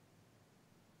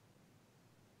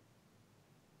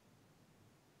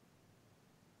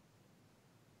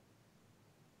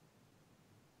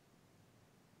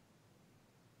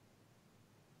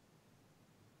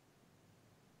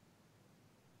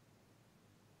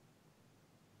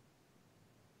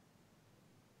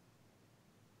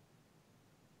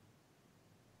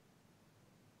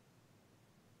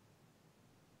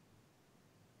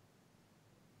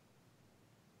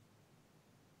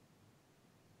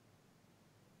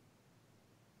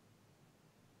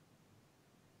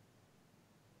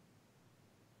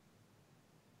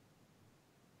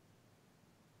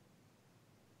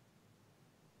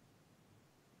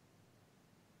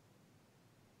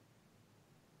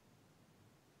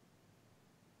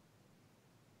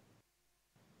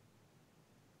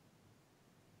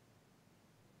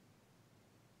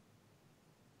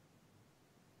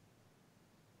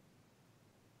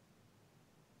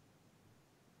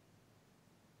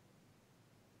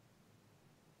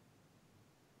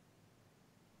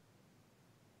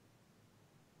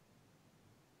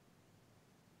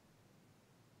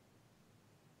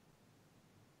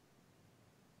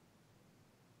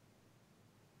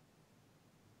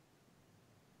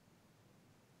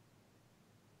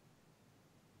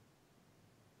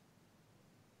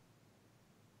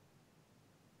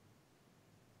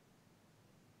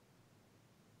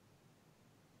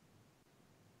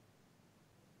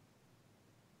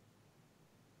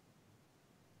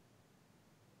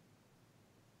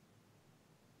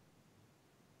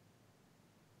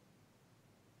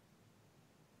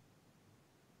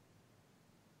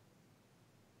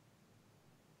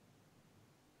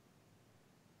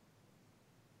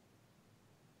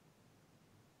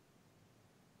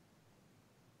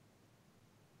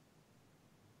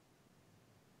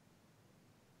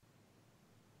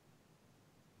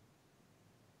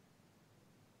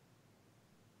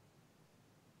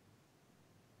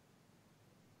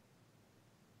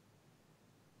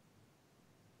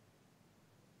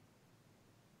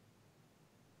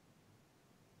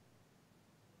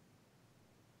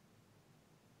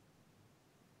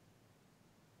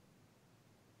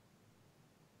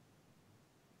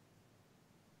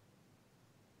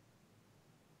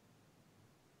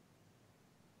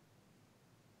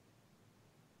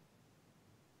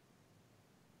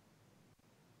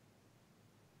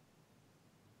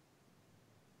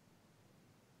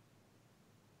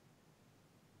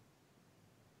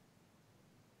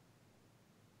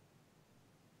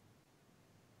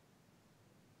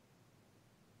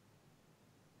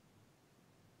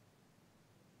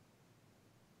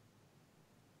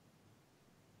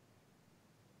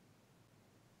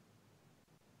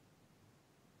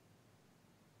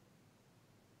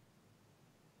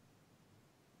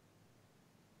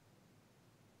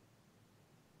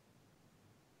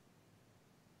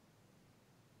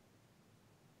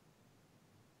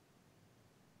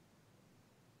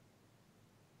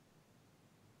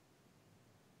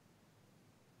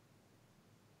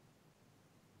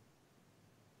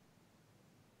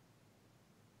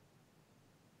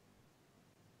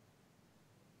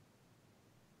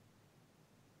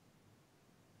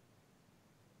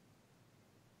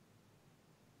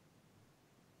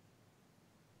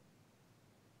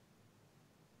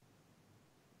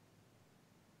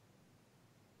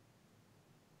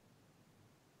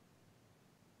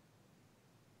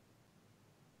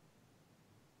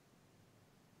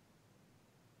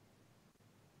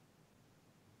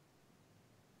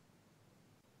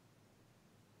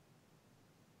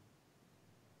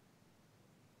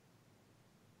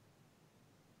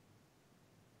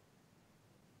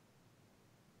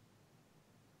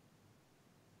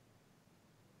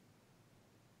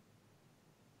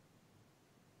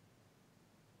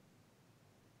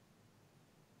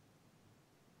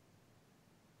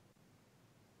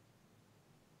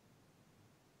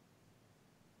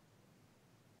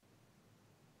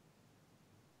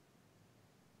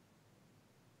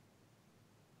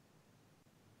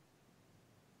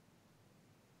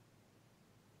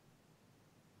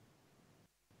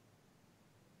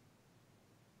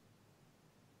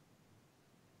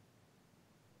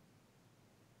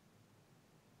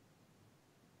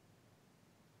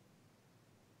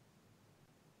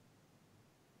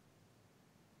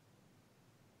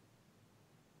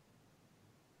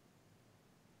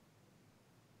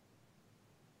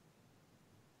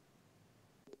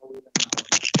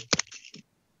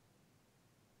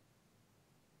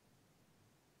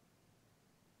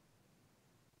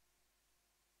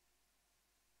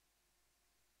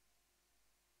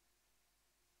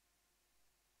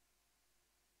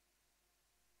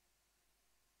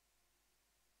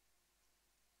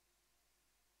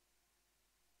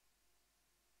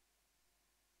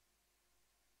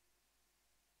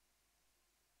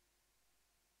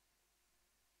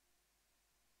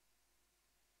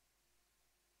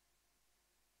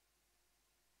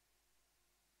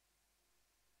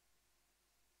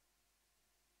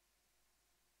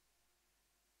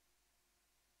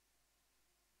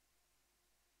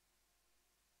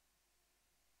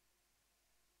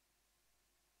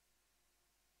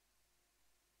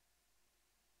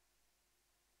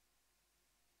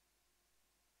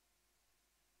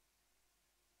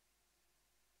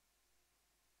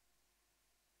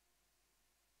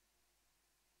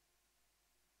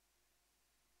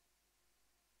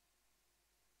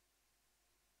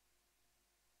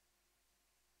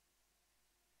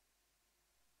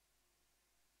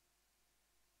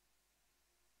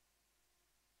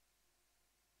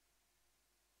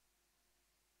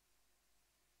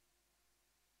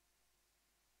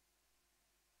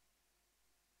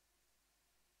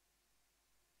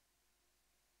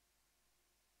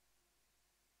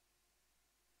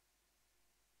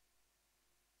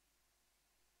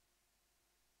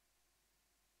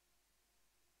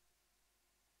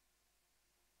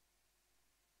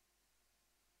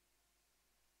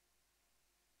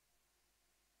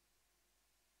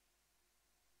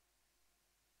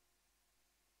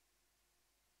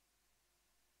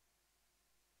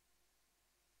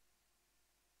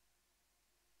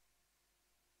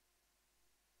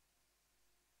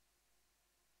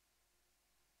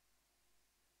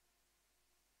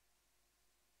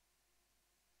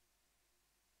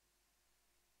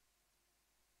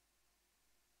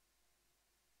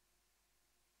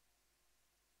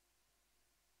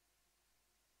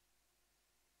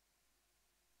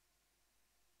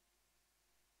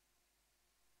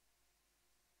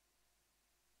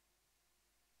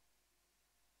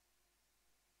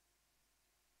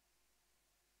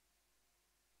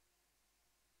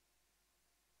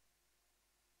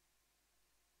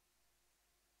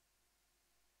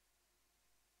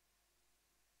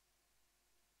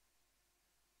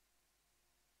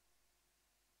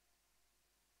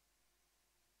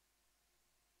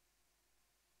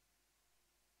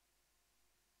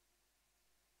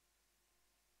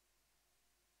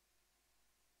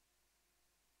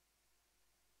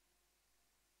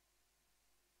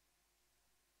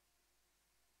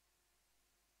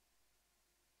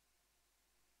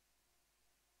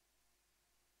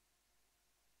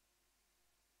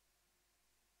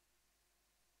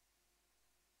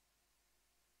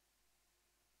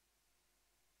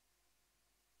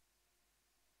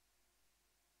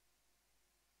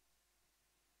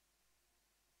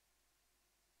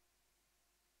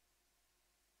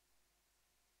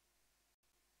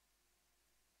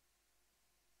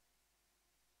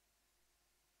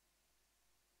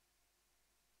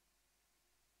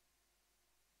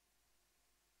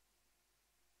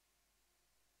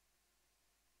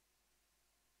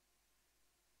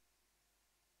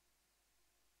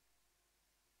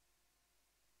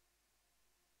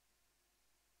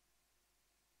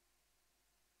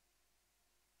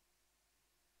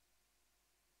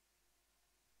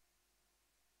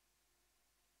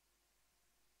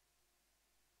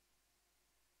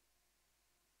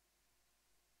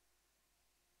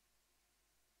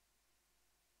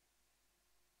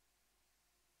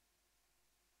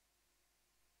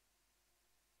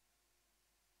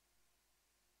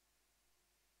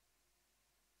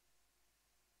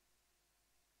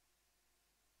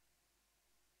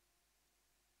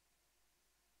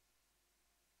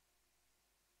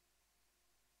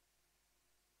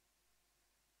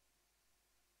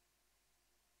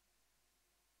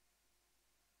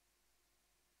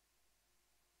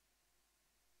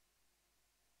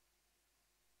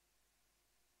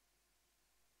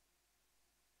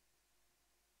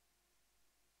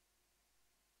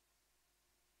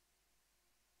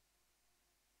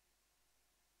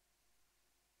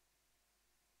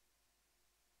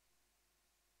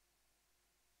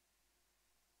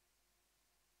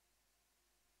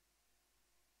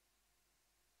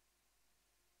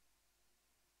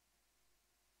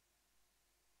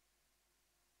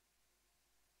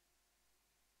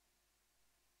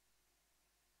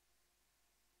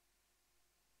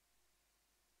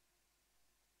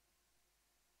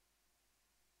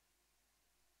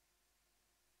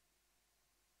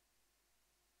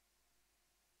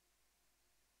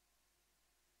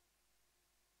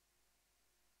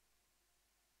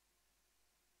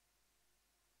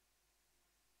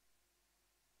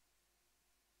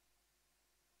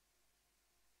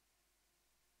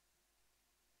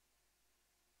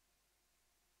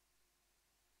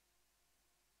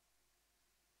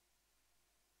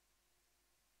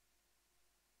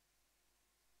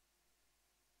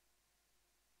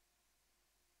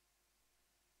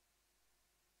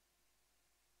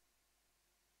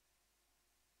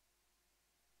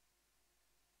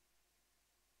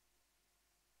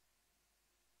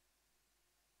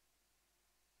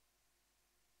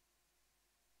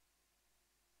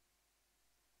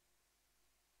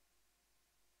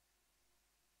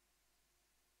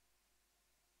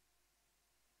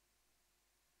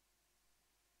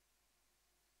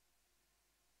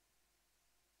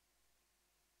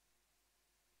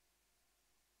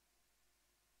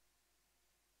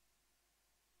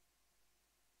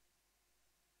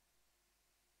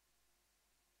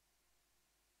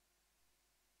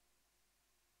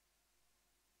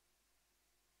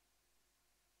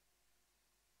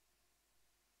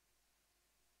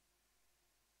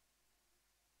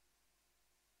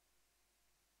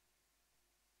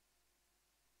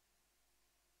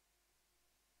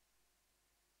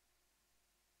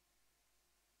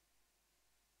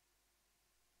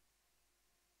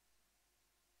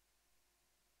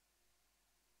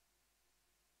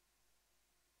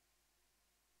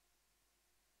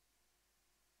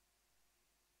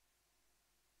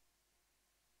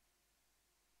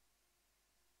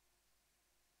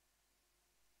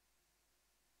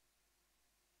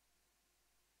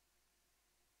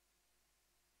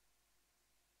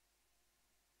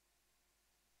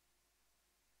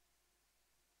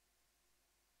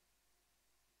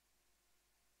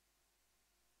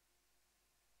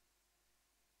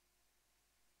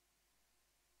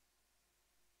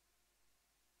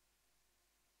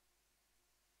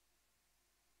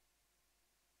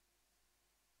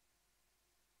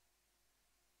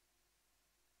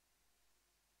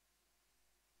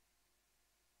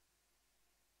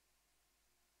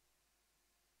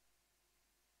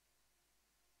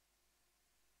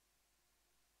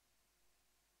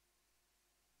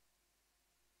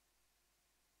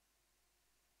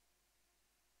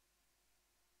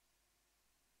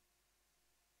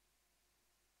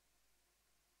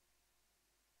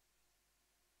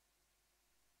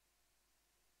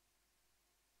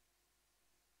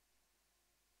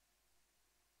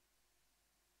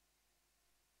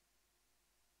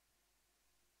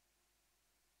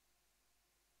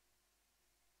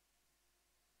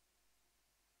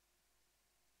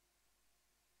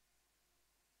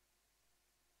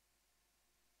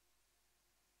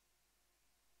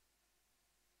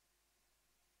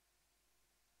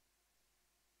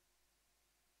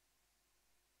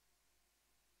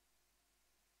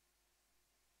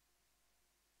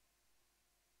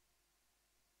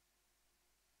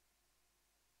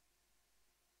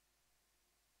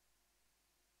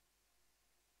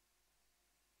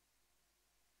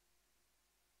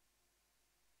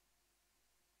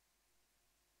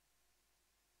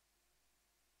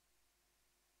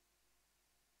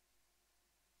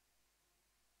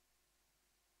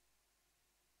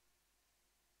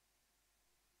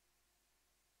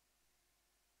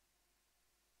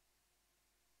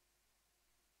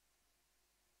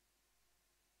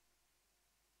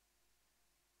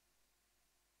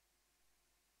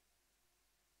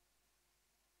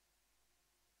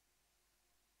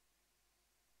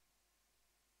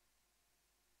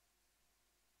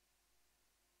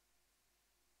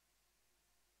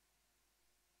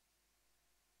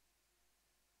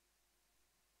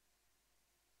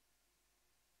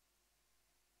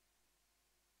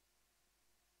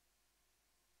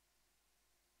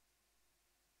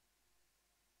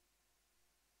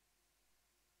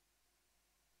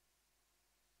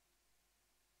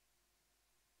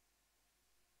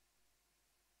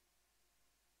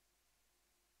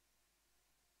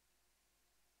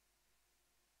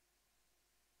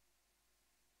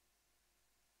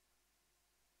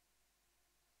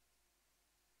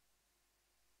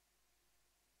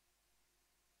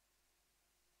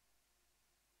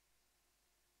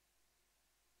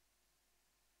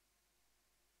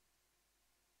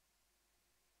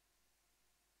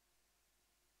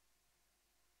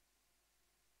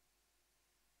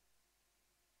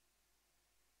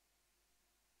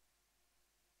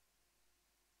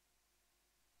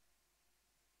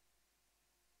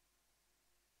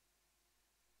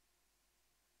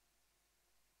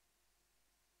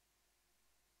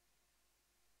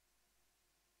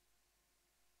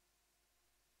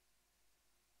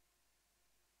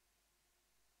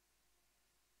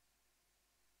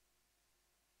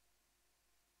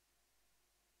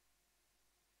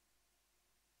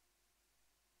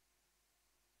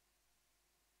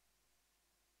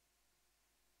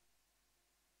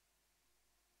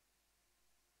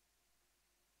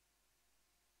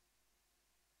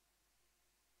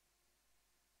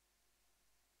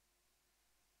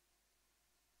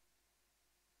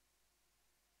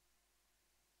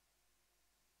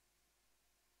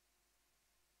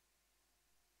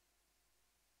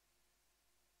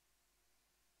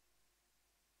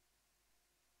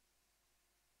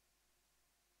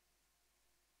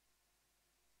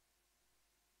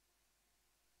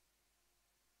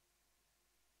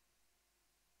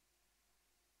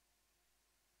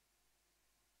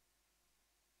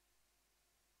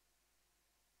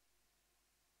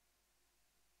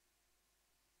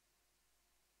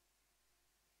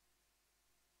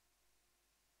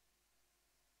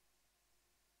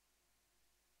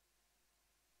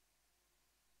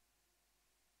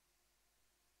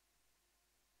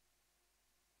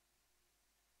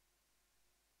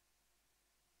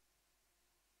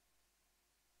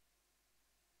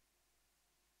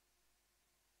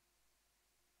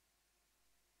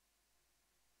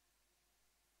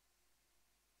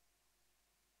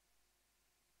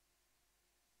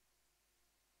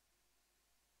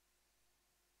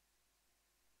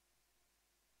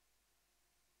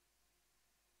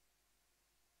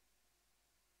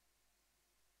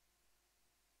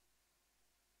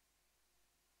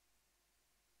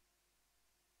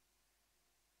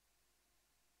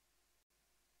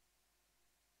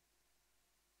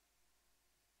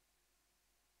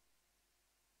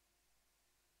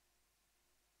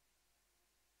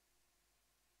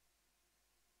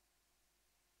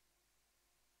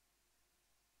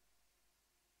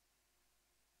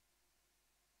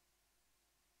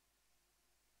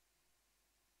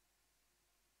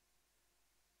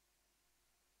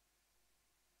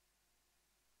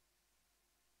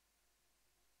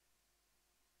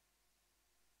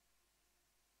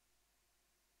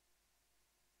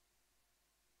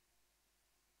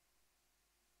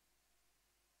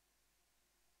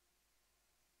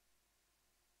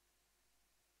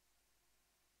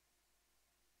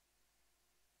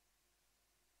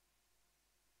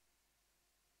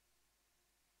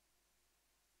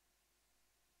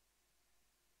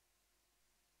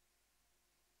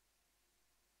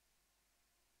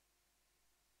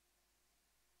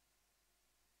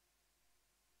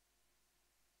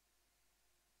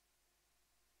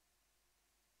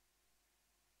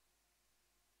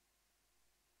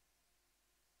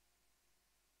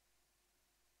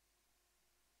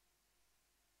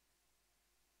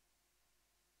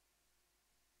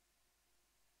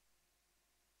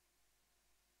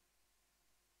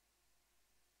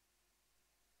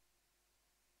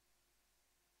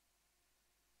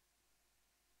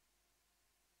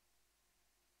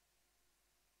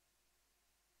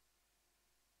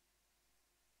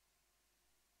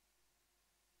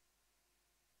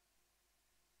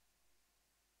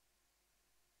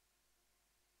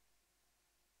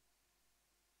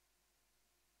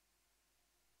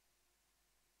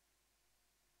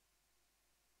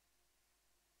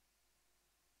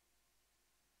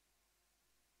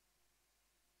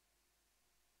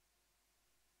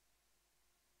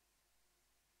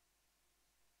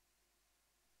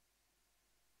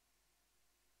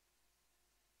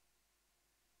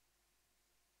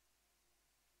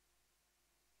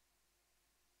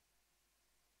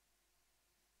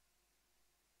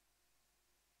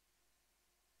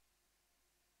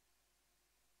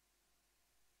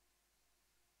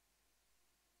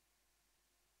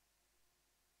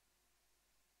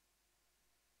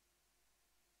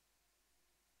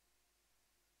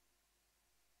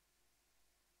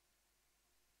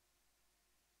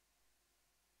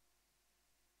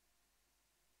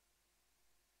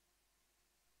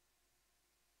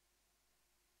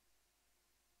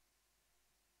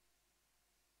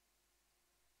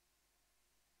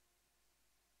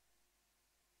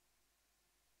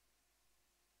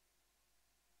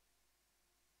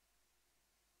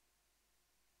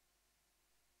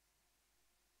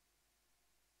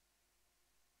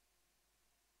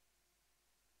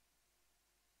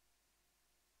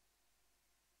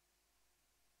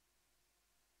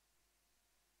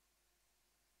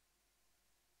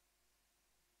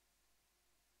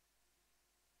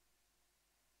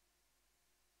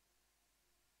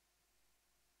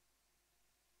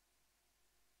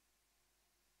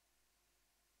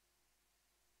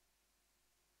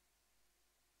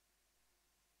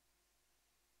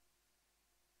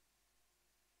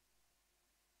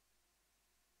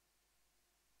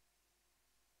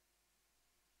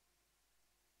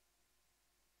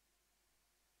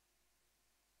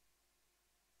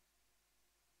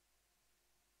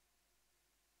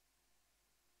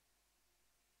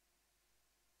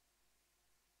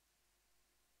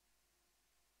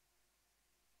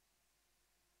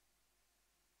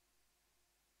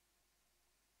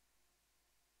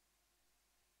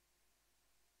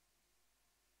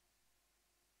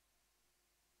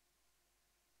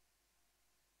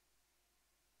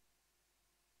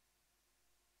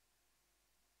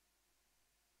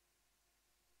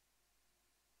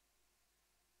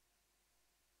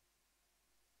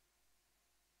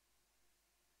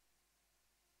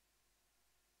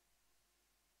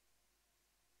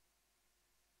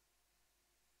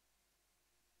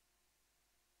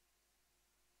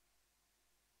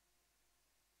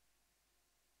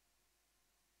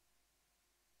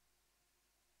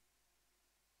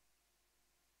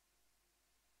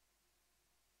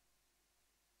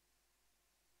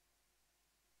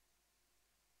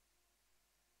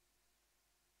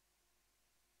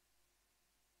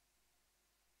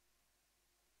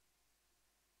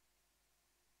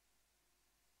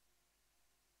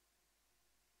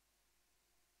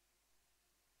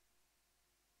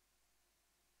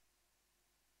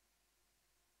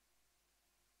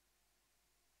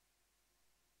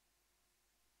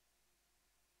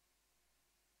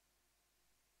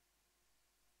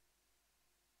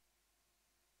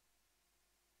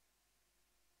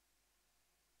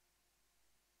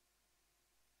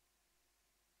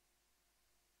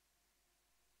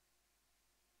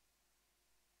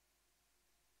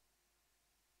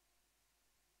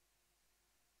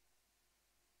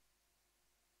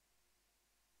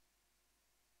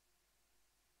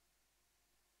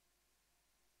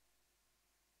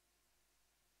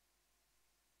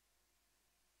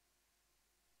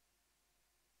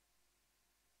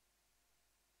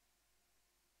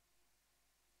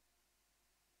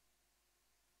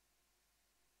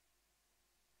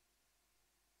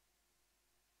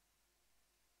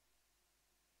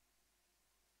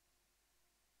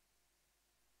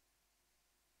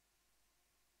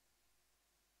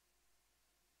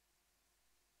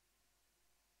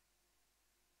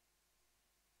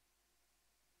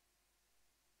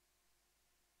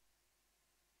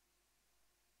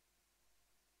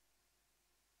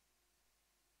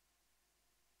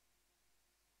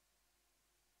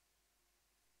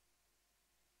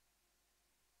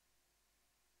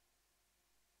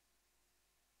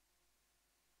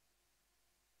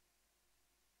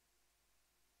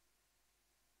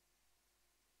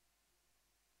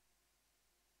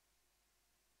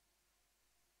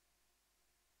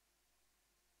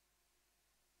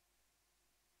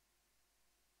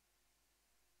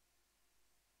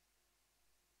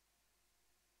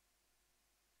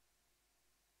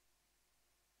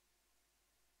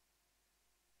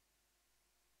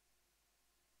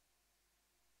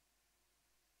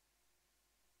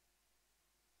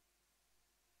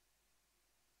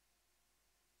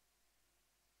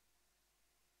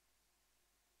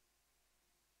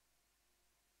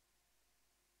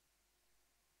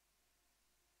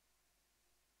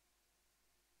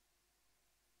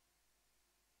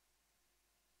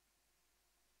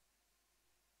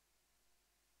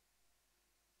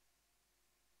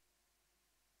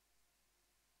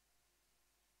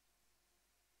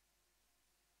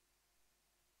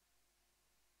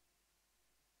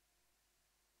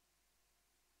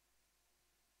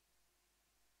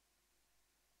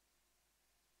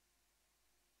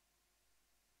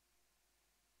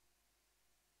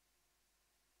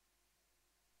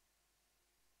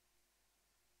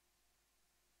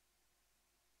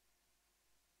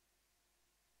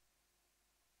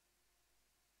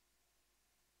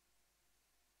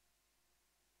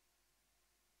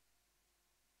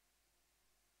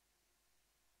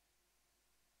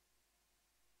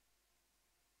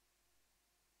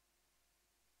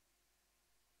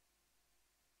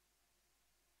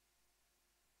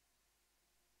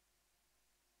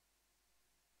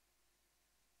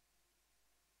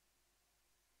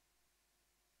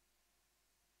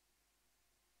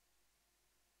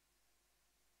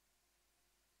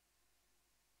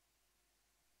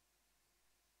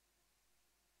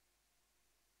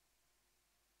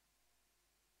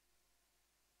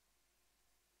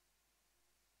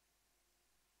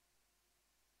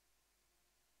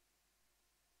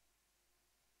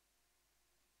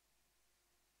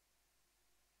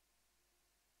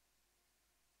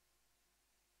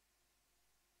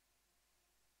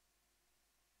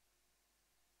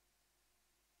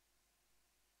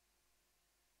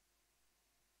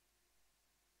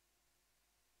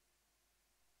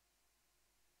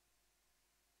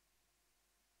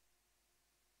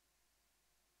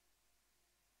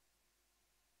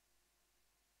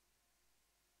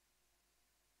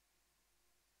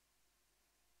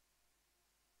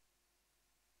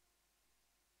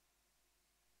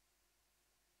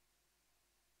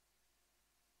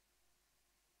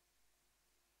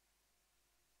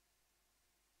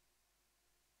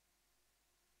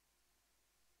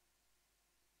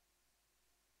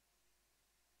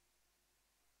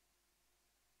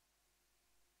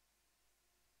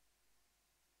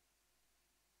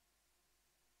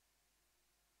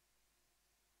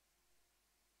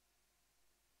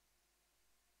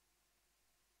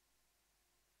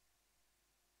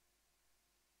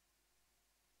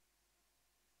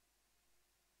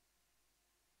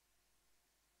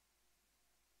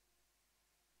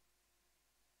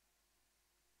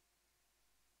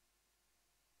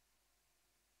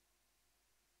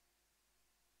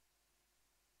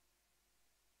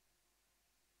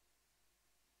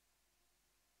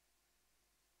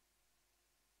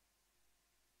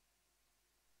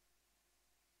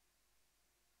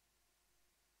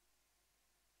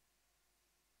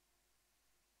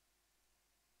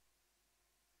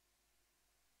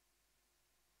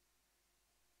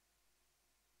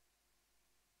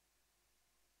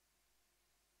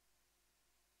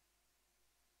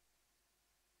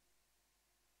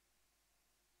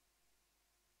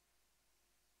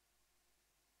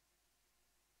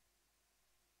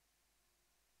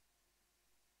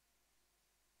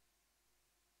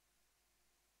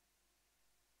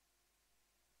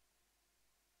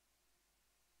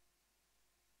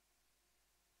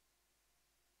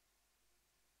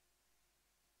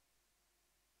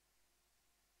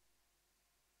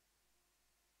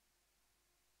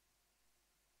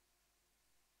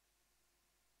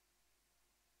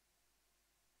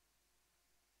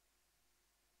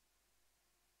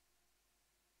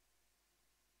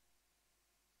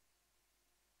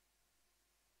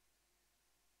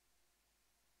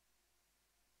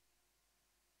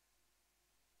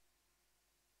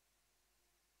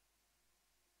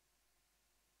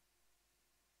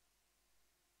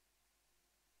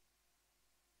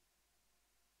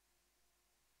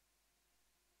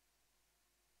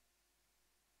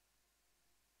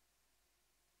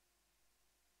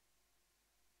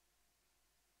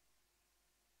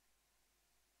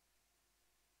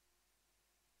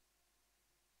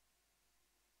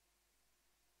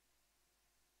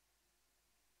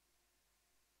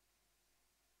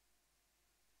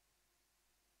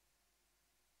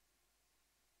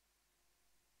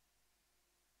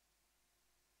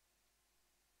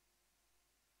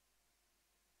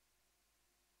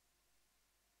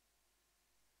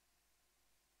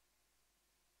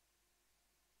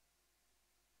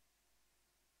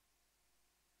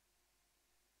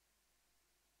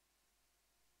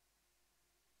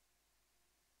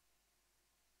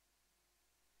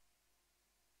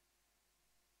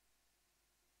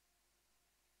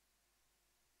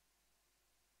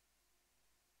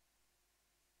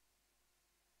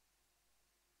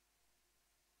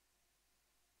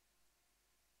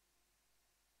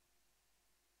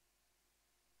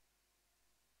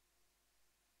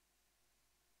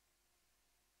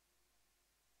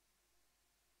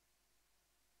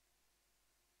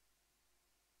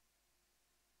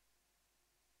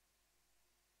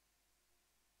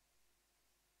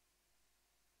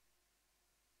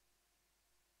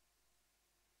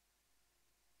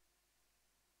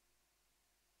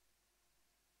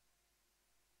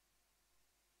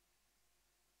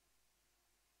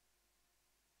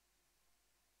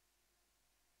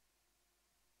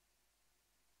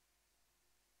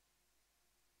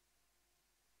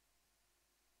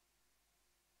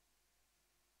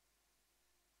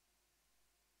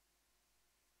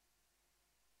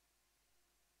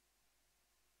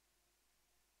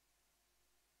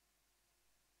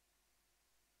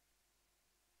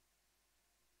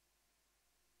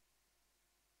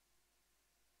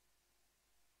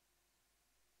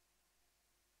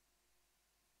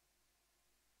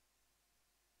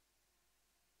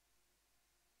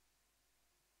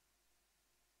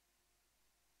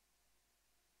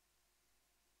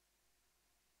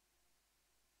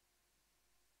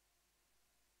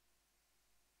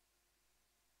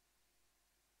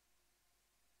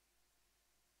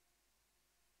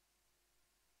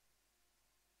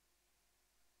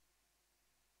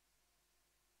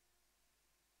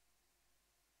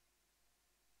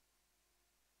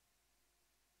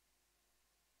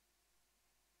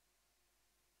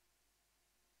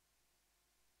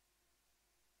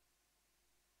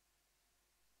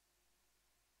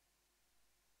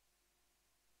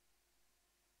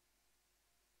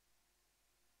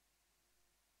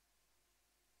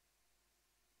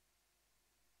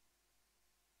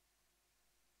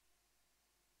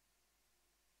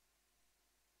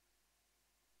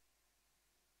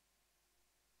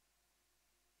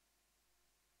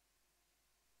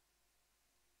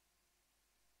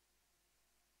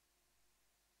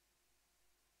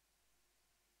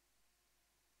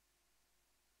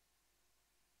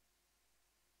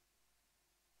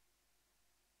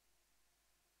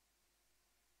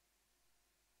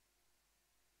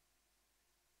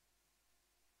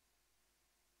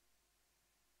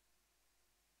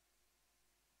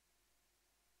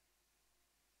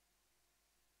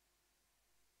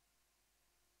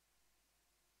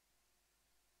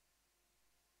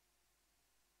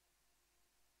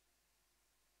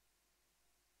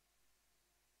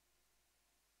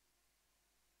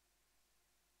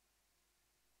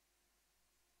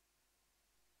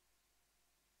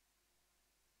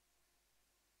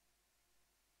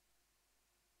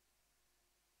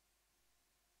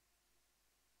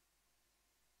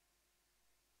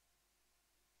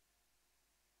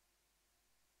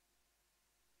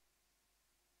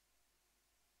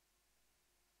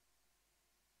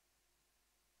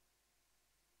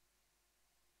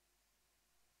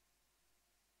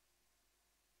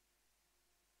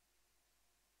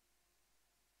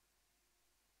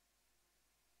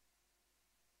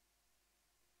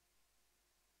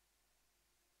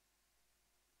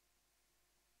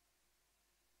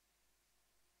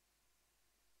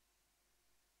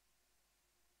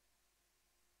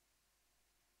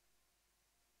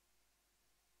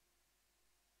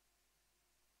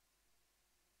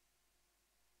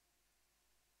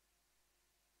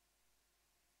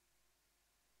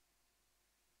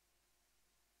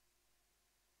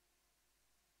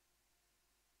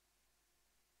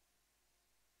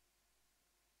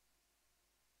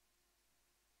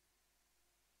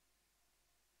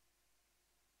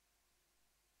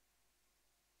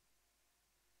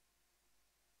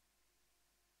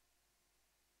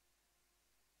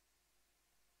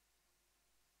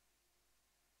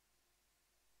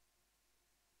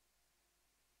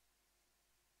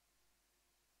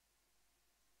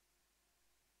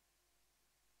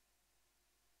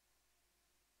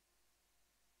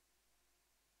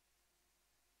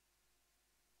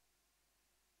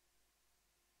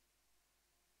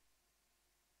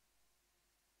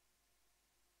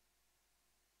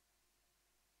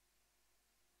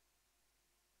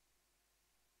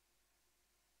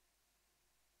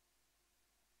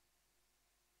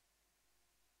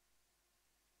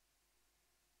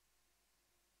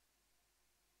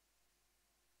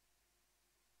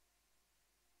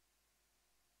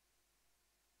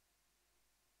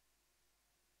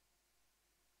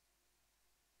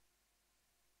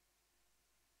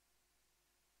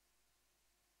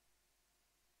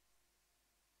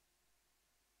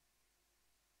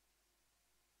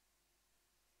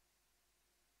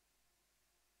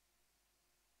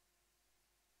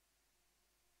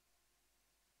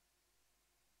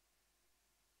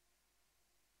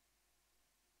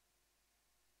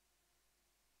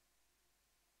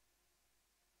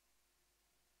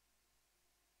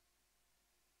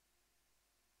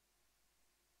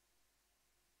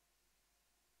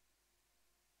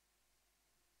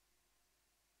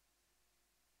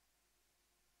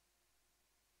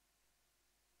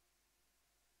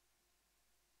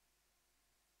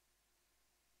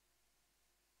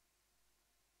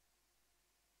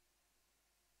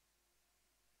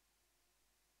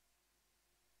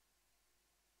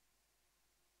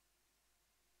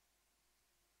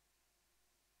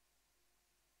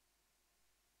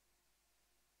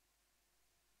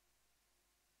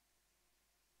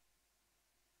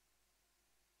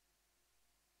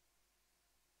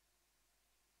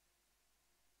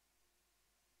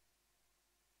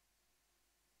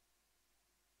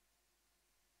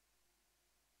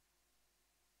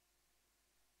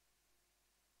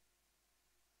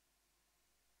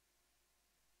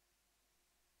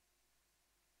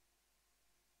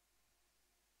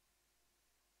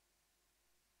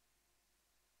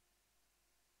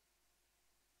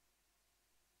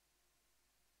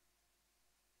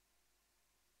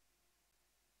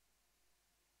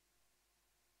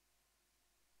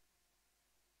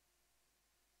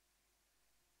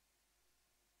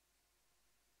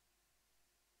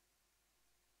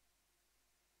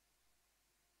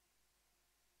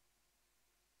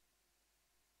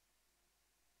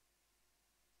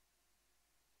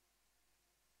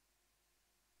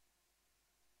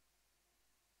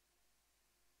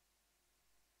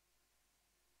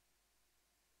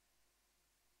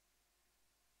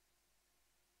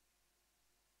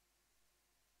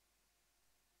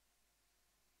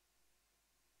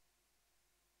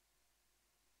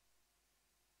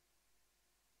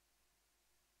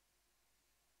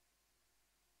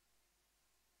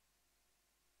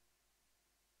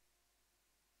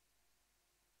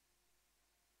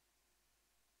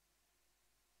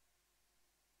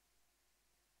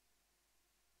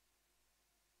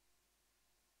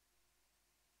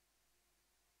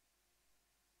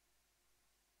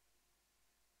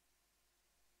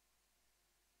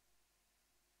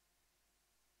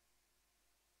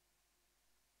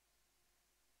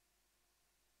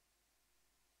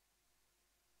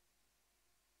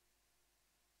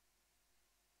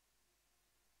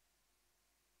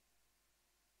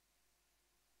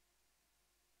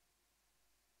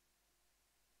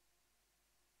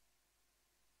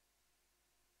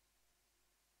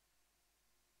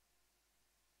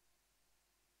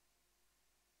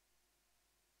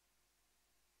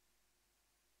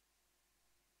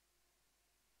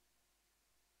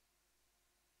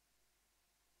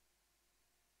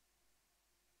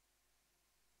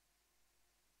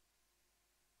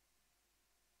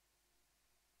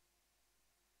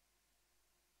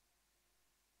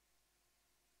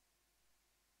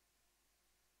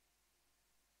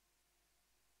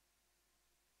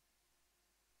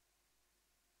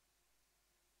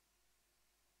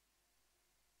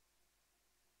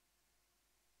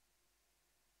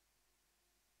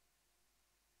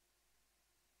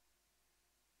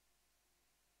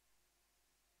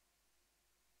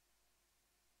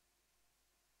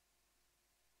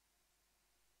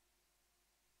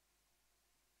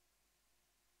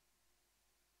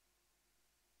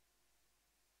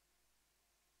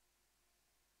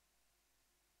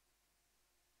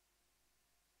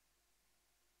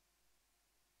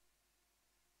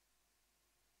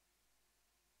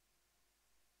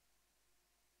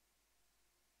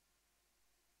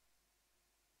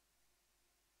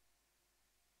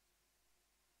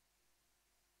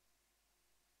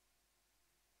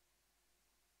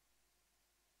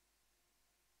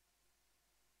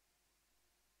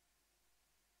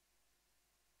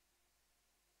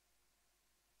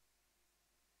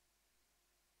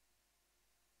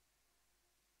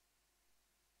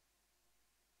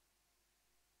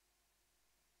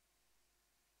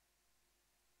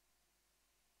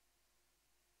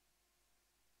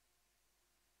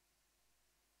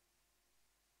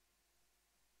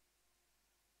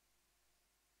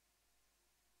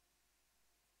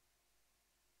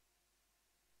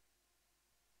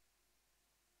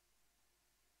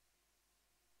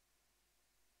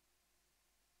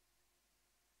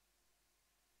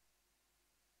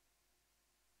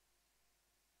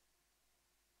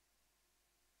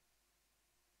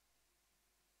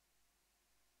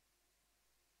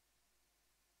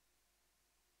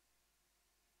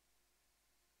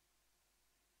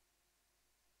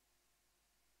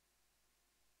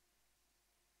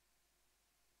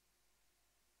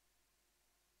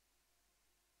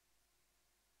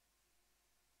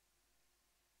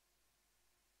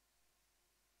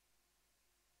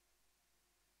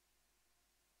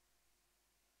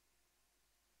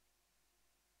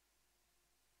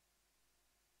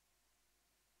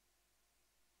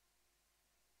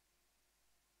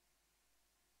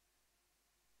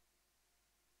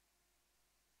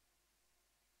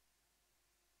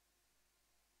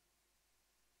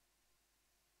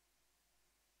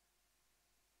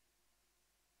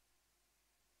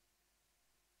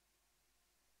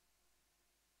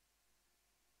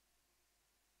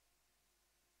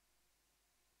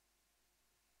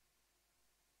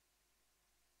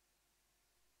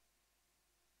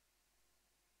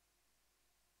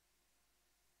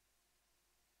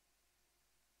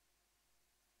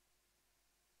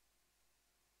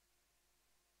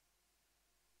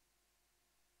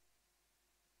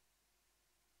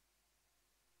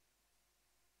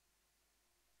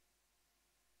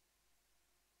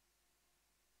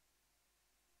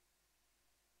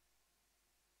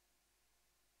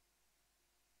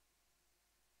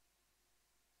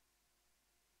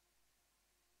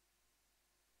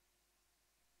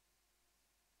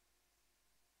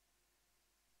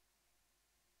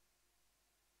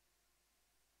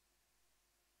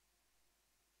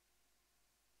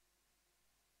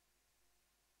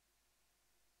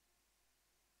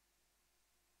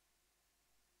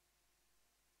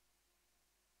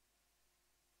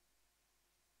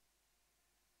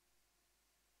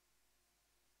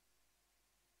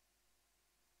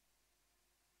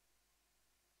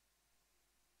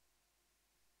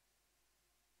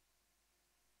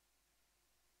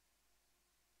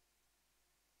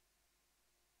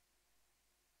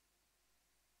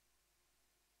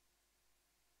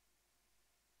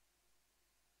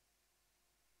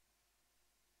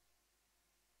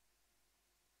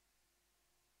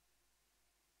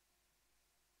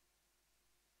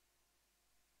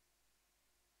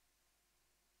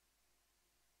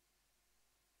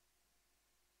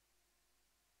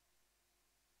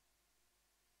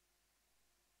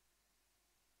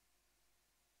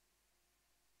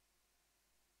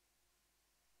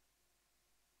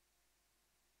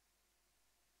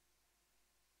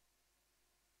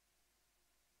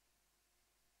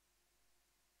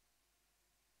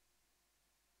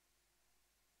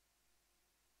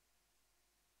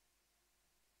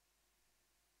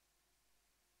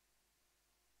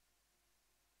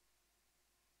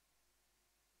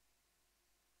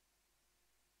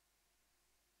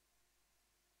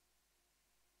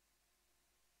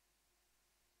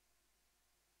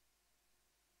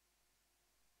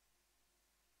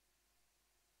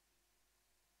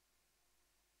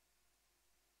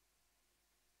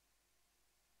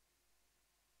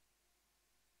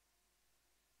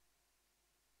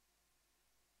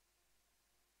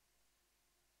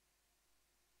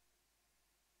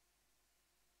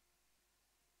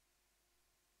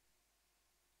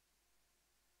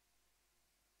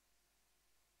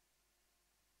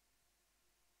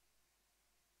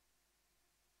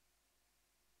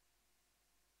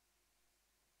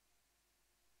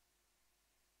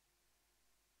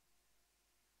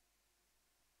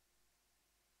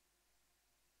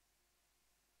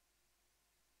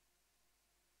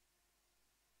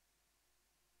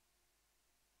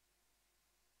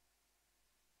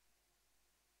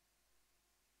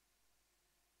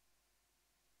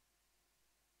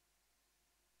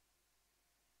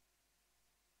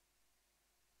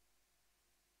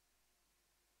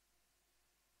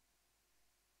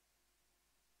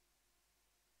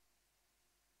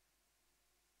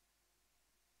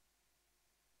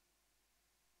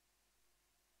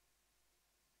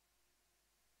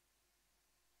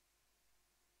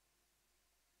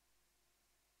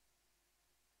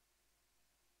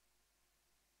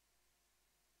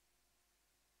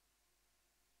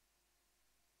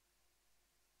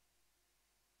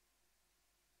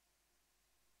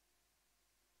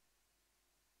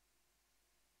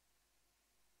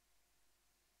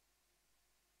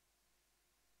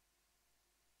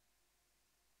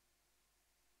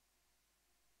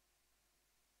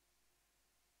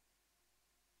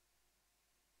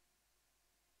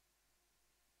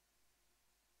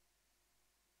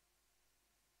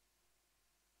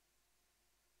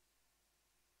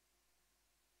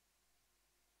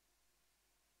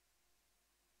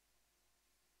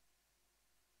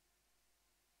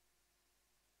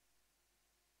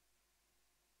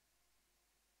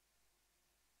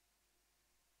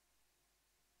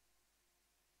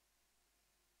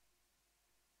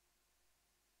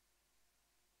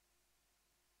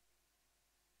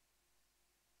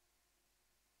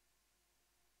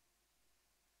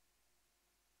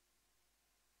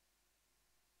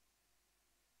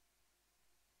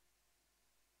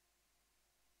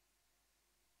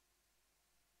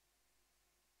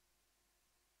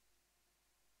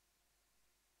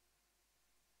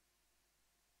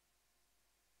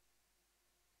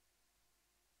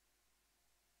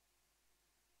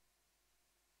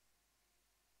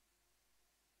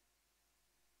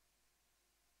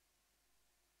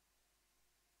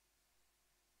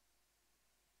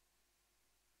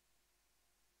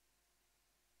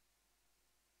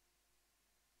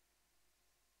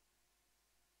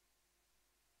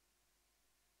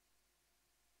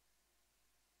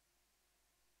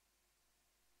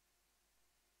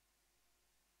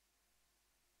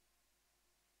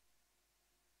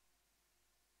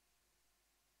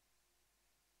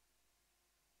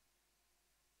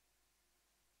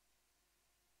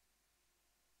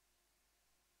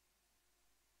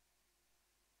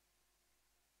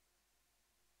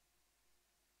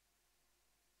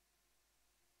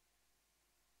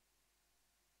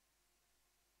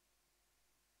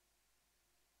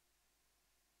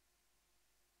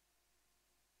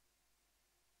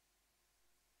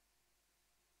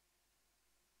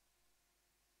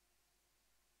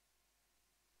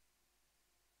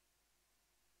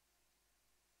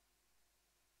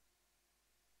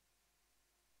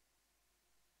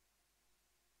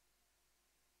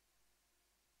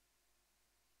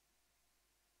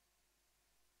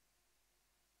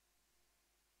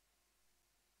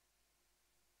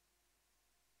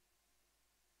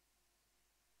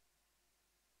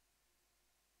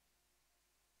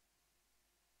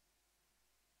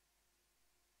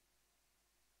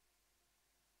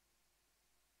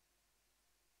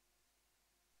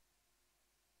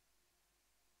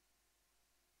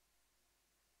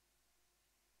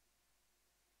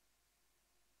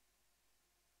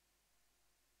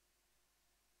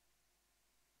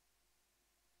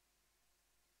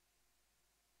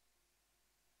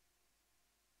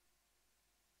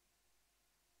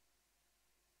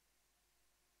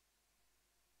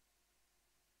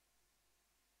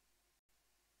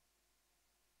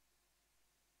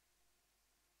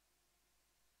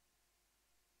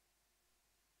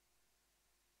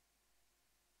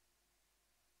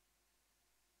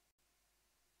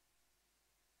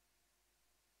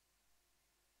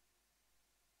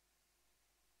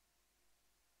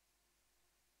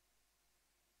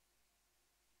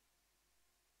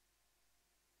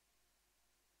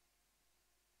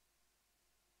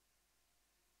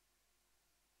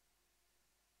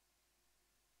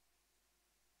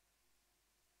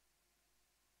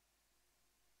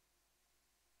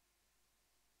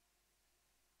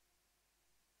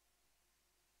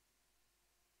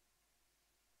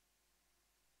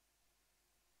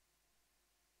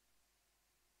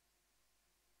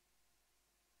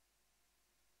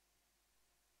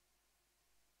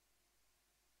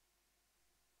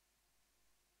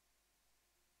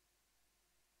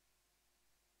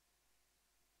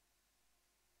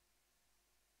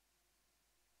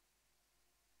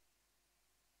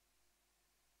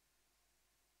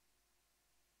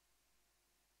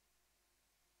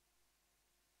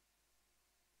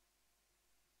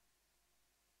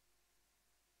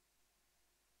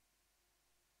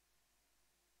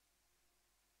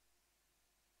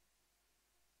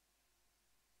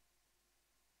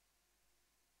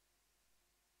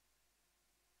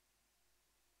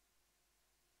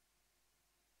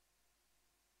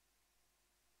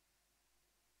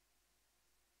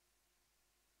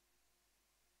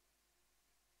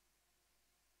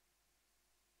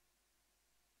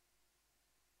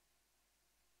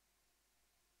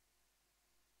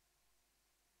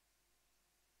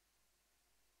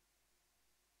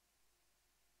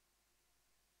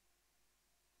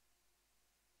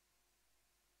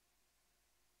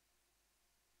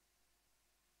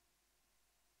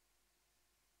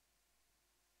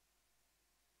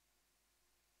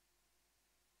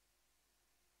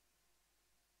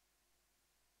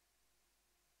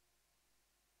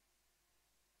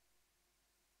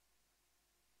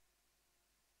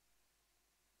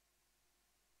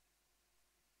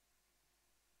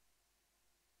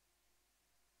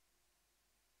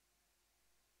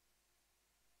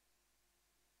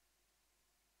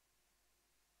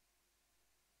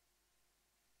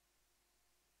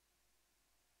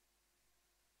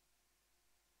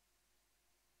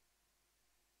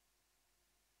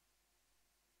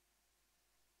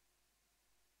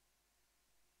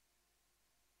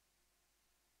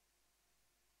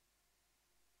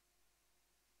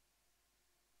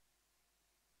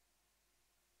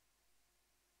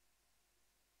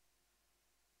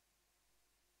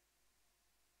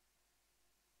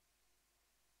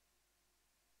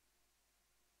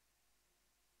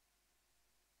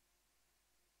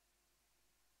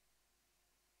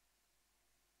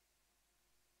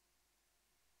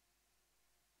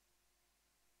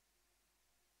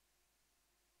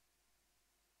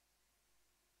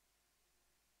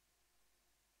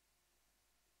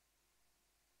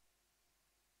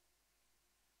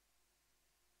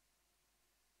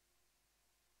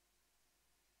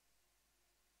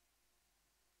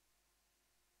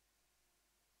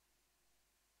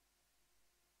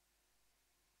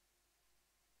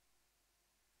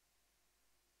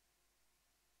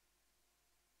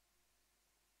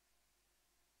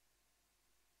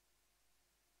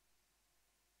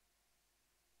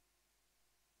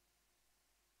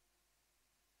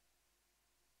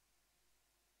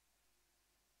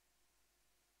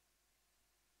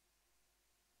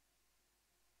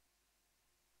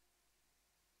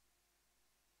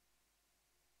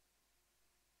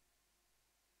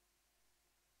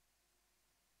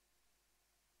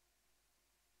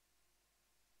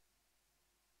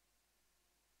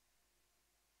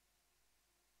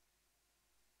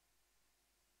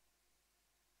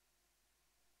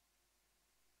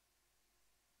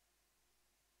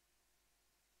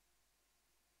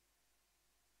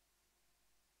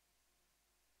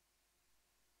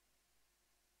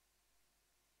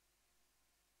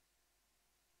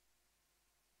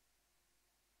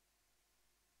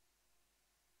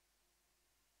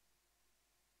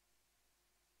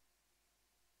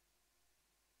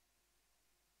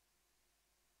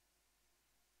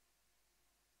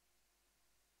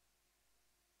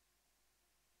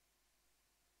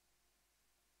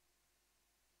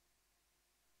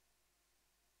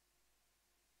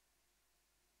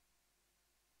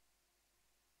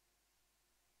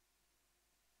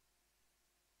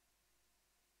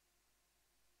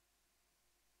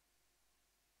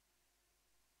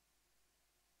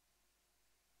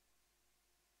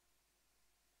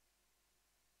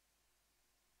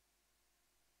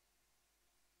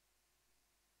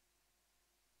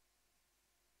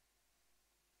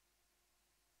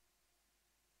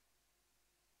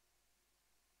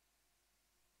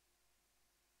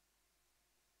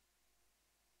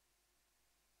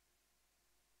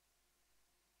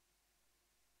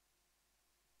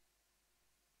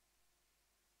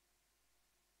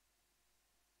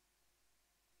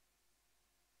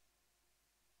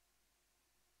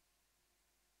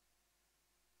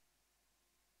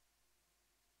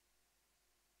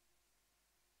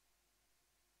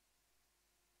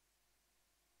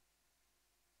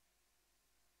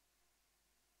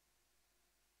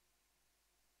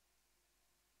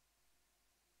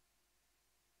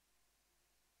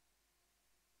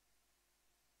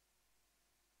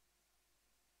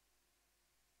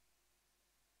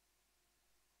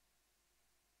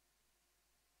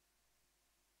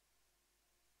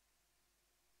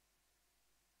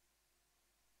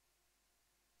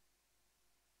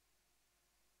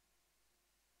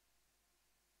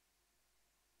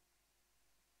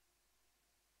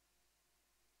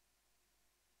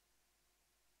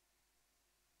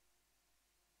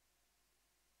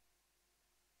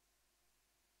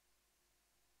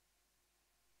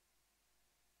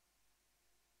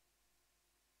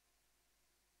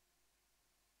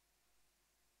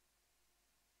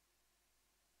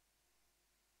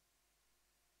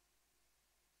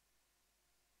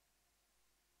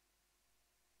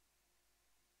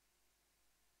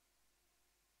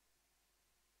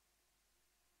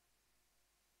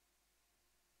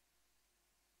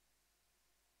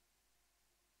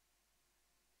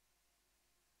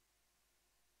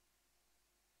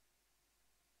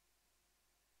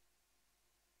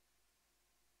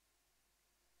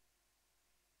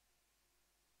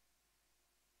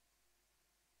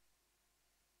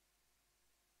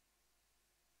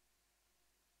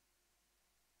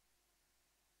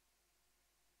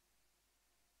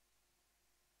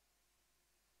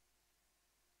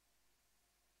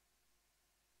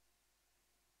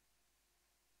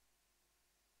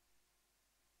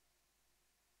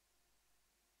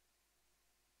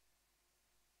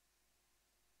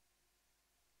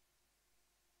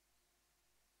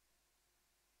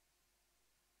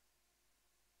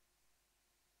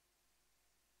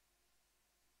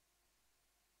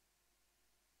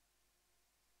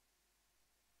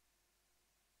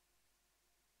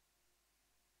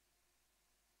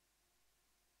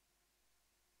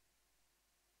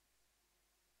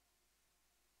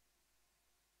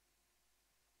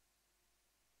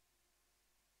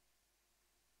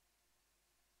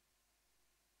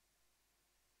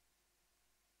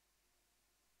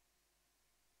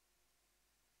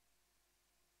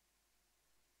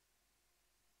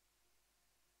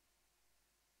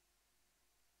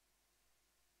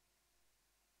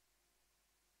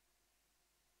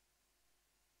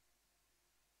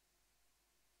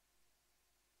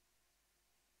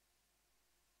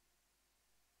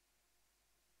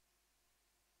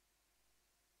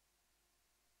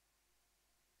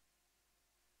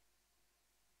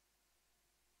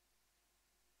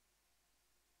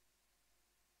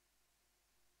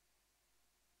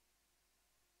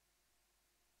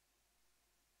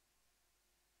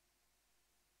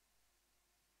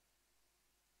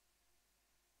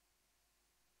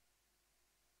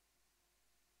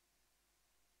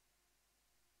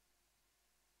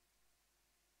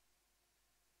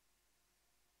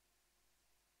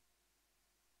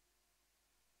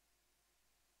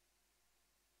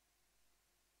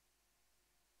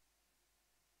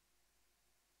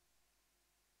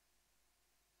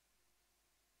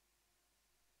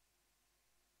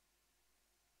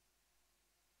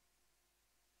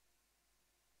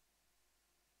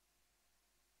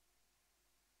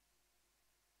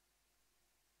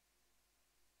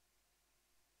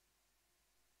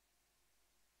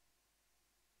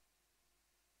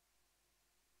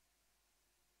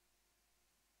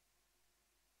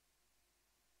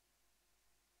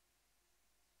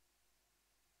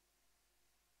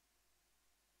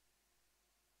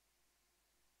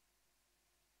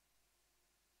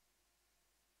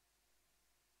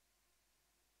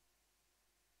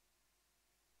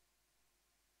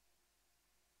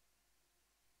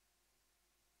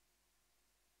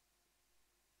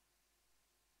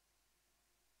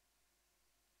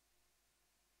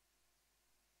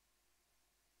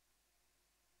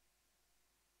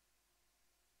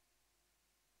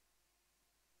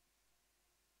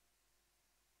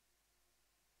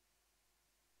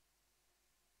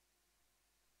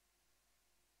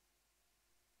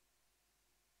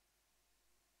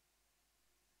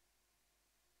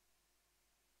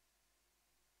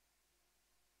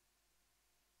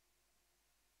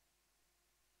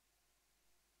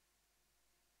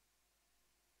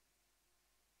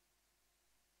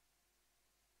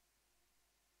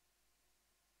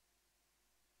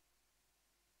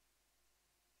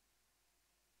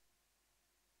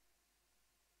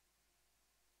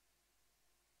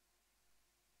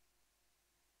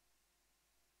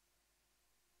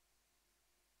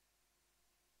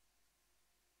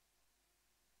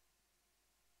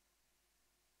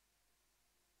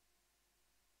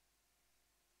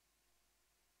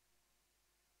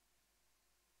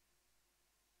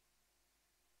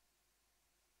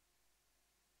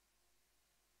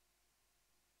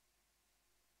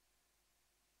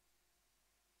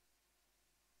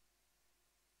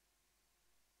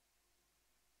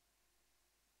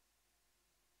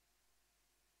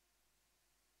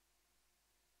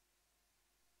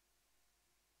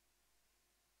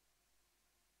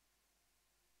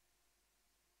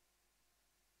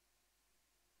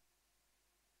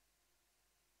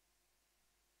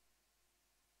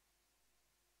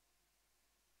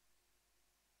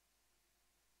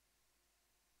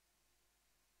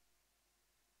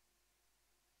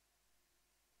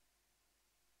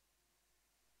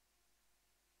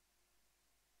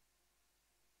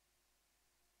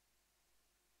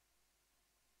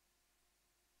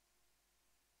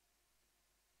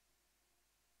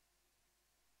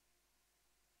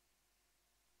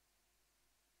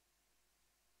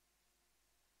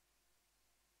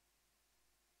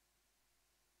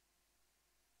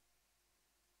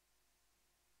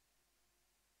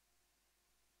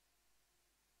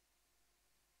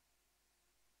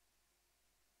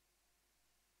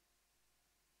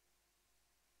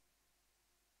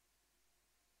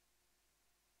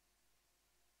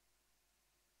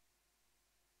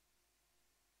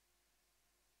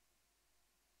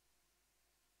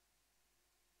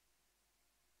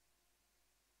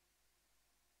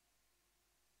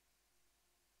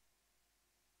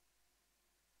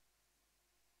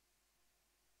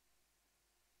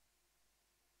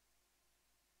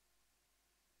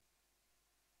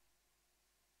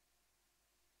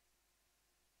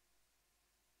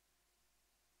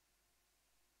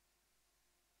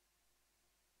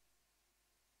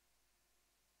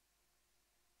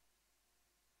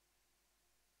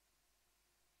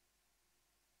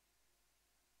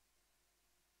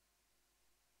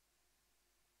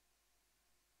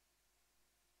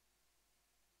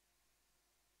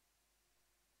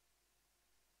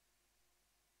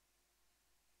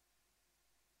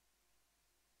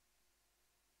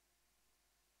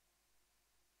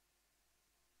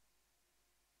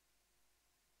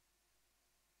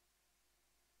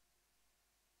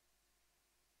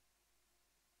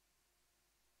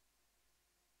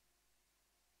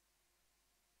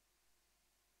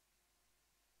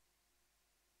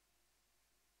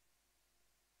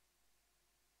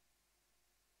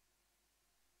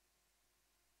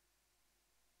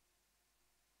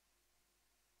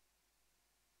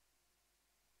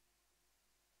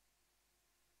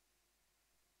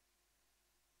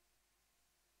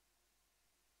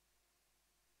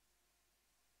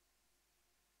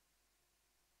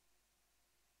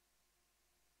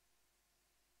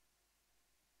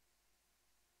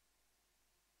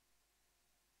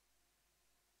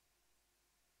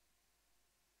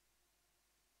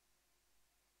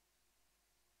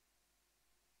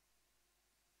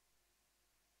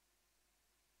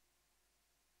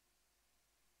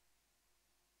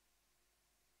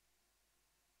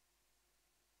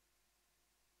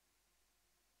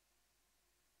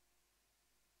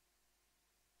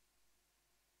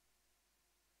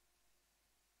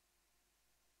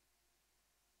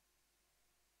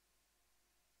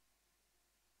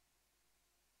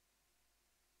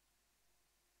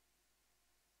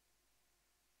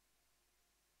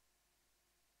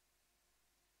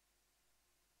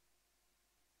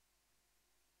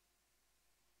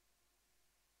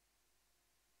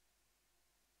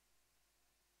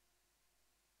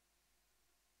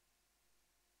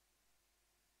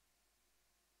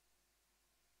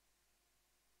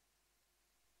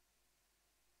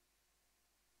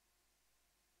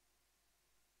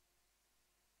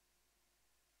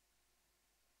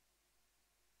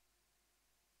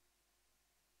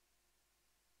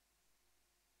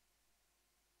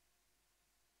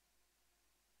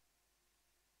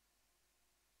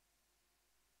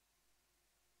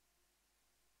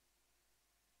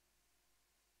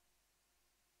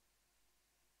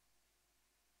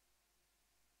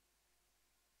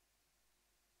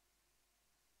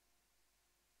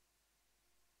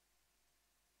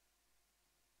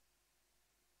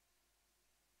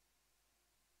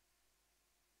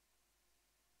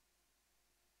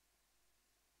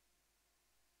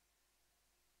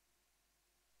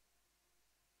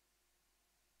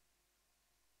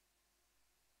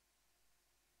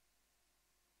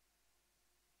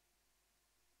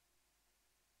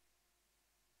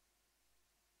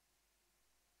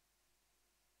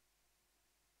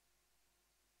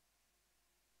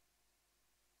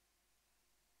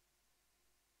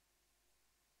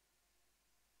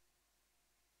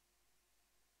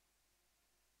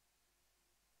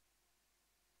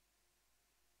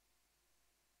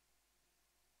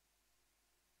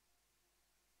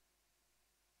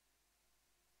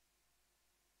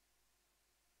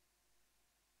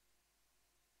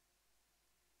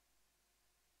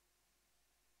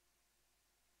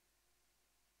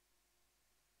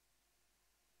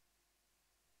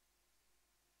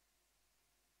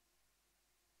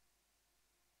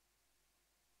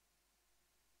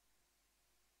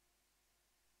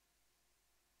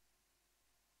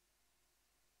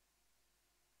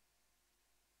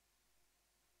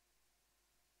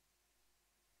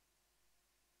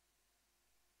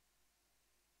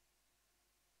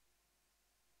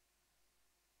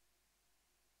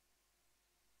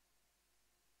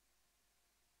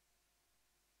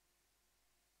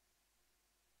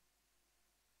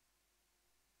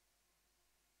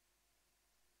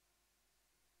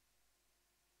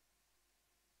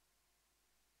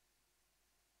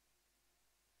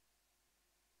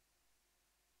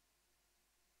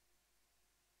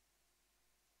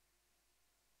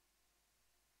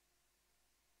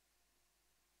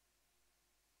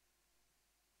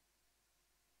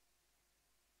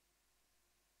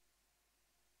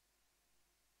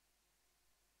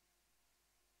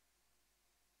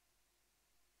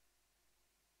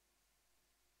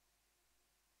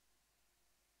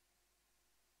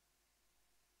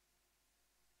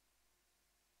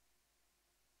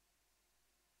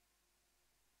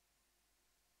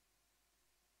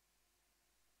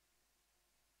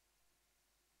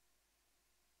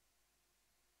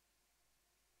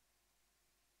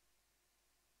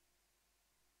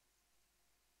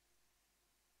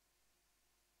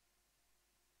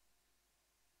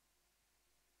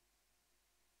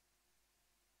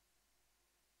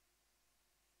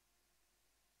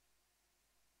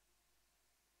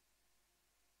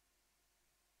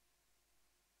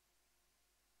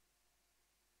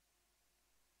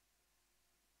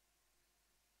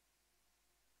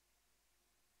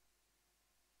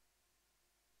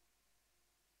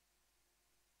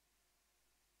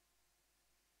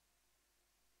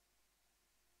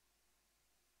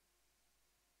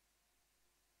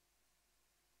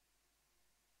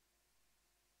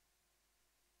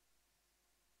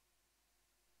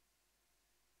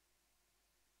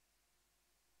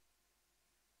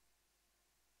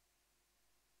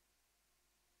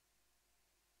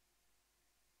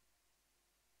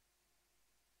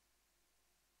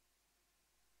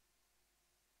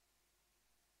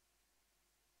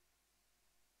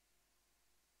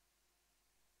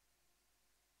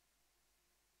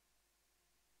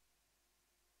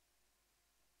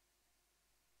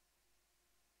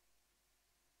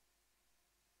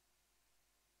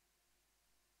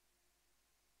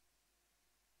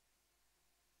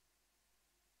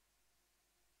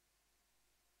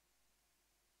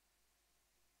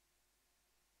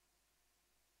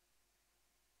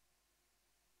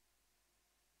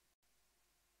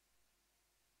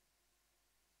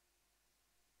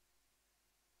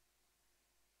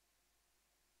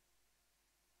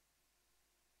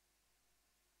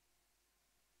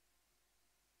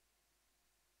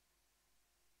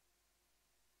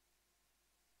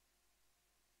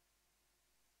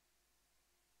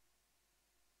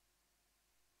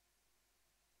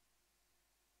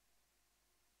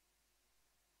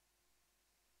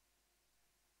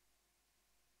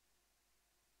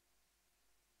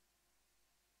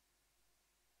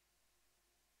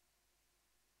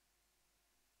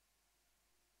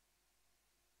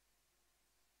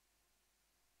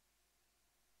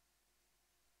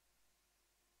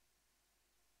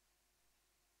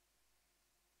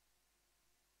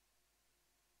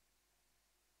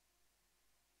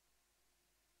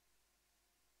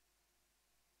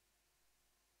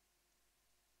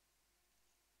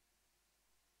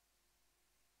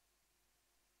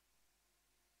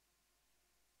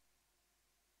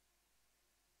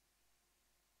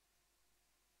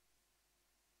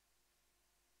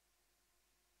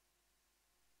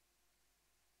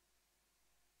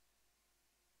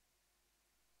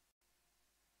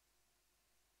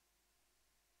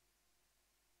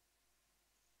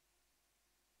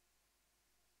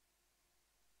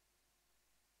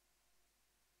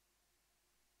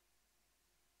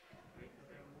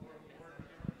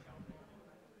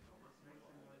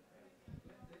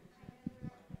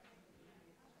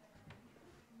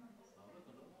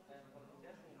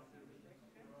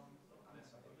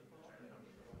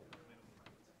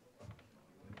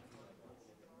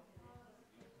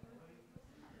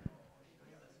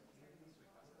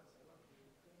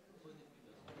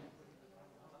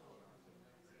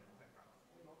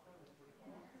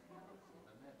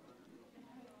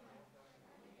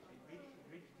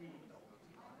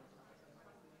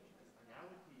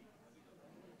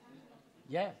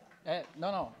 Yeah.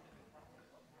 No.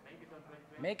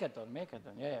 MAKEathon.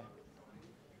 Yeah.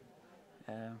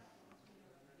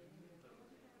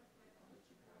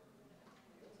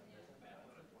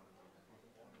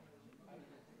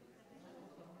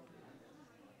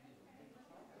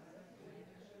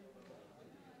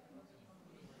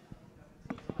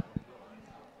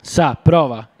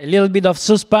 Prova. A little bit of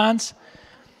suspense.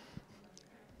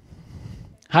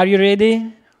 Are you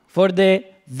ready for the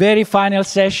very final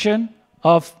session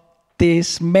of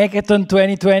this MAKEathon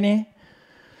 2020?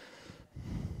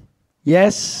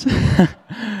 Yes?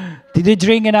 Did you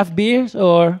drink enough beers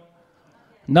or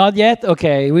not yet?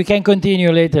 Okay, we can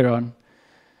continue later on.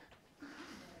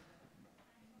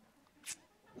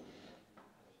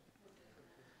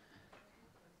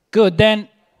 Good, then,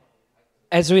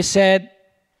 as we said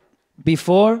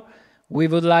before, we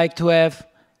would like to have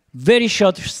very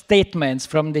short statements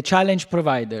from the challenge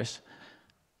providers.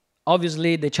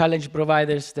 Obviously, the challenge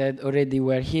providers that already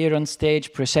were here on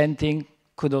stage presenting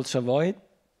could also avoid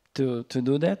to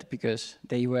do that because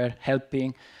they were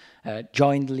helping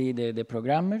jointly the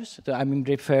programmers. So I'm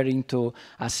referring to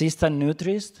Assistant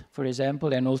Nutrist, for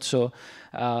example, and also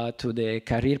to the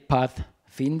Career Path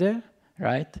Finder,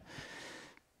 right?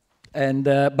 And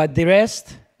but the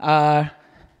rest are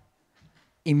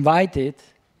invited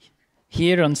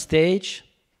here on stage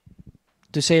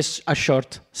to say a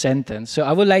short sentence. So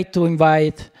I would like to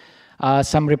invite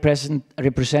some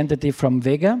representative from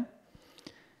Vega.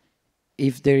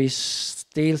 If there is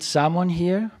still someone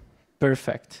here,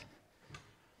 perfect.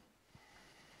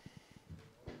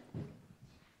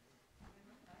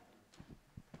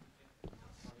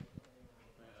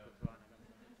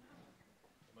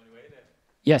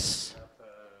 Yes.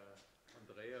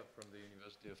 Andrea from the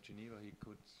University of Geneva, he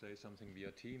could say something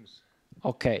via Teams.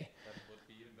 Okay. That would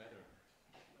be even better.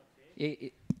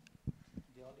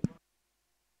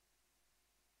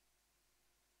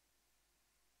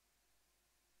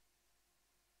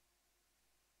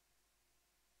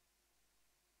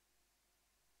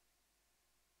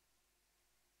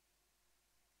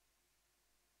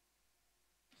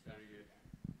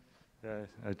 Yeah,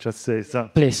 I just say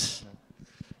something. Please.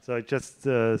 So I just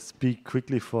speak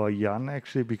quickly for Jan,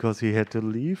 actually, because he had to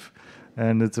leave.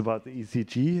 And it's about the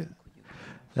ECG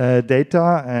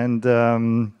data. And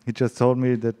he just told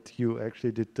me that you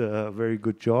actually did a very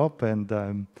good job, and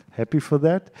I'm happy for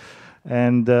that.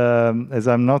 And as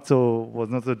I'm was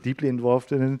not so deeply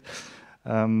involved in it,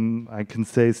 I can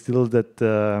say still that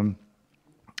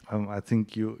I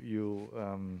think you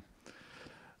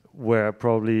were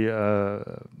probably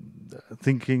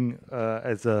thinking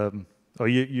or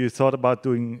you thought about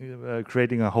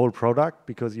creating a whole product,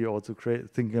 because you're also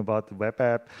thinking about the web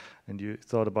app, and you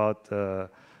thought about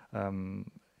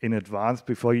in advance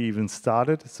before you even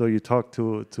started. So you talked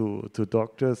to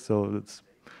doctors. So it's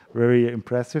very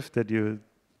impressive that you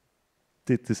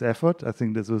did this effort. I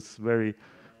think this was very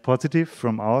positive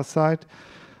from our side.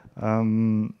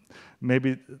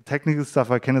 Maybe technical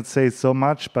stuff I cannot say so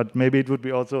much, but maybe it would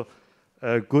be also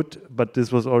good, but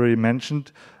this was already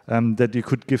mentioned, that you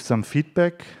could give some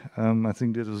feedback. I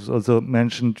think this was also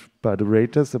mentioned by the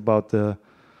raters about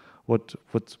what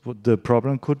the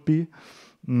problem could be.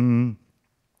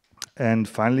 And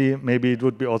finally, maybe it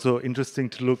would be also interesting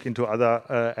to look into other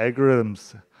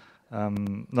algorithms,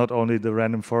 not only the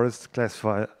random forest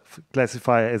classifier,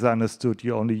 as I understood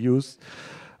you only used.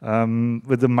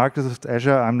 With the Microsoft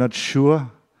Azure, I'm not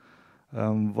sure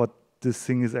what this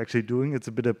thing is actually doing. It's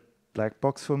a bit of black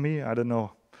box for me. I don't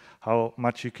know how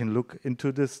much you can look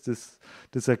into this.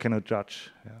 This I cannot judge.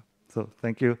 Yeah. So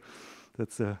thank you.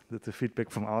 That's the feedback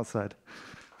from our side.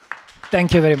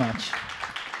 Thank you very much.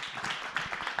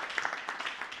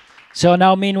 So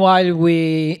now, meanwhile,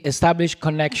 we establish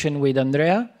connection with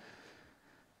Andrea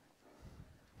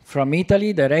from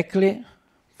Italy directly,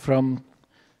 from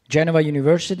Geneva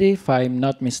University, if I'm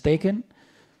not mistaken.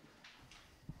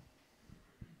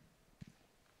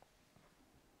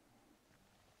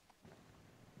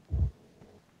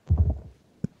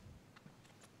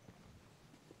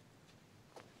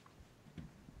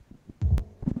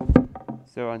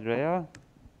 So Andrea,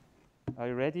 are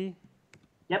you ready?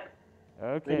 Yep.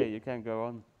 Okay, ready. You can go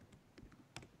on.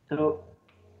 So,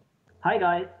 hi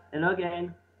guys, hello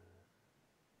again.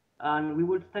 And we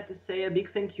would like to say a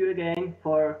big thank you again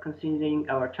for considering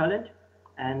our challenge.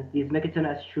 And this MAKEathon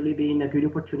has truly been a good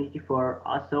opportunity for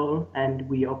us all, and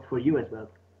we hope for you as well.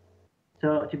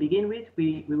 So to begin with,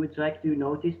 we would like to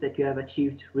notice that you have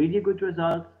achieved really good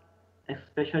results,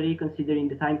 especially considering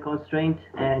the time constraint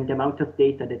and the amount of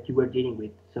data that you were dealing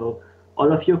with. So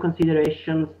all of your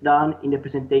considerations done in the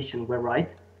presentation were right.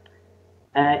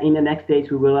 In the next days,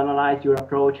 we will analyze your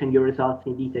approach and your results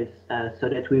in details so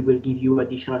that we will give you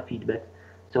additional feedback.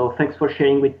 So thanks for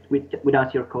sharing with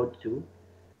us your code too.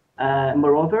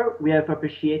 Moreover, we have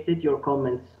appreciated your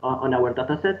comments on our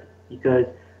dataset because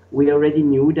we already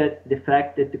knew that the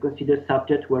fact that the considered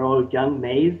subjects were all young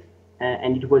males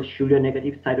and it was surely a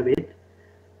negative side of it.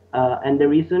 And the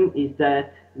reason is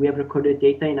that we have recorded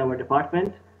data in our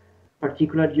department,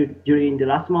 particularly during the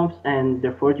last months and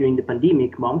therefore during the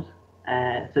pandemic months.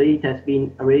 So it has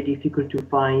been really difficult to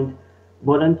find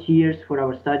volunteers for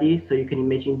our study. So you can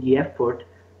imagine the effort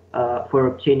for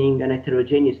obtaining an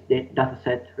heterogeneous data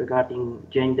set regarding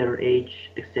gender,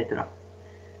 age, etc.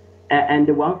 And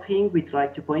the one thing we'd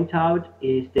like to point out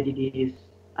is that it is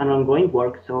an ongoing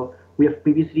work. So we have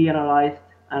previously analyzed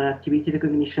an activity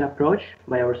recognition approach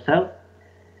by ourselves,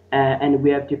 and we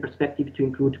have the perspective to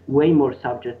include way more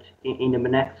subjects in the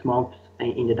next months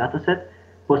in the dataset,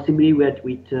 possibly with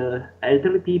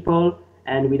elderly people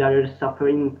and with others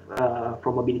suffering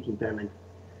from mobility impairment.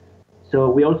 So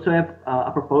we also have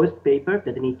a proposed paper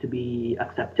that needs to be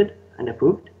accepted and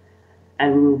approved,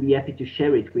 and we will be happy to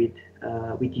share it with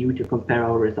you to compare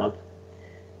our results.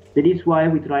 That is why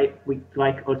we'd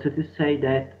like also to say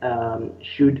that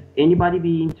should anybody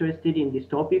be interested in this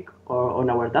topic or on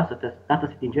our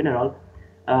dataset in general,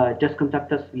 just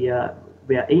contact us via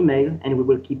email, and we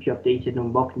will keep you updated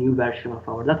on both new version of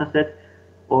our dataset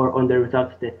or on the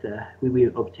results that we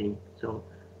will obtain. So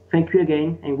thank you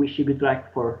again, and wish you good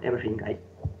luck for everything, guys.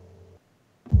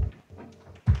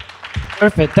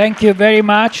 Perfect. Thank you very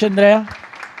much, Andrea.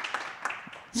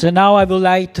 So now I would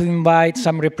like to invite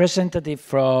some representative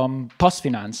from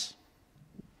PostFinance.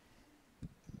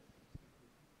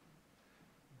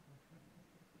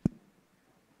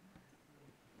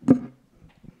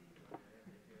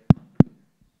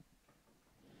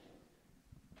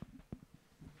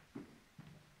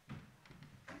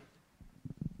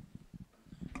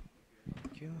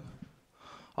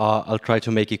 I'll try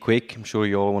to make it quick. I'm sure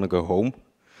you all want to go home.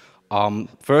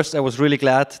 First, I was really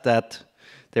glad that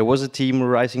there was a team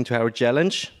rising to our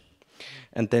challenge,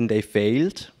 and then they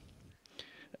failed,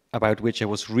 about which I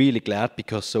was really glad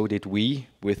because so did we,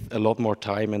 with a lot more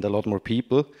time and a lot more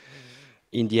people.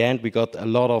 In the end, we got a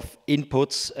lot of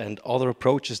inputs and other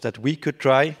approaches that we could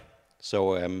try.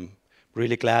 So I'm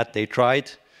really glad they tried,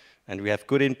 and we have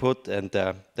good input, and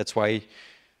that's why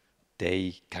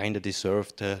they kind of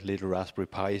deserved the little Raspberry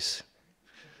Pis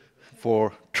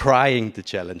for trying the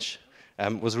challenge.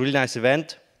 It was a really nice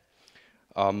event.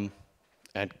 And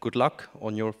good luck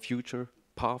on your future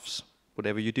paths,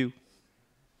 whatever you do.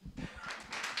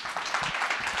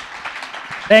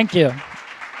 Thank you.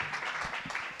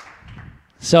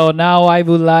 So now I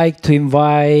would like to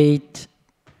invite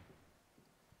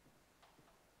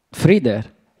Frieder.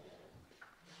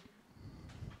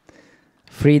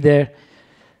 Frieder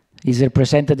is a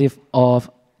representative of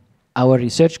our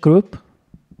research group,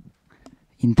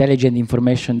 Intelligent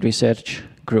Information Research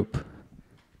Group.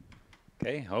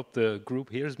 Okay, hope the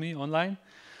group hears me online.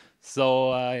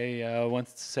 So I want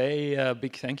to say a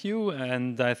big thank you,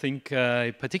 and I think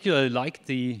I particularly like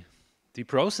the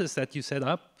process that you set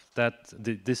up,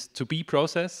 this to-be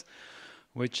process,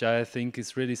 which I think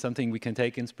is really something we can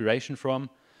take inspiration from.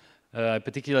 I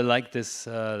particularly like this,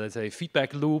 let's say,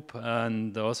 feedback loop,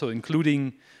 and also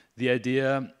including the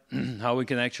idea how we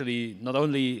can actually not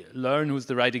only learn who's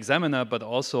the right examiner, but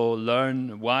also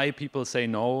learn why people say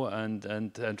no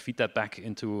and feed that back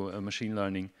into a machine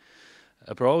learning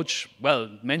approach. Well,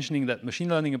 mentioning that machine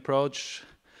learning approach,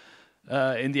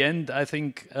 in the end, I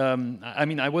think, I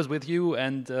mean, I was with you,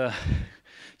 and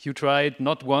you tried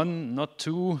not one, not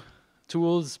two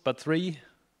tools, but 3,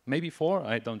 maybe 4,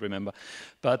 I don't remember.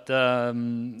 But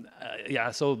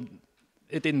yeah, so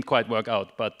it didn't quite work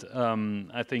out, but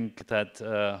I think that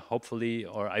hopefully,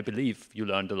 or I believe you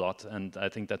learned a lot, and I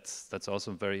think that's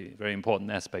also a very, very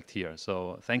important aspect here.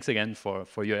 So thanks again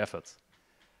for your efforts.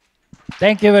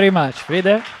 Thank you very much,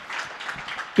 Frieder.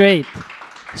 Great.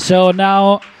 So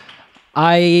now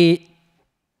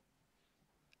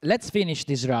let's finish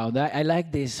this round. I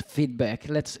like this feedback.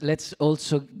 Let's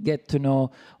also get to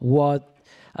know what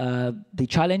the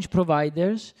challenge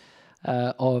providers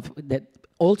that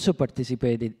also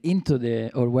participated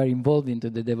into or were involved into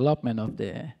the development of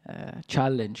the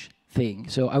challenge thing.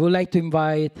 So I would like to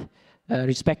invite,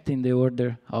 respecting the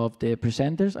order of the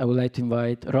presenters, I would like to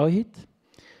invite Rohit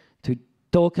to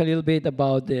talk a little bit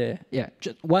about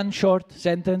just one short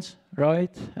sentence,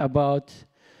 Rohit, about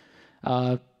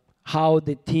how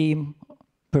the team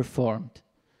performed.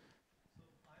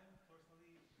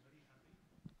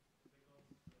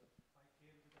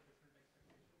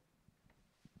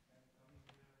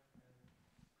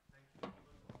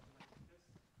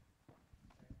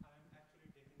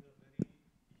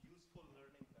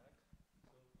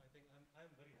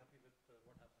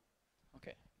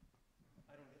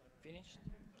 finished?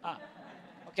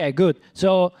 Okay, good.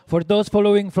 So for those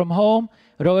following from home,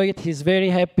 Rohit is very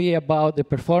happy about the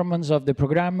performance of the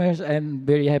programmers and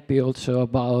very happy also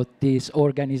about this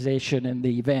organization and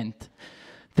the event.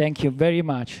 Thank you very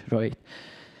much, Rohit.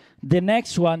 The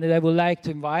next one that I would like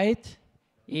to invite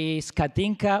is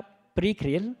Katinka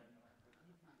Prikril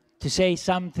to say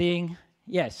something.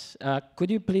 Yes, could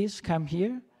you please come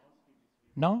here?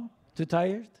 No? Too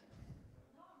tired?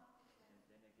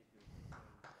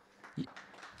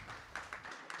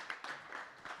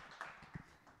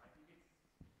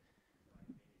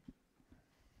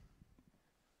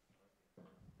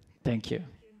 Thank you.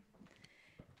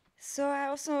 So I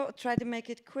also try to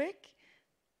make it quick.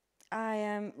 I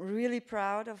am really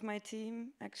proud of my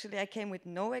team. Actually, I came with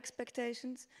no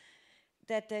expectations.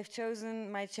 That they've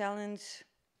chosen my challenge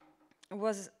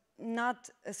was not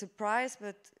a surprise,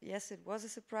 but yes, it was a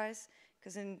surprise,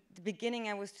 because in the beginning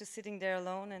I was just sitting there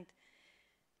alone, and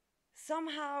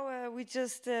somehow we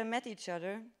just met each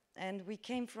other, and we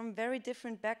came from very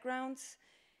different backgrounds.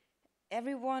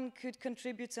 Everyone could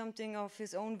contribute something of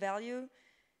his own value,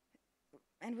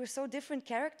 and we're so different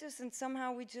characters, and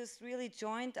somehow we just really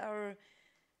joined our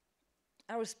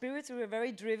spirits. We were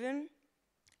very driven,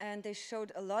 and they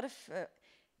showed a lot of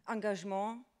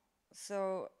engagement.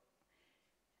 So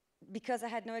because I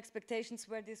had no expectations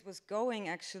where this was going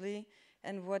actually,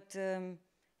 and what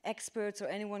experts or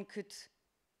anyone could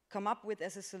come up with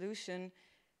as a solution,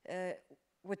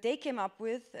 what they came up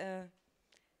with,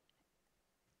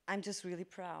 I'm just really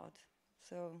proud.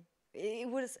 So it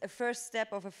was a first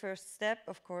step of a first step,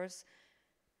 of course,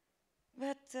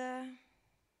 but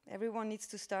everyone needs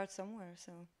to start somewhere.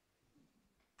 So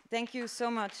thank you so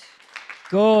much.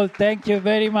 Cool, thank you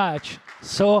very much.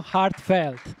 So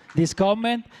heartfelt. This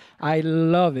comment, I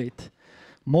love it.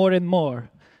 More and more.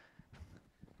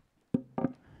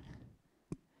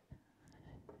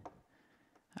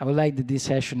 I would like that this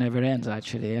session never ends,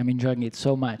 actually. I'm enjoying it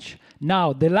so much.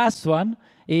 Now, the last one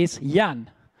is Jan.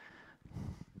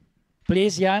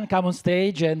 Please, Jan, come on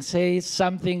stage and say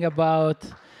something about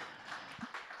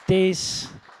this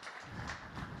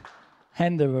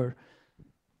endeavor.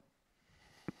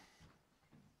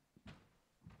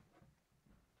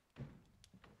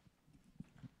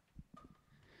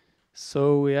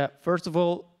 So yeah, first of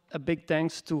all, a big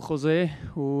thanks to Jose,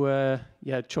 who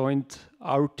joined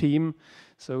our team.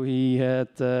 So he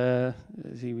had a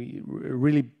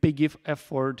really big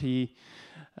effort. He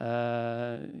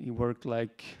worked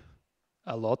like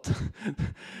a lot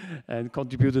and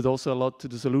contributed also a lot to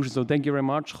the solution. So thank you very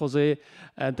much, Jose,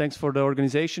 and thanks for the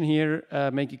organization here.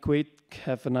 Make it quick.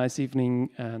 Have a nice evening,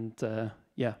 and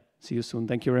yeah, see you soon.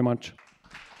 Thank you very much.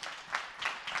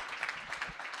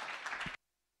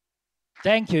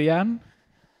 Thank you, Jan.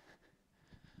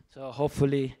 So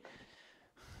hopefully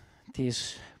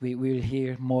we will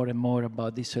hear more and more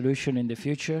about this solution in the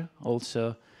future,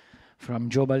 also from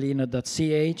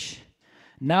jobalino.ch.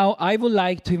 Now I would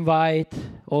like to invite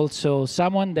also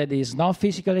someone that is not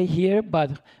physically here,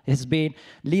 but has been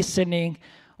listening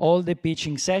all the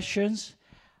pitching sessions,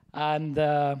 and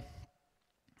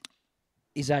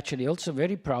is actually also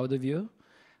very proud of you.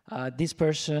 This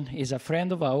person is a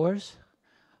friend of ours.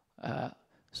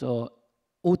 So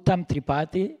Uttam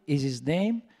Tripathi is his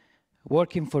name,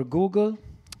 working for Google,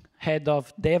 head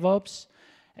of DevOps,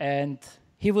 and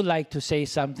he would like to say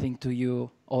something to you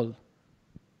all.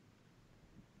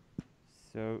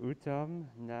 So Uttam,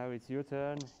 now it's your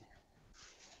turn.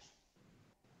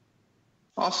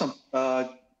 Awesome.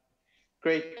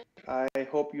 Great. I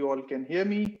hope you all can hear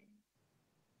me.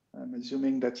 I'm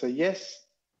assuming that's a yes.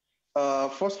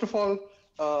 First of all,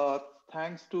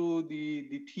 thanks to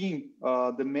the team,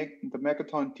 the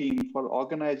MAKEathon team, for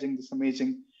organizing this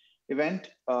amazing event.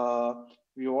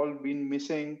 We've all been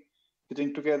missing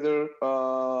getting together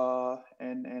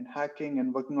and hacking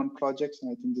and working on projects,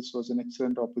 and I think this was an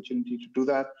excellent opportunity to do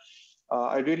that.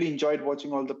 I really enjoyed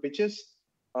watching all the pitches.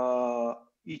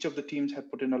 Each of the teams had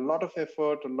put in a lot of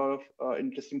effort, a lot of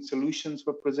interesting solutions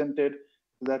were presented.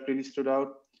 That really stood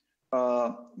out.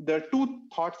 There are two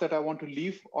thoughts that I want to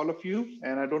leave all of you,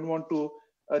 and I don't want to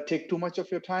take too much of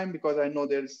your time because I know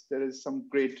there is some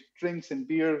great drinks and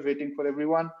beer waiting for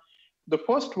everyone. The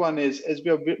first one is, as we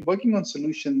are working on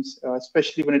solutions,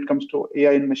 especially when it comes to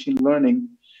AI and machine learning,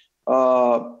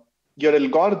 your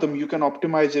algorithm, you can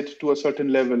optimize it to a certain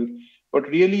level, but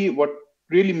really what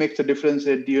really makes a difference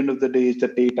at the end of the day is the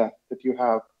data that you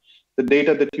have. The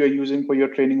data that you are using for your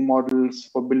training models,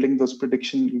 for building those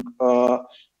prediction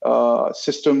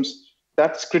systems,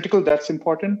 that's critical, that's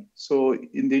important. So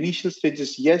in the initial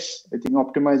stages, yes, I think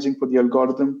optimizing for the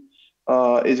algorithm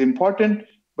is important.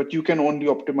 but you can only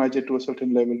optimize it to a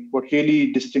certain level. What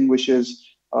really distinguishes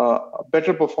a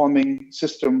better performing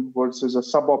system versus a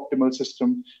suboptimal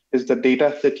system is the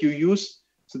data that you use.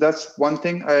 So that's one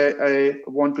thing I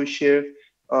want to share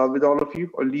with all of you,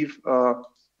 or leave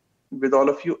with all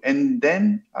of you. And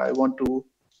then I want to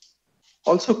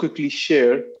also quickly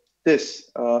share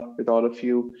this with all of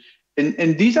you.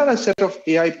 And these are a set of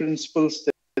AI principles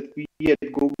that we at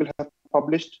Google have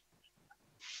published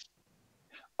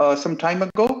some time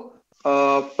ago.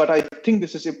 But I think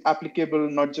this is applicable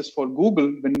not just for Google,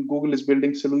 when Google is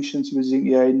building solutions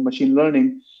using AI and machine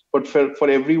learning, but for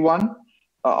everyone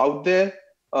out there.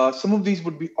 Some of these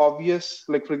would be obvious,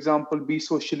 like, for example, be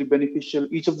socially beneficial.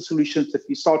 Each of the solutions that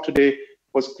we saw today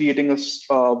was creating a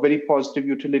very positive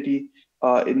utility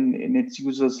in its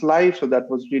user's life. So that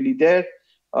was really there.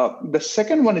 The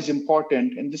second one is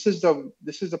important, and this is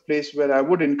the place where I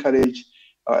would encourage,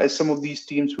 as some of these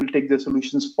teams will take their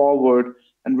solutions forward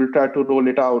and will try to roll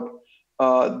it out.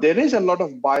 There is a lot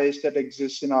of bias that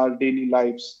exists in our daily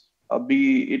lives,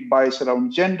 be it bias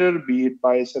around gender, be it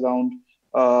bias around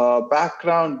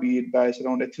background, be it bias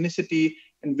around ethnicity,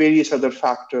 and various other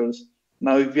factors.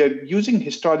 Now, if we are using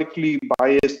historically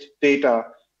biased data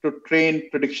to train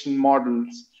prediction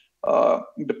models,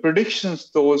 the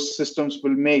predictions those systems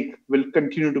will make will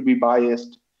continue to be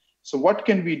biased. So what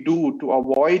can we do to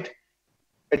avoid,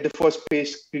 at the first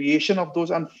place, creation of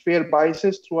those unfair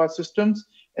biases through our systems,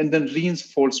 and then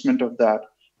reinforcement of that?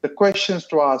 The questions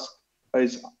to ask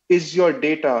is your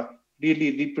data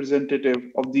really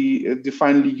representative of the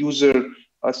final user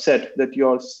set that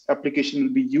your application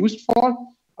will be used for?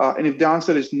 And if the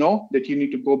answer is no, that you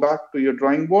need to go back to your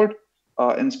drawing board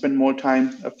and spend more time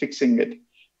fixing it.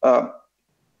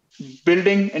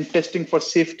 Building and testing for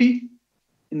safety.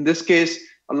 In this case,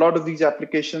 a lot of these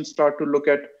applications start to look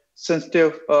at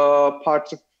sensitive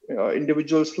parts of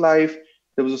individuals' life.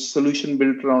 There was a solution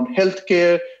built around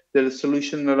healthcare. There's a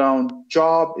solution around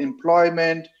job,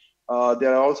 employment.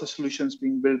 There are also solutions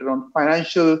being built around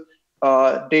financial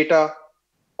data.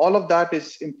 All of that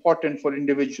is important for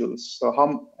individuals.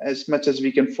 So as much as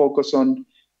we can focus on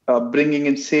bringing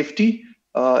in safety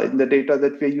in the data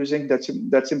that we're using,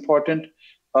 that's important.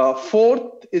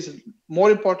 Fourth is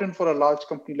more important for a large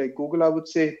company like Google, I would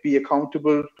say. Be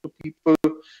accountable to people.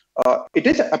 It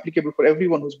is applicable for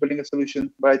everyone who's building a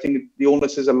solution, but I think the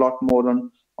onus is a lot more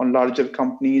on larger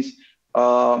companies.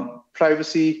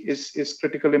 Privacy is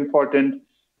critically important.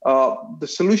 The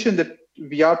solution that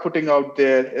we are putting out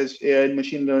there as AI and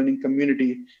machine learning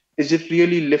community, is it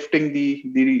really lifting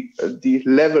the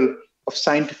level of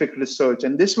scientific research?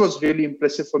 And this was really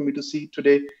impressive for me to see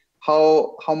today,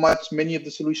 how much many of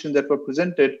the solutions that were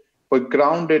presented were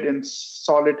grounded in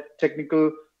solid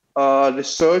technical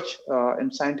research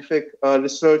and scientific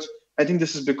research. I think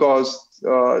this is because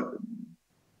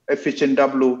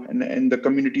FHNW and the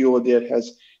community over there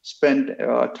has spent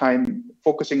time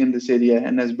focusing in this area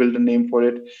and has built a name for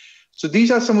it. So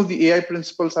these are some of the AI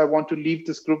principles I want to leave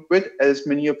this group with, as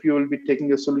many of you will be taking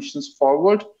your solutions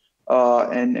forward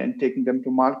and taking them to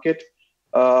market.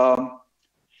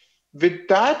 With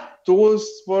that, those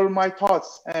were my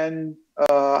thoughts, and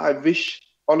I wish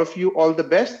all of you all the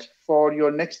best for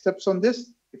your next steps on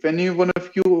this. If any one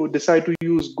of you decide to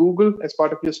use Google as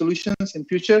part of your solutions in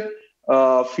future,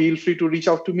 feel free to reach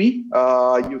out to me.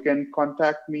 You can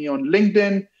contact me on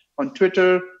LinkedIn, on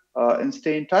Twitter, and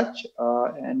stay in touch.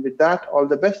 And with that, all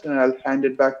the best, and I'll hand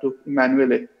it back to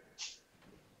Emanuele.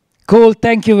 Cool,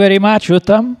 thank you very much,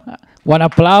 Uttam. One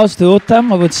applause to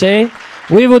Uttam, I would say.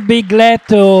 We would be glad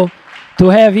to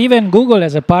have even Google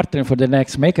as a partner for the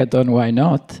next MAKEathon. Why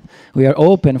not? We are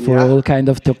open for all kind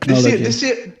of technology.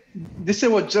 This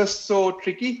year was just so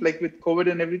tricky, like with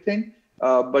COVID and everything.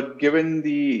 But given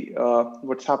the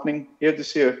what's happening here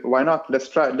this year, why not? Let's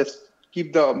try. Let's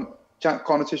keep the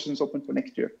conversations open for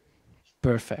next year.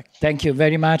 Perfect. Thank you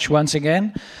very much once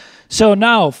again. So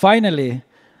now, finally,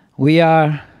 we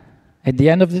are at the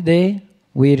end of the day.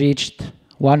 We reached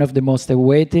one of the most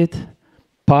awaited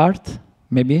part,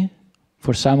 maybe,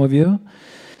 for some of you.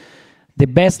 The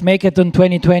Best MAKEathon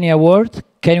 2020 Award.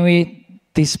 Can we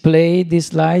display this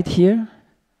slide here?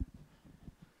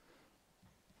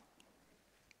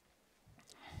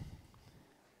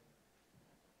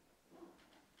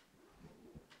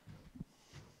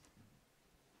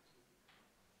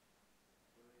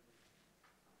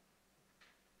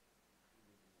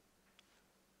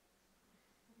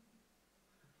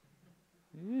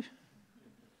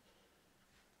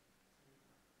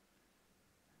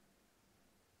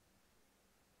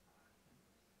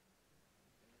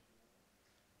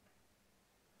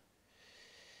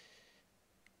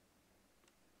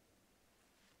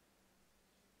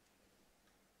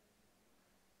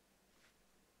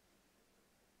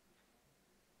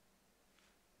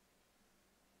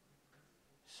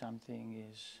 something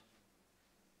is...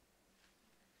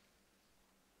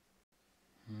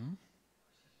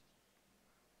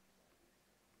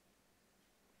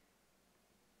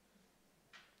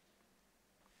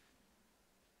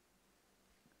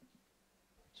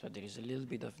 So there is a little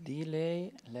bit of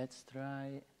delay. Let's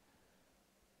try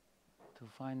to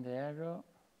find the arrow.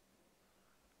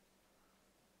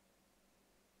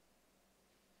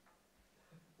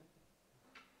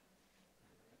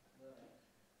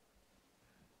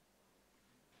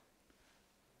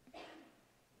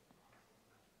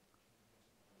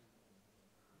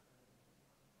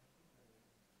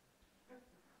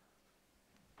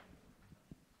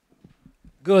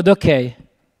 Good, okay.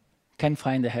 Can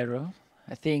find the arrow.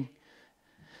 I think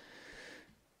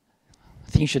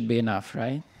should be enough,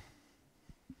 right?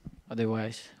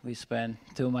 Otherwise, we spend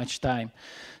too much time.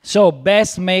 So,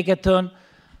 Best MAKEathon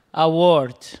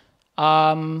Award.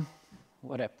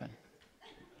 What happened?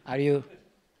 Are you...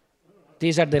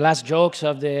 These are the last jokes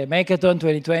of the MAKEathon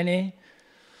 2020.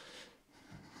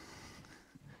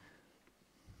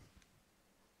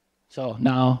 So,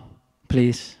 now,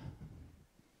 please,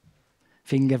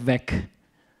 finger back.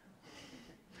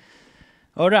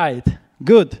 All right,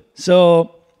 good.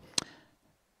 So,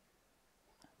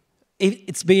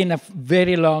 it's been a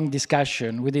very long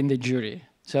discussion within the jury.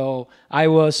 So I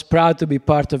was proud to be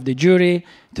part of the jury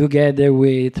together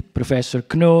with Professor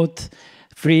Knut,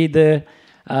 Friede,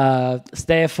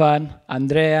 Stefan,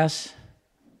 Andreas.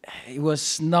 It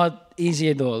was not easy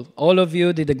at all. All of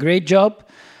you did a great job.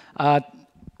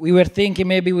 We were thinking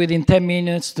maybe within 10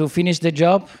 minutes to finish the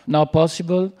job. Not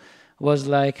possible. It was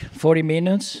like 40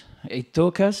 minutes it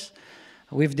took us.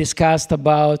 We've discussed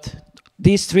about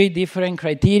these 3 different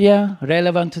criteria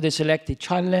relevant to the selected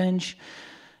challenge.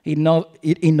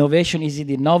 Innovation, is it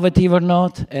innovative or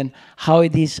not? And how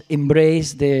it is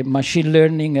embraced the machine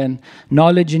learning and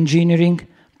knowledge engineering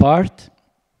part.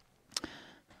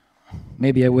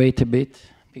 Maybe I wait a bit,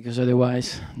 because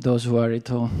otherwise those who are at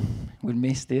home will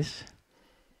miss this.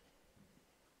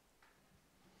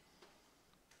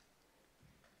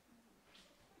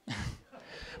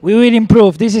 We will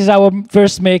improve. This is our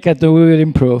first MAKEathon. We will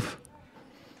improve.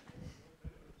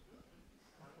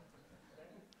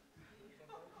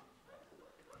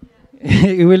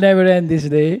 It will never end this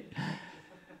day.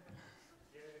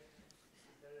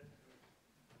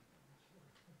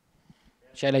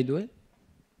 Shall I do it?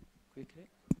 Quickly.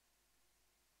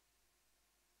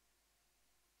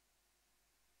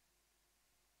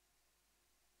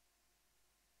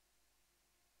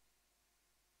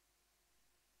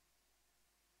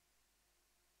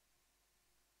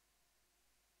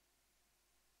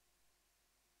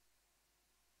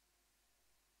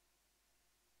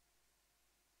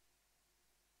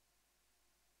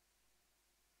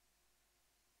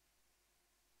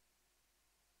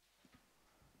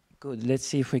 Good. Let's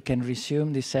see if we can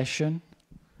resume this session.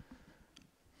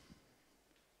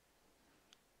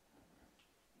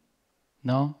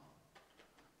 No?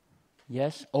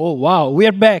 Yes? Oh, wow. We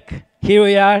are back. Here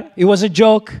we are. It was a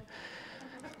joke.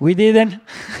 We didn't.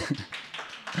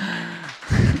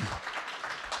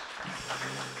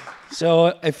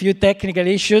 So a few technical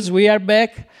issues. We are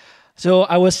back. So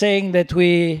I was saying that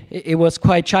it was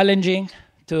quite challenging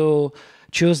to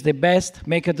choose the best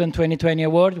MAKEathon 2020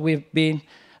 award. We've been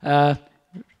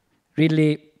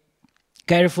really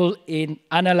careful in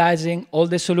analyzing all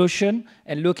the solution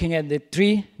and looking at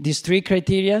these three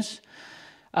criteria.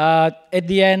 At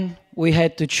the end, we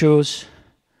had to choose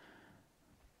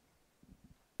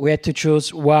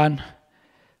one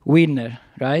winner,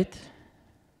 right?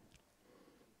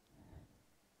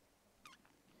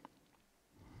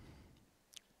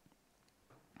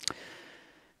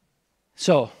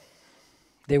 So,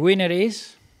 the winner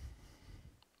is,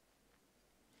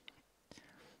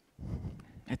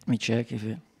 let me check if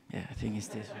I think it's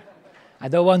this one. I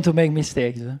don't want to make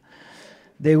mistakes. Huh?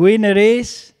 The winner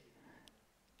is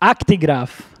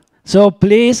Actigraph. So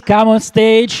please come on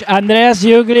stage, Andreas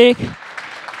Juglich,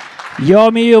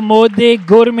 Yomi Umudi,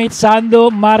 Gurmit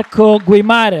Sandhu, Marco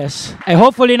Guimares. And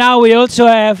hopefully now we also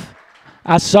have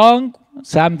a song,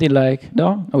 something like,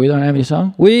 no, we don't have any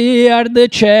song. We are the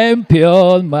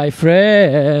champion, my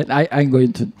friend. I'm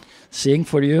going to sing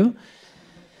for you.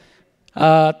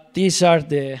 These are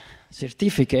the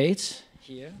certificates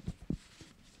here,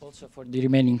 also for the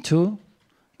remaining two.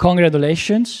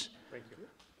 Congratulations. Thank you.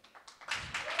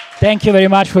 Thank you very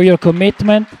much for your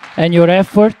commitment and your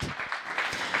effort.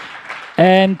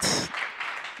 And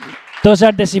those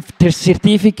are the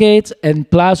certificates, and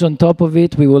plus on top of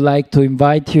it, we would like to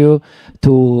invite you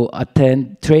to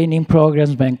attend training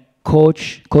programs,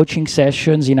 coaching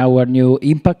sessions in our new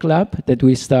Impact Lab that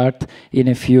will start in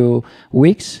a few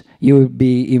weeks. You will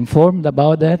be informed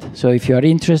about that. So if you are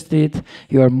interested,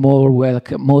 you are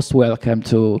most welcome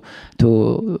to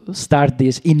start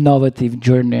this innovative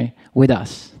journey with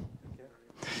us.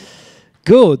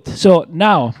 Good. So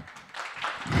now,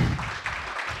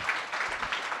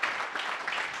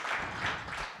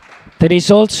 there is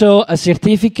also a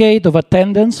certificate of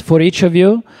attendance for each of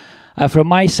you. From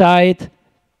my side,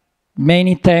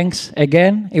 many thanks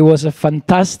again. It was a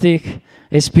fantastic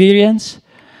experience.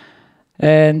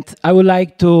 And I would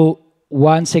like to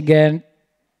once again,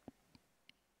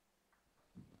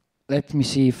 let me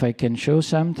see if I can show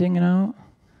something now.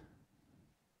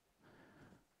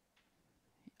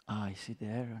 Ah, I see the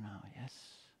arrow now, yes.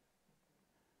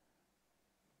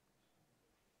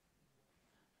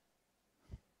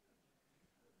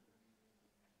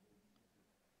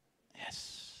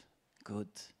 Yes, good.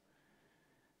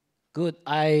 Good.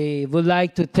 I would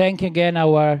like to thank again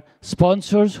our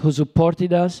sponsors who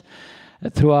supported us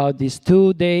throughout these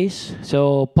 2 days.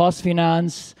 So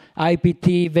PostFinance,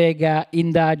 IPT, Vega,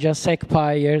 Indaja,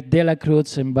 Secpire, De La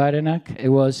Cruz, and Barenac. It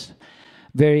was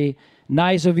very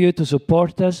nice of you to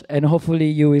support us, and hopefully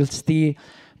you will still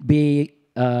be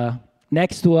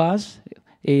next to us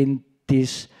in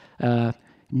this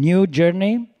new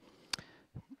journey.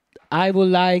 I would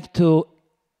like to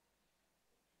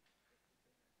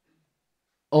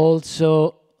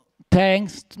also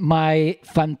thank my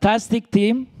fantastic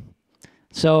team.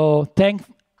 So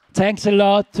thanks a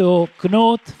lot to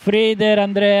Knut, Frieder,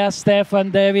 Andrea, Stefan,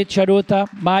 David, Charuta,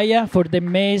 Maya for the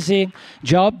amazing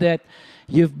job that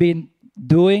you've been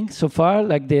doing so far.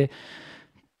 Like it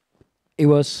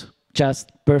was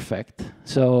just perfect.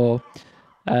 So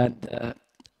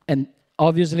and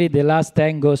obviously the last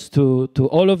thank goes to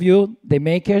all of you, the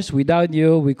makers. Without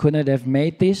you, we couldn't have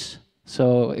made this.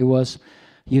 So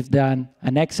you've done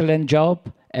an excellent job,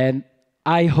 and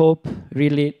I hope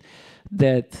really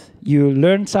that you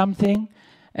learned something,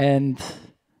 and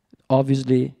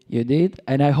obviously you did.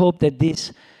 And I hope that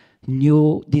this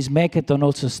MAKEathon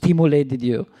also stimulated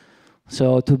you.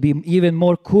 So to be even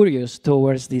more curious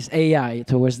towards this AI,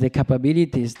 towards the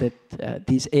capabilities that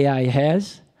this AI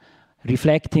has,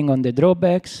 reflecting on the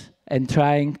drawbacks and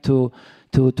trying to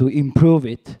improve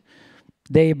it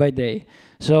day by day.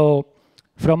 So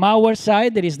from our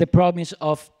side, there is the promise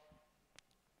of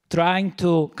trying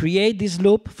to create this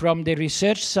loop from the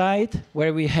research side,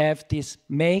 where we have this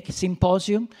MAKE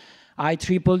symposium,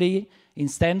 IEEE in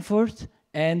Stanford,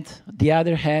 and the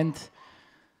other hand,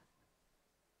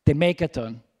 the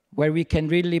MAKEathon, where we can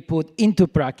really put into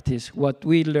practice what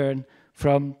we learn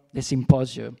from the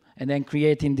symposium, and then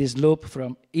creating this loop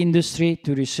from industry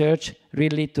to research,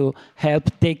 really to help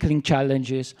tackling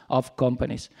challenges of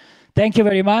companies. Thank you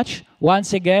very much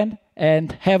once again,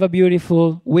 and have a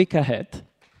beautiful week ahead.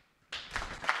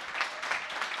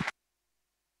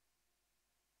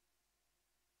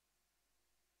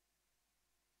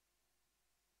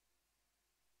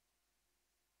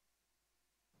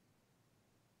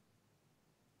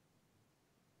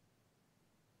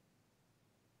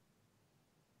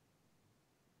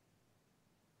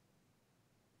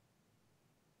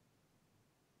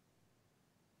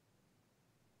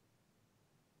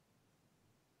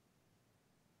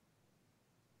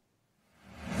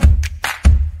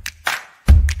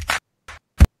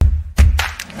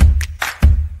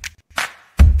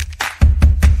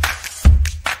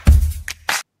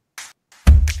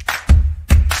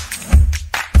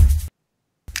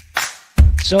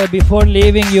 So before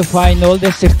leaving, you find all the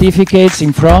certificates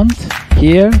in front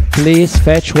here. Please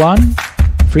fetch one.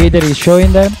 Frieder is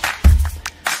showing them.